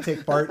security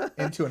take Bart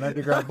into an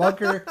underground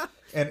bunker.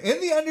 And in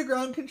the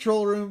underground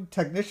control room,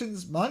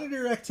 technicians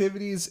monitor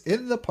activities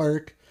in the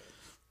park.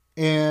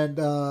 And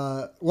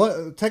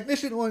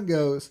Technician 1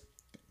 goes,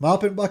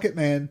 Mop and Bucket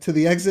Man to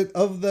the exit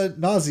of the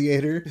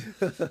Nauseator.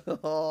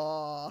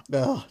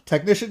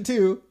 Technician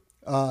 2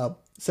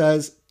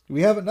 says,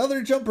 we have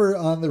another jumper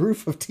on the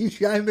roof of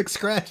TGI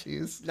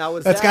McScratchy's. Now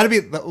that's got to be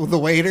the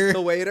waiter.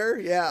 The waiter,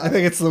 yeah. I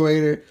think it's the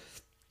waiter.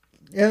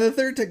 And the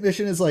third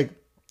technician is like,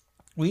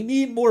 we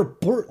need more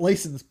Bort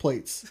license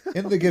plates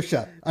in the gift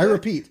shop. I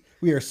repeat,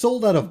 we are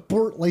sold out of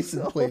Bort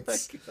license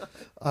plates.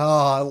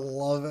 I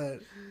love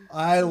it.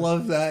 I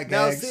love that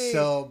gag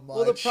so much.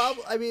 Well, the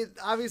problem, I mean,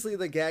 obviously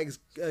the gag's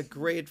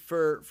great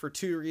for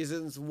two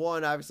reasons.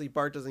 One, obviously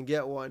Bart doesn't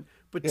get one.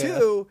 But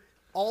two,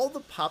 all the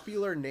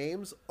popular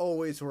names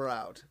always were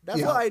out.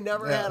 That's why I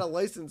never had a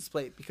license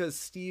plate, because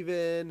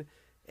Steven,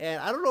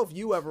 and I don't know if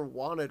you ever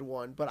wanted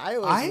one, but I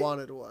always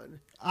wanted one.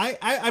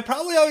 I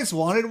probably always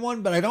wanted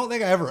one, but I don't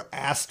think I ever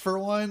asked for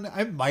one.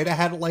 I might have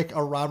had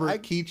a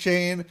Robert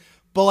keychain,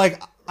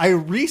 but I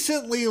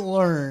recently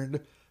learned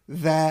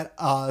that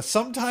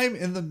sometime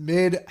in the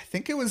mid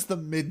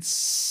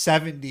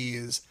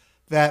 70s,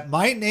 that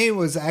my name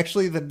was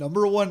actually the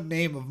number one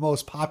name of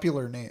most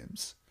popular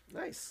names.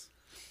 Nice.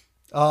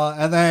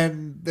 And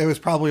then it was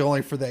probably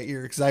only for that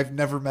year, because I've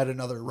never met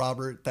another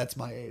Robert that's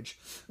my age.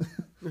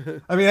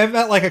 I mean, I've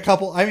met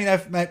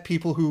I've met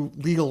people who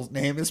legal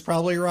name is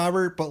probably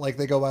Robert, but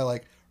they go by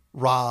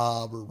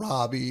Rob or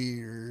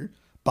Robbie or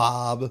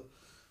Bob.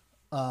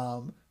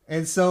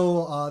 And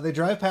so they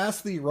drive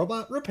past the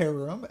robot repair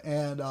room,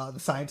 and the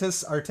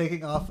scientists are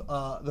taking off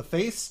the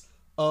face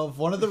of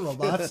one of the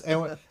robots,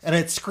 and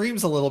it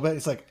screams a little bit.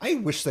 It's like, I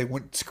wish they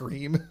wouldn't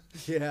scream.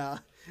 Yeah.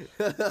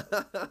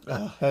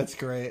 That's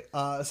great.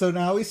 So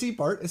now we see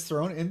Bart is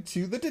thrown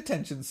into the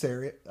detention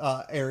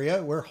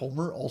area where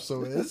Homer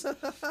also is.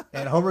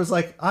 And Homer's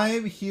like,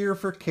 I'm here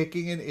for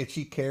kicking an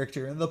Itchy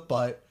character in the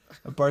butt.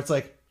 And Bart's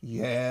like,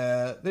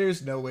 yeah,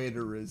 there's no way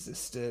to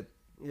resist it.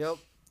 Yep.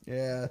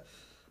 Yeah.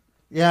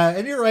 Yeah,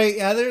 and you're right.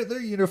 Yeah, their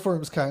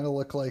uniforms kind of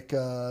look like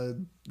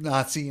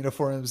Nazi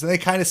uniforms. And they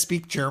kind of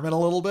speak German a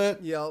little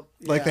bit. Yep.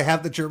 They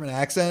have the German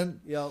accent.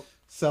 Yep.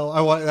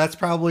 So that's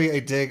probably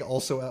a dig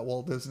also at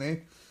Walt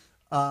Disney.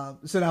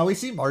 So now we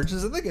see Marge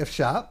is in the gift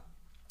shop.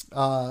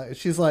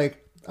 She's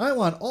like, I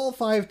want all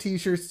 5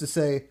 t-shirts to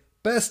say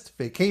best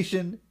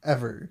vacation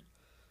ever.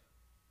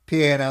 PA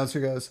announcer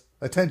goes,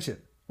 attention,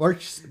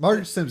 Marge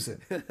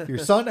Simpson, your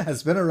son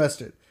has been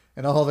arrested.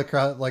 And all the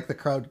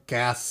crowd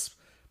gasps.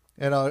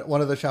 And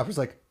one of the shoppers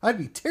like, I'd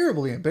be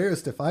terribly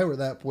embarrassed if I were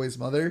that boy's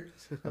mother.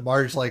 And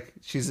Marge,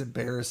 she's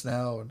embarrassed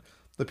now. And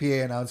the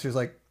PA announcer's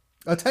like,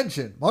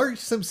 attention, Marge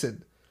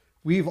Simpson.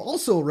 We've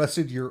also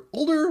arrested your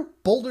older,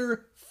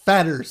 bolder,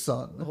 fatter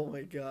son. Oh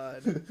my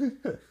God.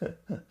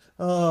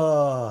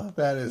 Oh,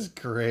 that is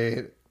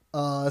great.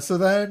 So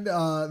then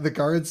the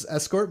guards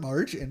escort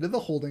Marge into the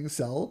holding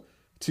cell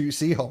to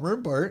see Homer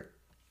and Bart.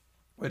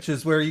 which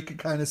is where you can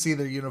kind of see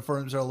their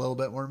uniforms are a little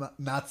bit more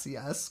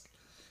Nazi-esque.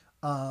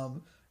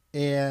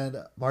 And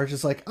Marge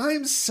is like,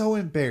 I'm so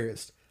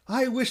embarrassed.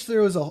 I wish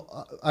there was a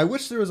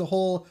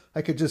hole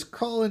I could just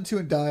crawl into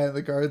and die. And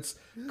the guards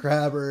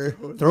grab her,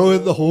 throw her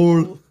in the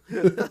hole.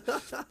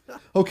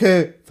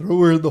 Okay, throw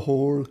her in the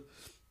hole.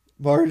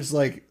 Marge's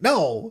like,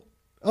 no.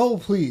 Oh,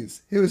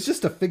 please. It was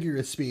just a figure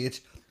of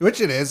speech, which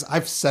it is.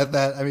 I've said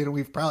that. I mean,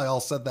 we've probably all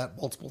said that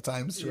multiple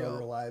times throughout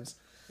our lives.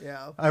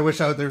 Yeah. I wish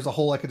there's a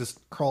hole I could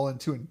just crawl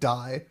into and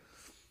die.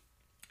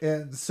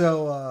 And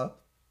so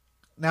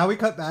now we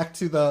cut back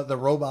to the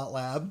robot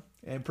lab,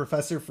 and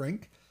Professor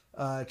Frink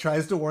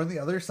tries to warn the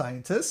other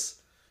scientists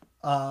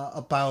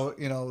about,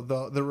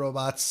 the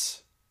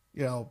robots.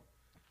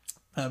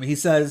 He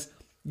says,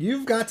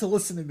 you've got to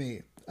listen to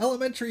me.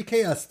 Elementary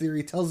chaos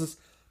theory tells us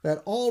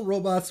that all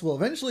robots will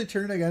eventually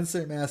turn against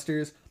their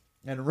masters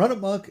and run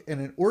amok in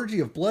an orgy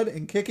of blood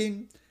and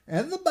kicking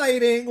and the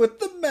biting with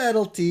the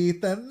metal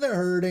teeth and the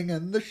hurting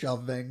and the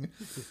shoving.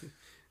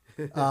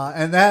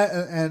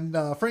 And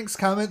Frank's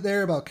comment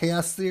there about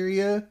chaos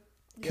theory and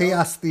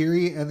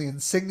the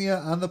insignia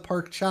on the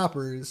park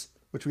choppers,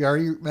 which we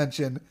already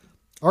mentioned,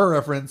 are a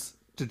reference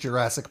to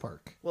Jurassic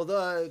Park. Well,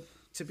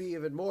 to be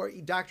even more,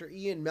 Dr.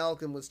 Ian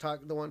Malcolm was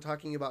the one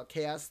talking about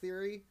chaos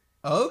theory.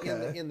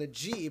 Okay. In the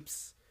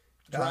Jeeps,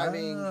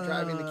 driving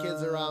the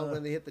kids around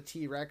when they hit the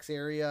T-Rex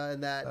area,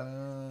 and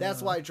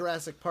that's why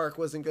Jurassic Park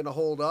wasn't going to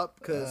hold up,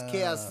 because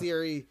chaos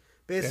theory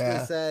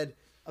basically said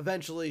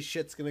eventually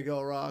shit's going to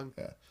go wrong.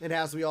 Yeah. And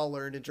as we all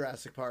learned in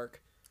Jurassic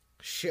Park,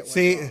 shit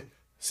went wrong.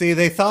 See,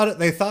 they thought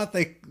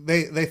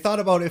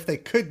about if they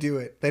could do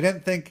it. They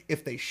didn't think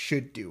if they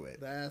should do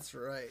it. That's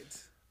right.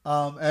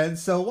 And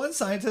so one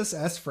scientist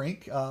asked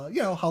Frank,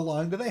 how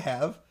long do they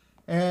have?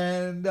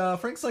 And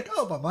Frank's like,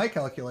 by my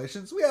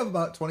calculations, we have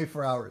about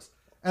 24 hours.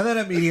 And then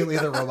immediately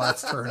the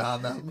robots turn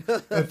on them.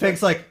 And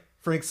Frank's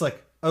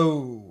like,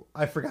 oh,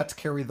 I forgot to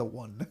carry the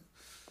one.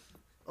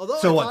 Although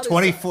so what,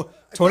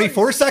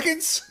 24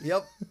 seconds?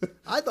 Yep.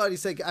 I thought he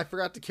said, I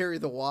forgot to carry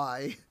the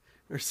Y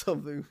or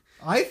something.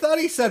 I thought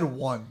he said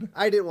one.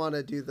 I didn't want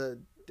to do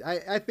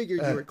I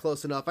figured you were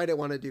close enough. I didn't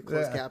want to do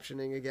closed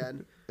captioning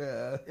again.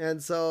 Yeah.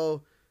 And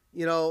so,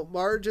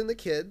 Marge and the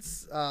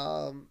kids,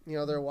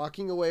 they're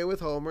walking away with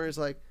Homer. He's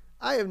like,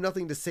 I have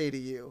nothing to say to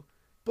you.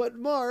 But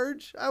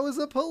Marge, I was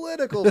a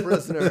political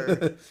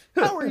prisoner.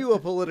 How are you a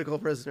political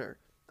prisoner?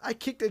 I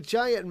kicked a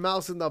giant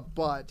mouse in the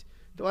butt.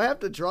 Do I have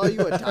to draw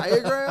you a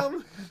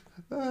diagram?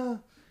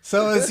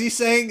 So is he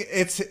saying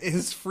it's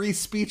his free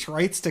speech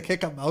rights to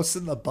kick a mouse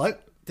in the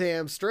butt?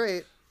 Damn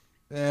straight.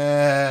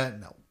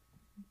 No.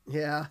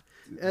 Yeah.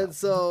 And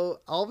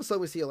so all of a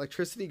sudden we see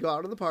electricity go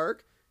out in the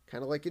park,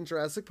 kind of like in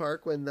Jurassic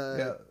Park when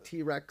the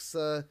T-Rex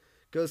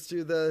goes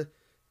through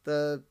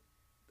the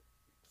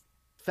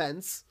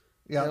fence.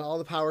 Yeah. And all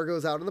the power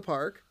goes out in the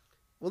park.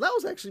 Well, that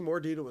was actually more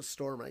due to a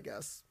storm, I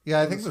guess.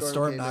 Yeah, I think the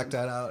storm knocked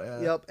that out.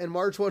 Yeah. Yep. And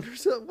Marge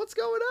wonders, what's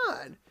going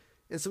on?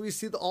 And so we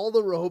see all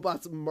the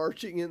robots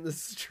marching in the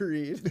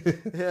street.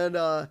 And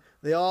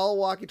they all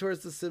walking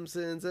towards the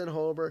Simpsons and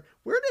Homer.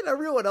 Where did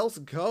everyone else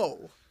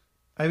go?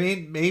 I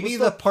mean, maybe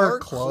the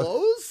park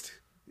closed.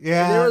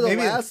 Yeah. And they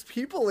were the last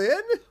people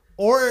in?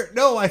 Or,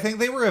 no, I think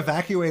they were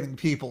evacuating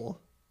people.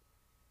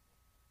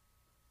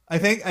 I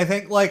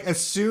think like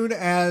as soon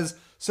as...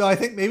 So I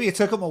think maybe it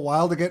took them a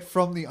while to get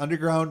from the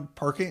underground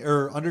parking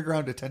or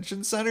underground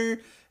detention center,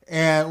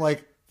 and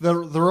like the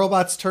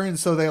robots turned,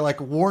 so they like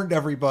warned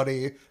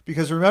everybody,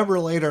 because remember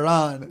later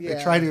on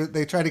they try to get on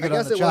the chopper. I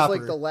guess it was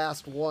like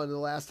the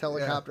last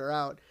helicopter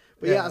out.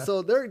 But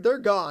so they're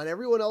gone.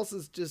 Everyone else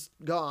is just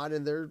gone,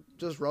 and they're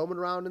just roaming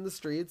around in the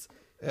streets.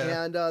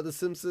 Yeah. And the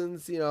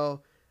Simpsons,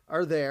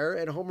 are there,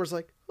 and Homer's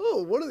like,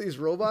 "Oh, one of these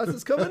robots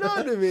is coming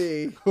on to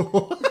me."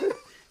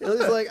 And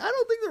he's like, I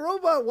don't think the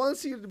robot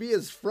wants you to be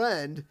his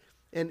friend.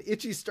 And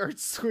Itchy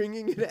starts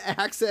swinging an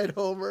axe at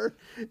Homer.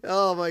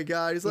 Oh, my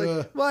God. He's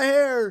like, my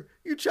hair.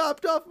 You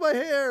chopped off my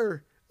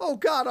hair. Oh,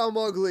 God, I'm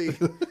ugly.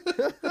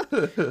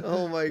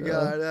 Oh, my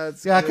God.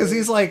 That's because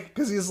he's like,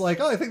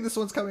 oh, I think this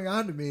one's coming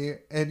on to me.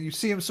 And you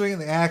see him swinging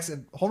the axe,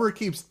 and Homer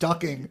keeps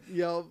ducking.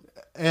 Yep.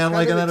 And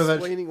like, and then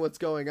explaining what's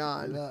going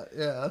on.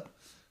 Yeah.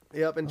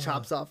 Yep. And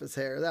chops off his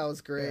hair. That was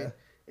great. Yeah.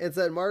 And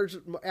then Marge,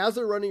 as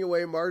they're running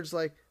away, Marge's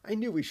like, I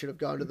knew we should have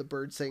gone to the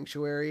bird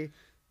sanctuary.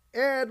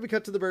 And we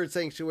cut to the bird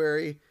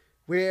sanctuary,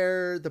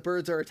 where the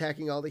birds are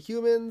attacking all the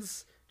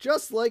humans,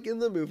 just like in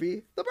the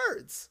movie The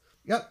Birds.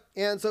 Yep.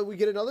 And so we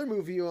get another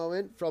movie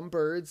moment from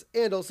Birds.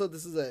 And also,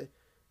 this is a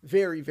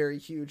very, very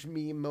huge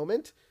meme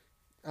moment.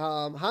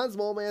 Hans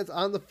Moleman's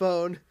on the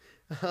phone.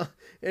 And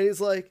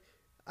he's like,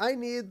 I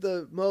need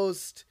the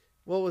most,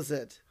 what was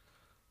it?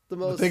 The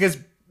biggest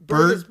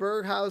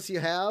birdhouse you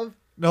have.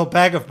 No,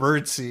 bag of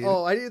bird seed.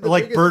 Oh, I need the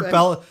like bird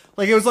belt.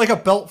 Like it was like a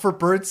belt for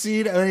bird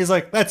seed, and then he's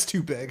like, "That's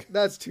too big."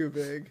 That's too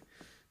big.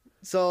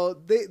 So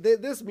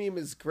this meme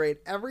is great.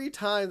 Every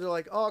time they're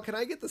like, "Oh, can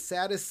I get the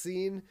saddest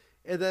scene?"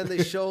 And then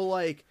they show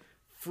like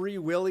Free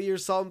Willy or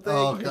something.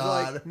 Oh, You're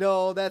God. like,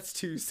 no, that's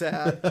too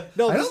sad.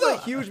 No, I this is don't a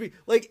know. huge,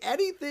 like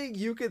anything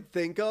you could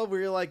think of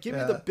where you're like, give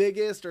me the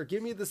biggest or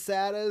give me the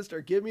saddest or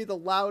give me the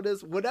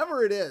loudest,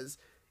 whatever it is,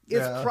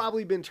 it's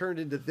probably been turned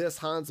into this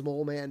Hans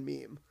Mole Man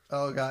meme.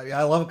 Oh, God. Yeah,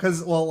 I love it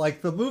because, well,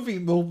 like the movie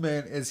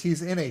movement is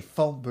he's in a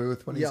phone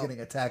booth when he's getting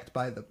attacked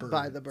by the birds.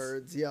 By the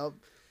birds, yep.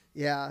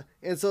 Yeah.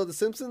 And so the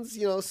Simpsons,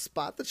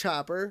 spot the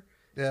chopper.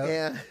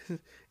 Yeah.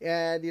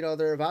 And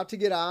they're about to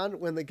get on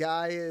when the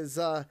guy is,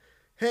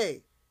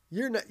 hey,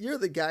 you're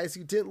the guys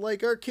who didn't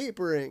like our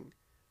capering.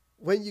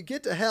 When you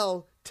get to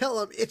hell, tell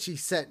them Itchy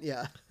sent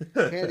ya.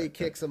 And he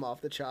kicks him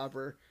off the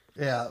chopper.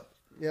 Yeah.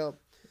 Yep.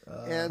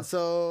 And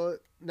so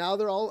now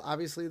they're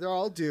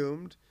all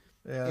doomed.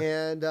 Yeah.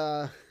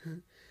 And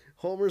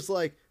Homer's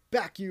like,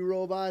 back you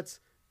robots.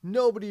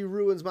 Nobody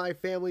ruins my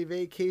family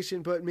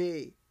vacation but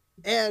me.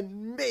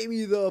 And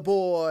maybe the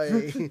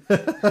boy.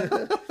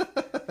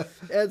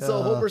 And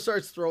so Homer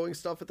starts throwing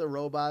stuff at the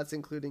robots,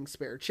 including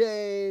spare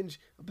change,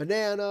 a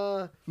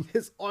banana,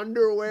 his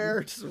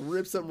underwear, just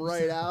rips them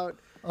right out.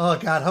 Oh,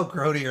 God, how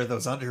grody are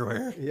those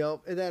underwear? Yep.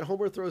 And then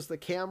Homer throws the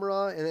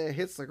camera, and then it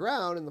hits the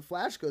ground, and the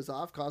flash goes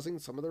off, causing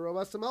some of the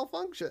robots to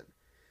malfunction.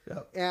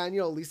 Yep. And,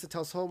 Lisa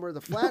tells Homer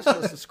the flash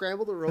must have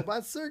scrambled the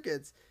robot's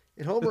circuits.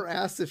 And Homer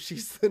asks if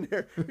she's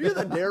you're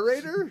the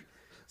narrator?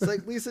 It's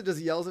like Lisa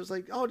just yells. It's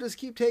like, oh, just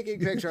keep taking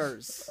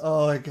pictures.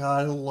 Oh, my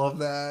God, I love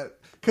that.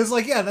 Because,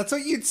 that's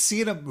what you'd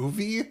see in a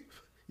movie.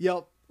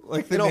 Yep.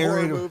 Like the in a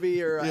narrator. horror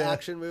movie or an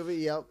action movie.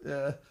 Yep.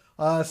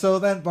 Yeah. So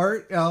then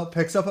Bart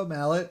picks up a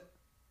mallet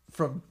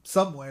from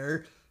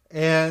somewhere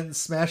and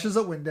smashes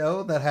a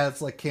window that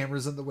has like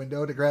cameras in the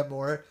window to grab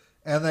more.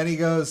 And then he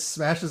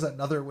smashes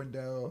another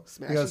window.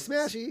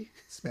 Smashy.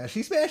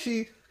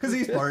 Because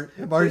he's Bart.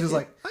 And Bart's just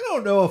like, I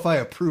don't know if I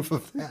approve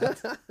of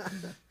that.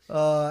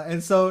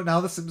 And so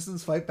now the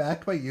Simpsons fight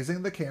back by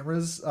using the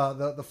cameras,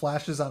 the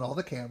flashes on all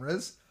the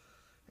cameras.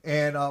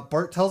 And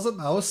Bart tells a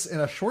mouse in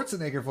a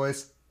Schwarzenegger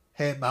voice,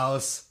 hey,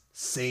 mouse,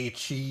 say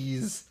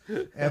cheese.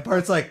 And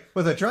Bart's like,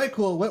 with a dry,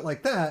 cool wit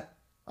like that,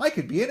 I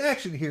could be an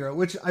action hero,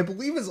 which I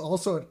believe is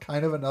also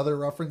kind of another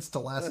reference to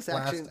Last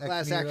Action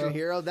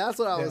Hero. That's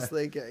what I was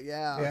thinking.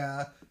 Yeah.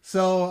 Yeah.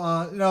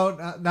 So,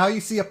 now you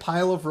see a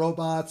pile of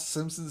robots.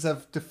 Simpsons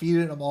have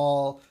defeated them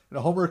all. And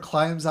Homer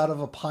climbs out of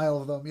a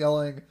pile of them,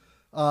 yelling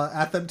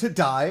at them to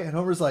die. And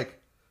Homer's like,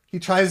 he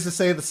tries to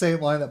say the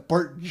same line that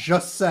Bart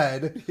just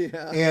said.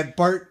 Yeah. And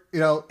Bart,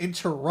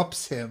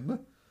 interrupts him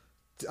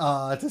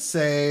to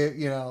say,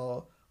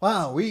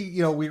 wow,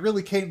 we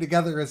really came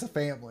together as a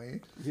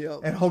family. Yep.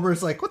 And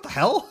Homer's like, what the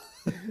hell?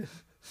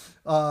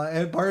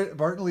 And Bart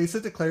and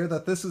Lisa declare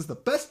that this is the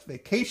best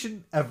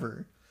vacation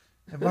ever.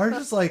 And Marge's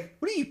just like,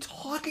 what are you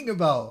talking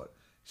about?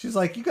 She's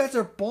like, you guys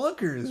are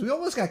bonkers. We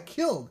almost got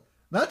killed.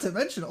 Not to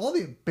mention all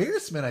the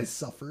embarrassment I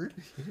suffered.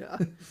 Yeah.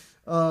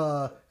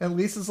 And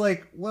Lisa's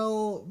like,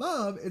 well,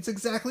 Mom, it's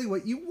exactly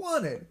what you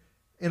wanted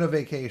in a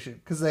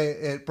vacation. Because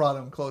it brought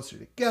them closer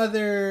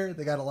together.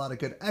 They got a lot of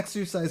good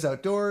exercise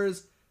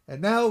outdoors.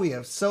 And now we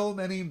have so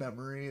many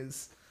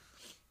memories.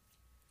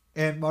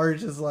 And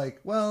Marge is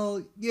like,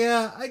 well,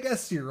 yeah, I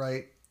guess you're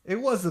right.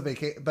 It was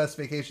the best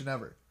vacation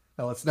ever.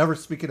 Now let's never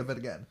speak of it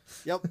again.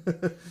 Yep.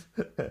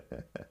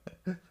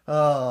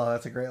 Oh,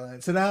 that's a great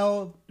line. So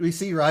now we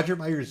see Roger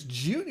Myers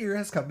Jr.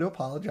 has come to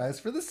apologize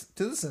to the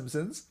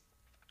Simpsons.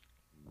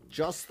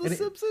 Just the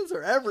Simpsons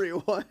or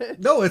everyone?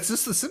 No, it's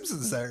just the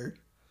Simpsons there.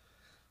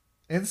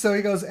 And so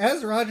he goes,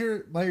 as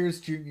Roger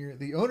Myers Jr.,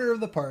 the owner of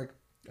the park,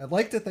 I'd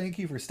like to thank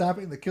you for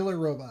stopping the killer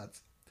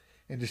robots.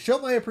 And to show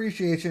my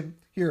appreciation,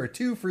 here are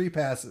 2 free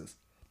passes.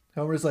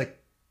 Homer's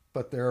like,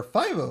 but there are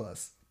 5 of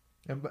us.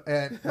 And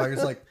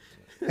Myers like,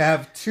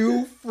 have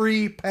 2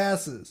 free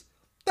passes.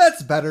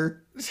 That's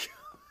better.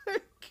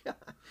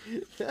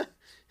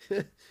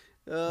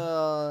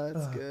 Oh,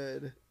 that's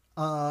good.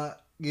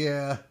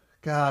 Yeah.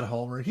 God,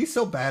 Homer. He's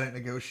so bad at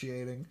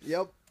negotiating.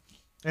 Yep.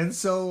 And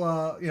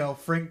so,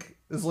 Frank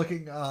is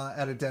looking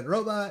at a dead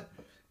robot,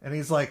 and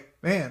he's like,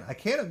 man, I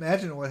can't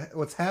imagine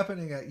what's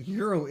happening at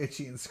Euro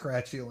Itchy and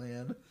Scratchy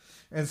Land.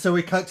 And so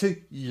we cut to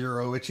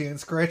Euro Itchy and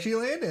Scratchy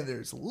Land, and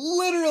there's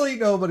literally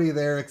nobody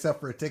there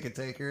except for a ticket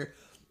taker.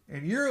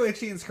 And Euro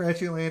Itchy and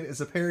Scratchy Land is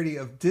a parody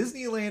of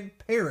Disneyland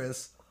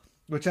Paris,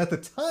 which at the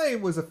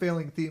time was a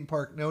failing theme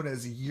park known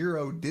as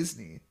Euro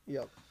Disney.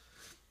 Yep.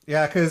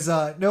 Yeah, because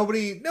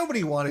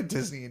nobody wanted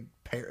Disney in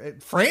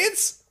Paris.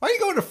 France? Why are you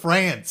going to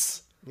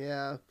France?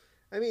 Yeah.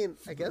 I mean,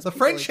 I guess the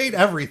French hate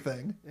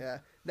everything. Yeah.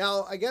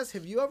 Now, I guess,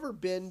 have you ever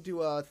been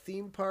to a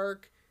theme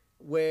park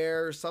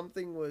where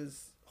something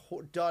was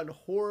done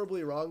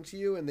horribly wrong to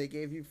you and they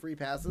gave you free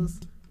passes?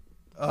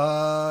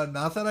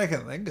 Not that I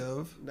can think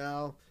of.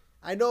 No.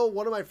 I know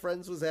one of my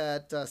friends was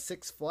at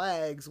Six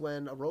Flags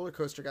when a roller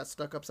coaster got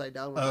stuck upside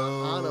down with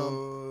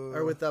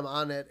them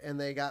on it, and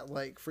they got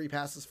like free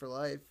passes for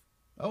life.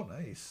 Oh,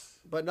 nice.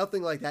 But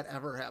nothing like that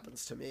ever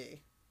happens to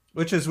me.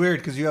 Which is weird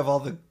because you have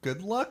all the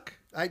good luck.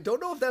 I don't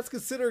know if that's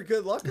considered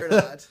good luck or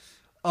not.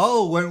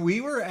 Oh, when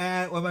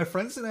my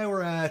friends and I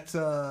were at,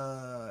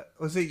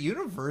 was it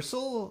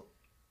Universal?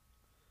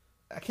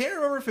 I can't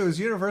remember if it was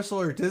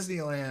Universal or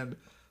Disneyland.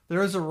 There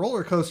was a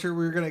roller coaster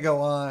we were going to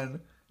go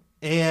on,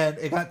 and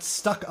it got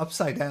stuck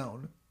upside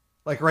down.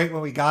 Like right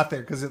when we got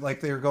there, because it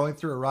like they were going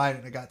through a ride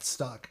and it got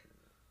stuck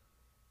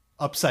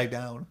upside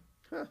down.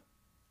 Huh.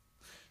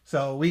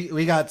 So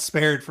we got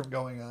spared from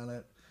going on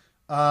it,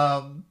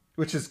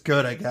 which is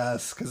good, I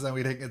guess, because then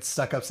we didn't get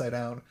stuck upside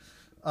down.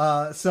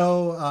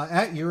 So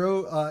at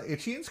Euro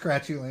Itchy and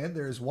Scratchy Land,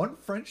 there's one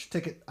French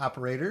ticket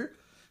operator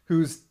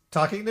who's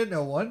talking to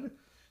no one,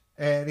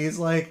 and he's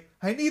like,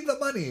 "I need the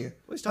money." Well,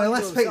 he's talking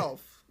to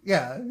himself.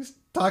 Yeah, he's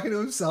talking to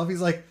himself. He's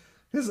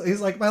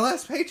like, my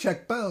last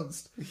paycheck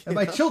bounced, and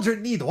my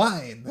children need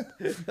wine.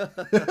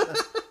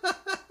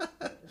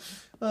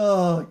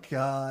 Oh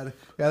God,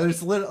 yeah.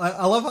 There's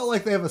I love how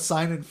like they have a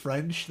sign in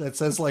French that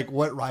says like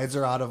what rides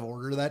are out of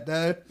order that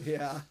day.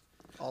 Yeah,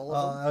 all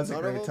of them. That was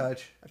a great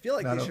touch. I feel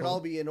like they should all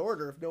be in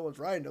order if no one's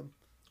riding them.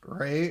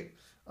 Great.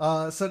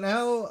 So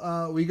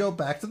now we go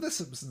back to the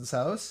Simpsons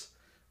house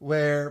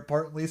where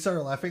Bart and Lisa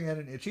are laughing at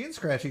an Itchy and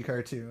Scratchy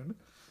cartoon,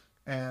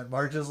 and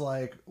Marge is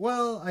like,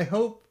 "Well, I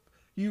hope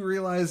you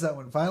realize that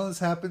when violence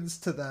happens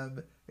to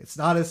them, it's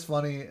not as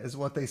funny as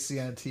what they see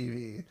on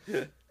TV."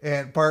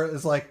 And Bart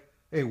is like,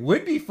 "It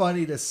would be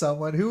funny to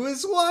someone who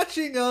is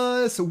watching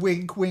us."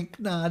 Wink, wink,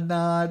 nod,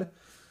 nod.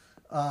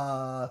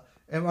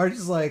 And Marge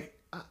is like,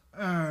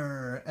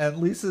 and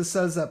Lisa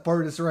says that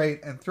Bart is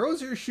right and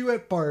throws her shoe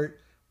at Bart,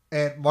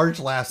 and Marge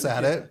laughs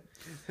at it.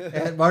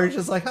 And Marge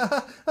is like, ha,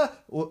 ha, ha.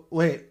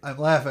 Wait, I'm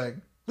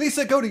laughing.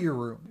 Lisa, go to your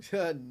room.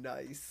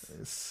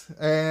 Nice.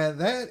 And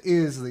that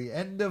is the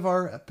end of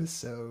our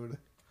episode.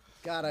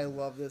 God, I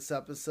love this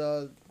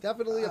episode.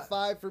 Definitely a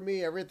 5 for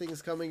me.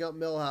 Everything's coming up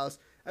Millhouse.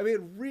 I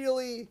mean,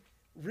 really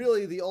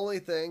the only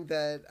thing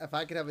that if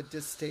I could have a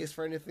distaste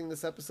for anything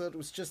this episode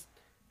was just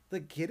the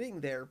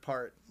getting there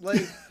part.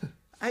 Like,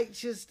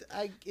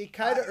 it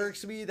kind of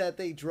irks me that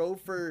they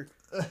drove for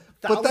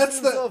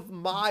thousands of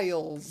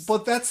miles.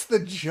 But that's the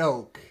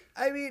joke.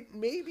 I mean,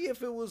 maybe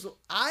if it was...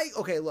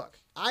 Okay, look.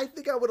 I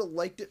think I would have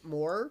liked it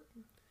more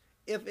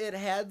if it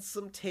had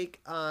some take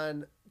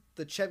on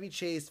the Chevy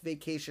Chase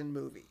vacation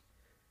movie.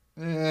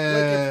 Like,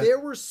 if there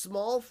were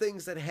small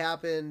things that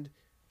happened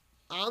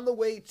on the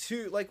way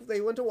to... Like,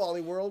 they went to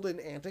Wally World and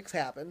antics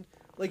happened.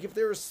 Like, if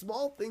there were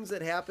small things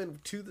that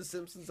happened to The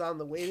Simpsons on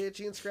the way to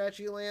Itchy and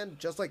Scratchy Land,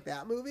 just like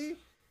that movie,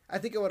 I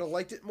think I would have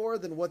liked it more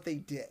than what they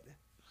did.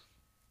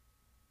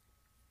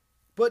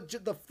 But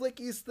the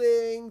flickies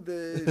thing,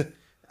 the...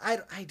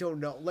 I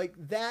don't know. Like,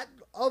 that,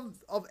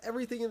 of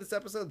everything in this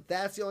episode,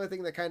 that's the only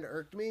thing that kind of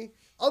irked me.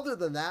 Other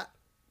than that,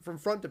 from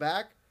front to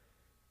back,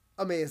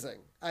 amazing.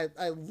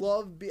 I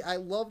love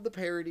the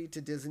parody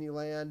to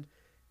Disneyland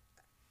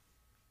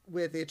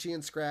with Itchy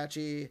and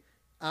Scratchy.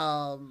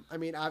 I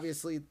mean,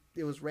 obviously,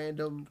 it was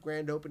random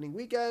grand opening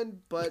weekend,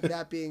 but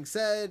that being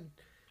said,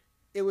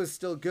 it was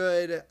still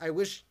good. I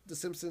wish The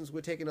Simpsons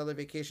would take another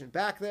vacation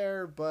back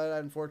there, but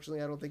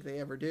unfortunately, I don't think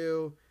they ever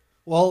do.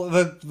 Well,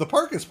 the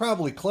park is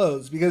probably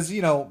closed because,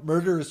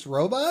 murderous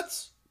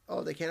robots.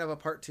 Oh, they can't have a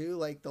part 2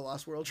 like the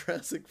Lost World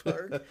Jurassic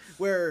Park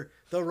where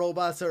the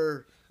robots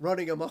are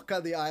running amok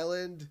on the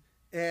island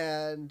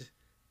and...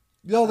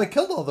 No, they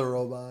killed all the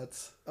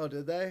robots. Oh,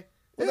 did they?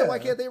 Well, Yeah. then why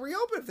can't they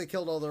reopen if they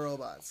killed all the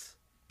robots?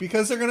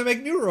 Because they're going to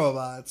make new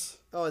robots.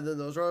 Oh, and then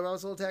those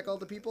robots will attack all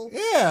the people?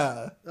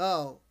 Yeah.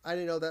 Oh, I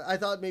didn't know that. I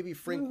thought maybe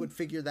Frink would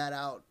figure that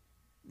out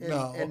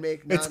and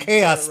make it's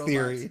chaos robots.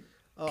 theory.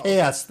 Oh.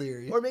 Chaos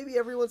theory. Or maybe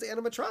everyone's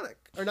animatronic.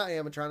 Or not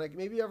animatronic.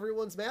 Maybe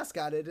everyone's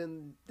mascotted,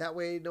 and that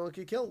way no one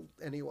could kill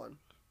anyone.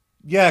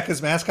 Yeah,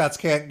 because mascots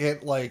can't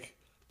get,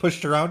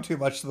 pushed around too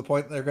much to the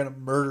point that they're going to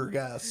murder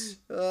guests.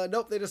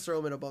 Nope, they just throw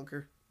them in a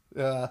bunker.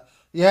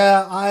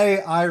 Yeah,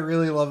 I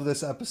really love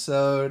this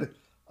episode.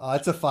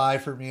 It's a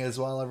 5 for me as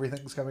well.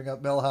 Everything's coming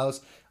up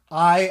Millhouse.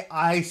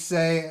 I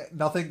say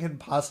nothing can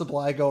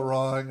possibly go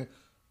wrong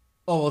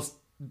almost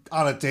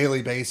on a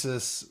daily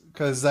basis,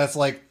 because that's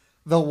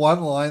the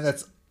one line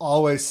that's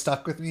always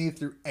stuck with me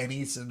through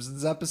any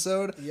Simpsons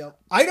episode. Yep.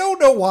 I don't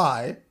know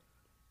why,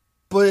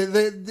 but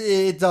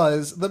it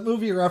does. The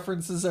movie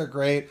references are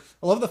great.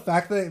 I love the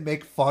fact that they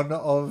make fun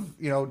of,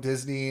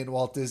 Disney and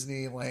Walt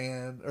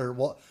Disneyland,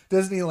 or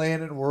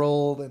Disneyland and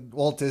World and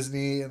Walt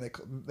Disney, and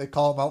they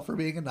call him out for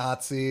being a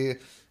Nazi,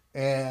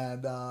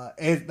 and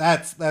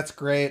that's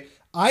great.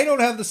 I don't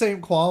have the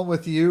same qualm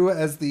with you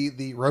as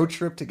the road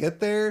trip to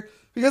get there,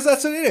 because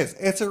that's what it is.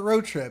 It's a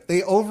road trip.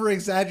 They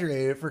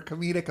over-exaggerate it for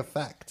comedic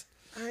effect.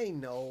 I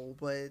know,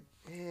 but...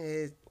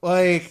 I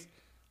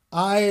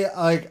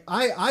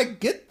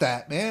get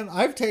that, man.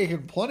 I've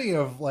taken plenty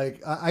of,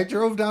 I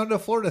drove down to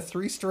Florida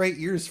 3 straight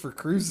years for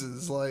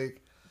cruises.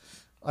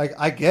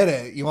 I get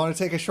it. You want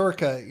to take a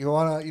shortcut. You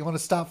want to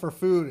stop for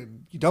food,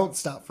 and you don't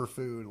stop for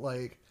food.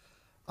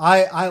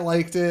 I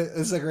liked it.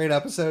 It's a great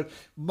episode.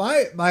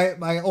 My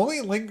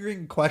only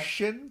lingering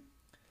question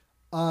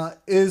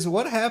is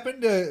what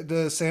happened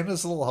to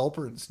Santa's little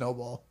helper and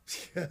Snowball?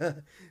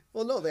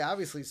 Well, no, they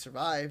obviously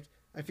survived.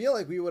 I feel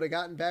like we would have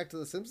gotten back to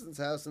the Simpsons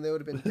house and they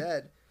would have been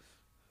dead.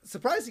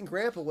 Surprising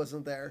Grandpa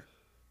wasn't there.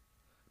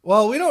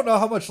 Well, we don't know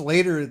how much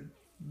later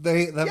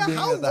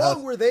How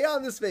long were they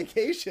on this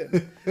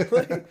vacation?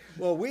 Like,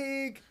 well,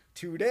 week,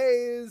 2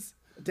 days,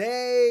 a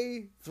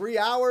day, 3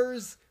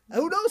 hours.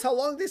 Who knows how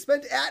long they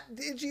spent at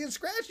Itchy and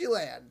Scratchy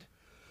Land?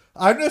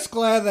 I'm just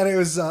glad that it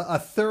was a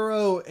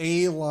thorough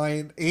A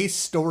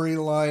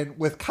storyline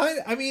with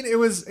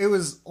it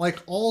was like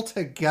all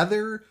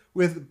together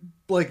with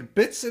like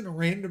bits and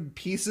random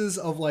pieces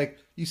of like,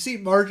 you see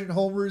Marge and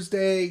Homer's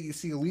day, you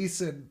see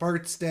Lisa and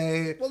Bart's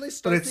day. Well, they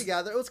start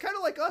together. It was kind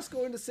of like us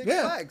going to Six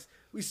Flags.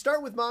 We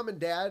start with mom and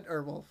dad,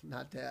 or well,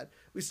 not dad.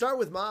 We start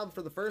with mom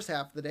for the first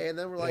half of the day, and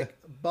then we're like,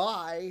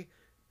 bye,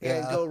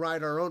 and go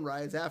ride our own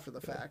rides after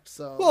the fact.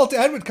 So, well,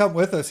 Dad would come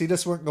with us. He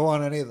just wouldn't go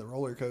on any of the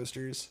roller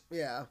coasters.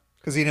 Yeah.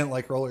 Because he didn't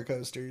like roller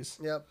coasters.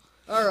 Yep.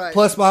 All right.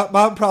 Plus,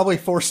 mom probably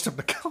forced him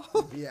to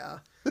go. Yeah.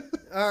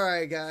 All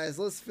right, guys.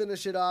 Let's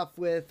finish it off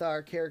with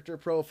our character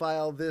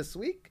profile this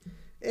week.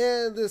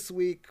 And this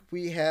week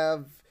we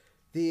have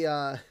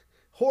the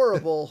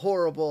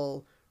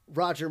horrible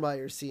Roger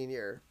Myers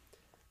Sr.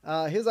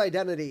 His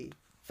identity: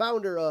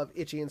 founder of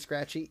Itchy and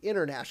Scratchy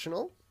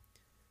International,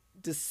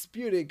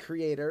 disputed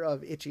creator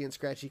of Itchy and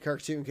Scratchy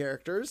cartoon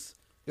characters.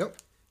 Yep.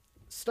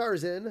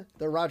 Stars in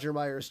The Roger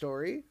Myers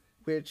Story,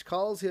 which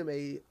calls him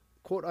a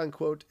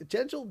quote-unquote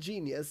gentle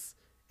genius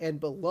and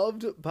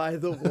beloved by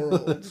the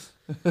world.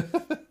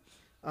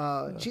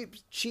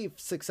 Chief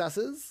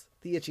successes: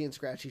 The Itchy and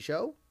Scratchy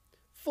Show,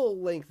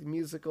 full-length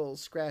musical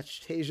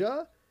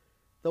Scratch-tasia,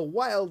 the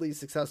wildly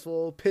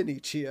successful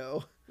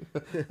Pinocchio.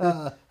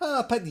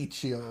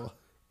 Pinocchio.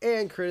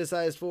 And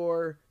criticized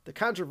for the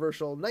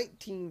controversial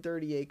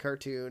 1938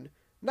 cartoon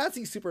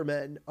Nazi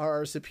Supermen Are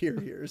Our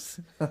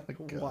Superiors.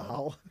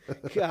 Wow.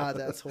 God,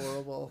 that's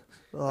horrible.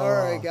 Oh. All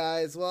right,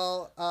 guys.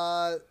 Well,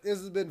 this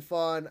has been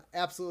fun.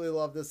 Absolutely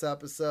love this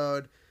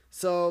episode.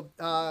 So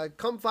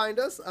come find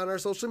us on our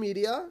social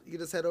media. You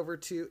can just head over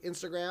to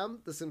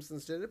Instagram, The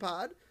Simpsons Did It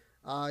Pod.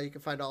 You can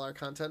find all our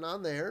content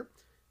on there.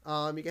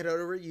 You can head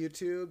over to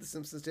YouTube, The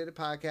Simpsons Did It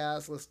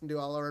Podcast. Listen to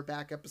all of our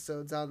back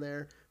episodes on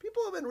there.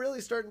 People have been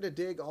really starting to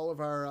dig all of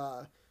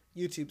our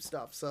YouTube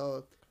stuff.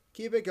 So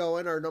keep it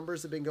going. Our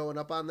numbers have been going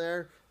up on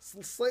there.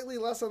 Slightly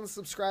less on the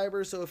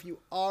subscribers. So if you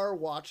are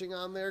watching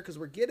on there, because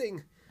we're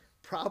getting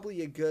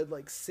probably a good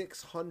like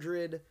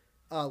 600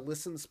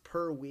 listens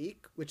per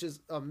week, which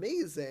is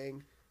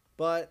amazing.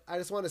 But I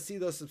just want to see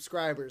those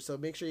subscribers. So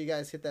make sure you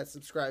guys hit that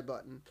subscribe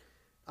button.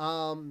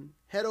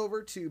 Head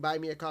over to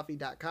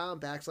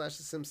buymeacoffee.com/The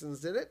Simpsons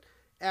Did It.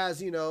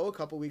 As you know, a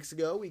couple weeks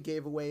ago, we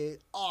gave away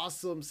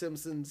awesome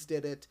Simpsons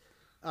Did It.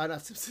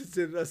 Not Simpsons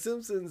Did It, a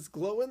Simpsons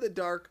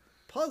glow-in-the-dark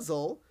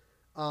puzzle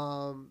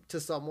to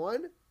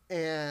someone,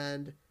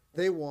 and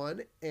they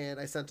won, and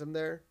I sent them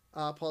their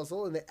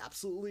puzzle, and they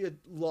absolutely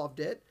loved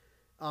it.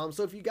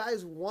 So if you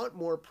guys want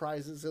more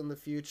prizes in the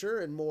future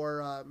and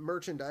more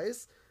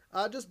merchandise,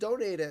 just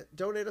donate it.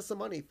 Donate us some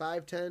money,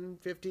 5, 10,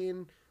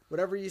 15,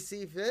 whatever you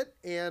see fit,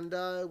 and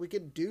we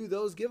can do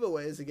those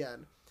giveaways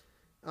again.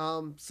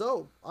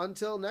 So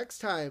until next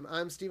time,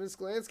 I'm Steven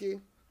Skolansky.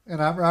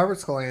 And I'm Robert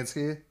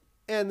Skolansky.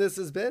 And this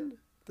has been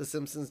The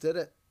Simpsons Did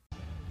It.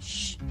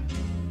 Shh.